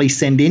soon. Please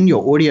send in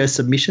your audio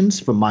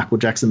submissions for Michael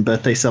Jackson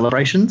birthday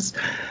celebrations.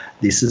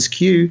 This is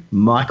Q.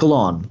 Michael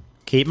on.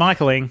 Keep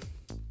Michaeling.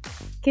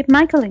 Keep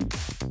Michaeling.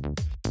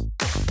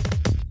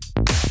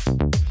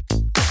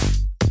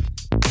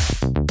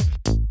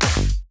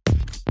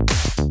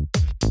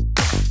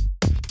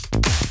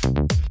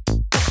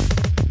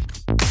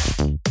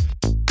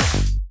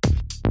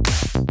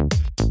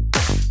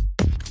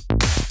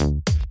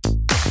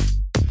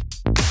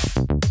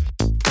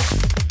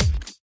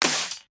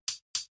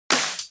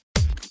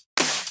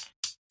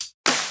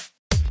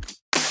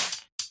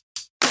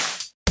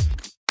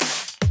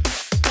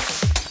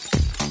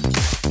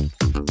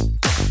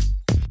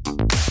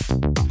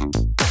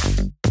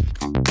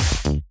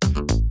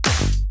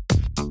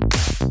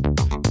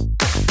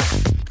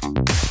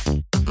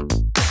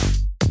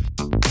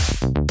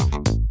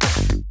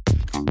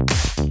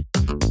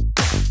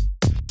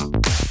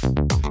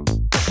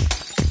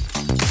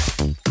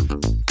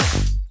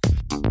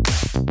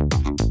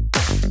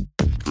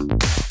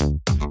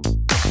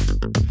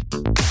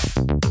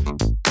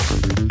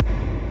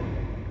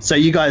 So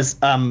you guys,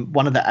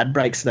 one of the ad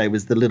breaks today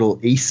was the little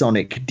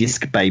eSonic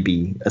disc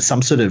baby,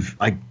 some sort of,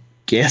 I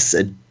guess,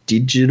 a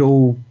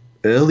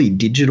early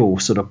digital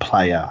sort of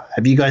player.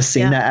 Have you guys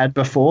seen that ad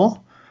before?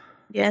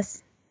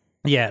 Yes.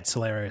 Yeah, it's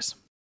hilarious.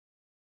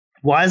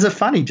 Why is it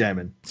funny,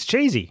 Jamin? It's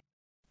cheesy.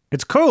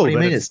 It's cool. What do you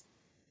mean?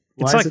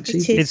 Why is it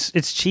cheesy?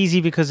 It's cheesy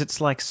because it's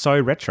like so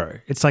retro.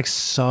 It's like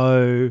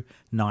so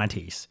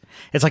 90s.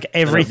 It's like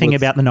everything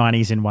about the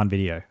 90s in one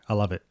video. I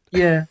love it.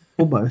 Yeah,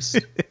 almost.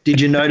 Did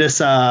you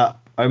notice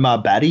Omar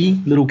Batty,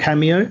 little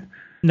cameo?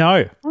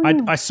 No.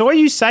 I saw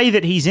you say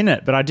that he's in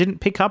it, but I didn't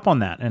pick up on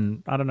that.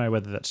 And I don't know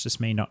whether that's just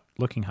me not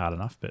looking hard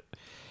enough. But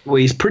well,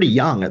 he's pretty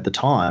young at the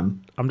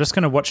time. I'm just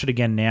going to watch it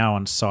again now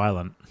on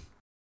silent.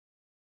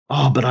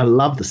 Oh, but I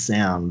love the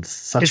sound.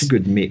 Such a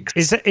good mix.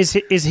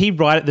 Is he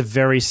right at the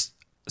very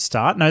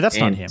start? No, that's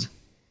not him.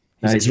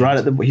 No, he's right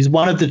at he's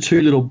one of the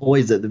two little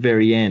boys at the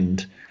very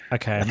end.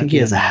 Okay. I think he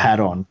has a hat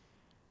on.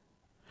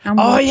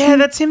 Yeah,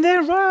 that's him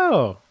there.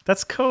 Wow.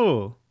 That's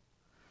cool.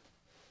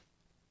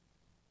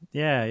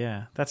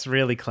 Yeah. That's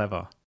really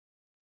clever.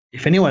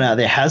 If anyone out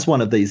there has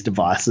one of these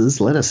devices,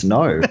 let us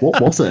know.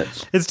 What was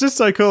it? It's just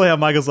so cool how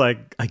Michael's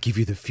like, I give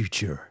you the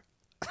future.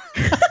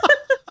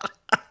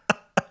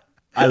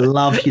 I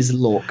love his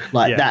look.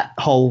 That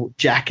whole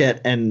jacket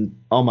and,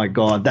 oh my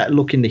God, that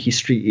look in the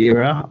history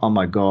era, oh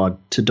my God,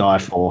 to die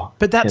for.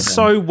 But that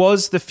so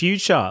was the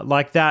future.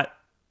 Like that,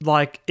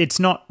 it's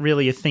not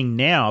really a thing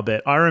now,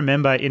 but I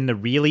remember in the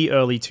really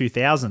early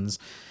 2000s,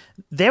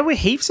 there were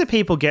heaps of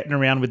people getting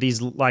around with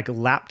these like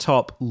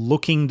laptop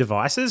looking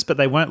devices, but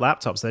they weren't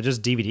laptops. They're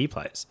just DVD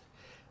players.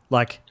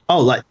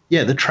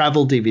 The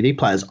travel DVD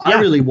players. Yeah.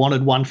 I really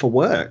wanted one for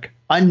work.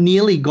 I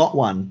nearly got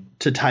one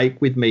to take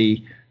with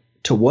me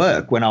to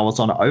work when I was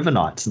on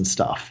overnights and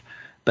stuff.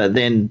 But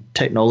then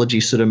technology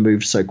sort of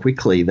moved so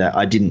quickly that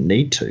I didn't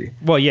need to.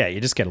 Well, yeah, you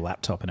just get a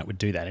laptop and it would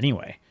do that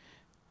anyway.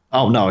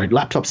 Oh, no,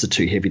 laptops are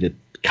too heavy to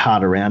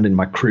cart around in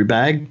my crew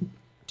bag.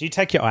 Do you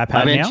take your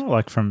iPad now,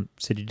 like from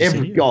city to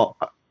city?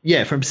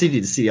 Yeah, from city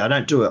to city. I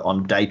don't do it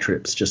on day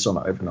trips, just on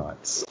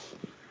overnights.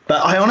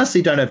 But I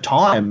honestly don't have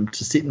time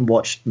to sit and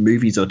watch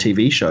movies or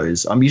TV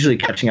shows. I'm usually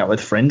catching up with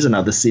friends in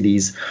other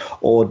cities,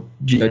 or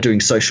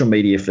doing social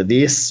media for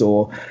this,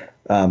 or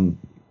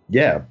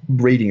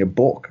reading a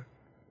book.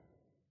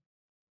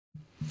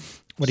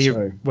 What are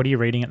you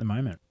reading at the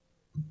moment?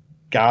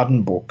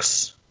 Garden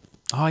books.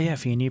 Oh yeah,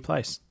 for your new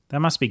place.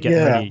 That must be getting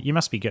ready. You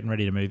must be getting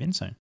ready to move in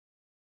soon.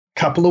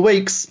 Couple of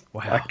weeks.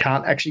 Wow. I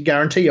can't actually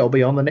guarantee I'll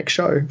be on the next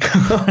show.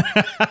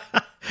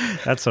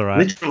 That's all right.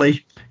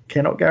 Literally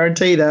cannot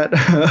guarantee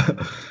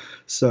that.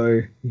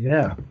 So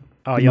yeah.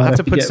 Oh, you'll have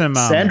to put some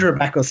Sandra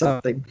back or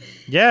something.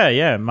 Yeah,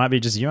 it might be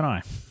just you and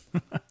I.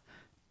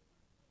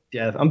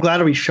 Yeah, I'm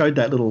glad we showed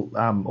that little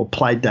or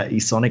played that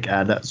eSonic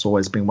ad. That's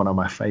always been one of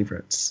my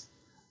favorites.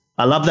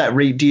 I love that.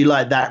 Do you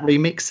like that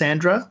remix,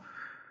 Sandra?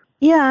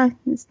 Yeah,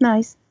 it's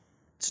nice.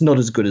 It's not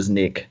as good as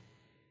Nick.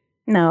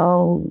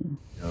 No.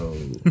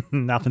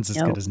 Nothing's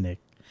as good as Nick,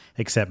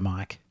 except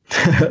Mike.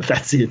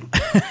 That's it.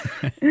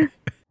 The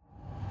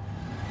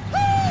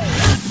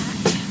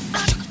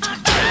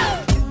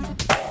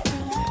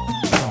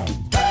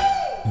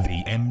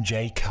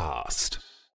MJ Cast.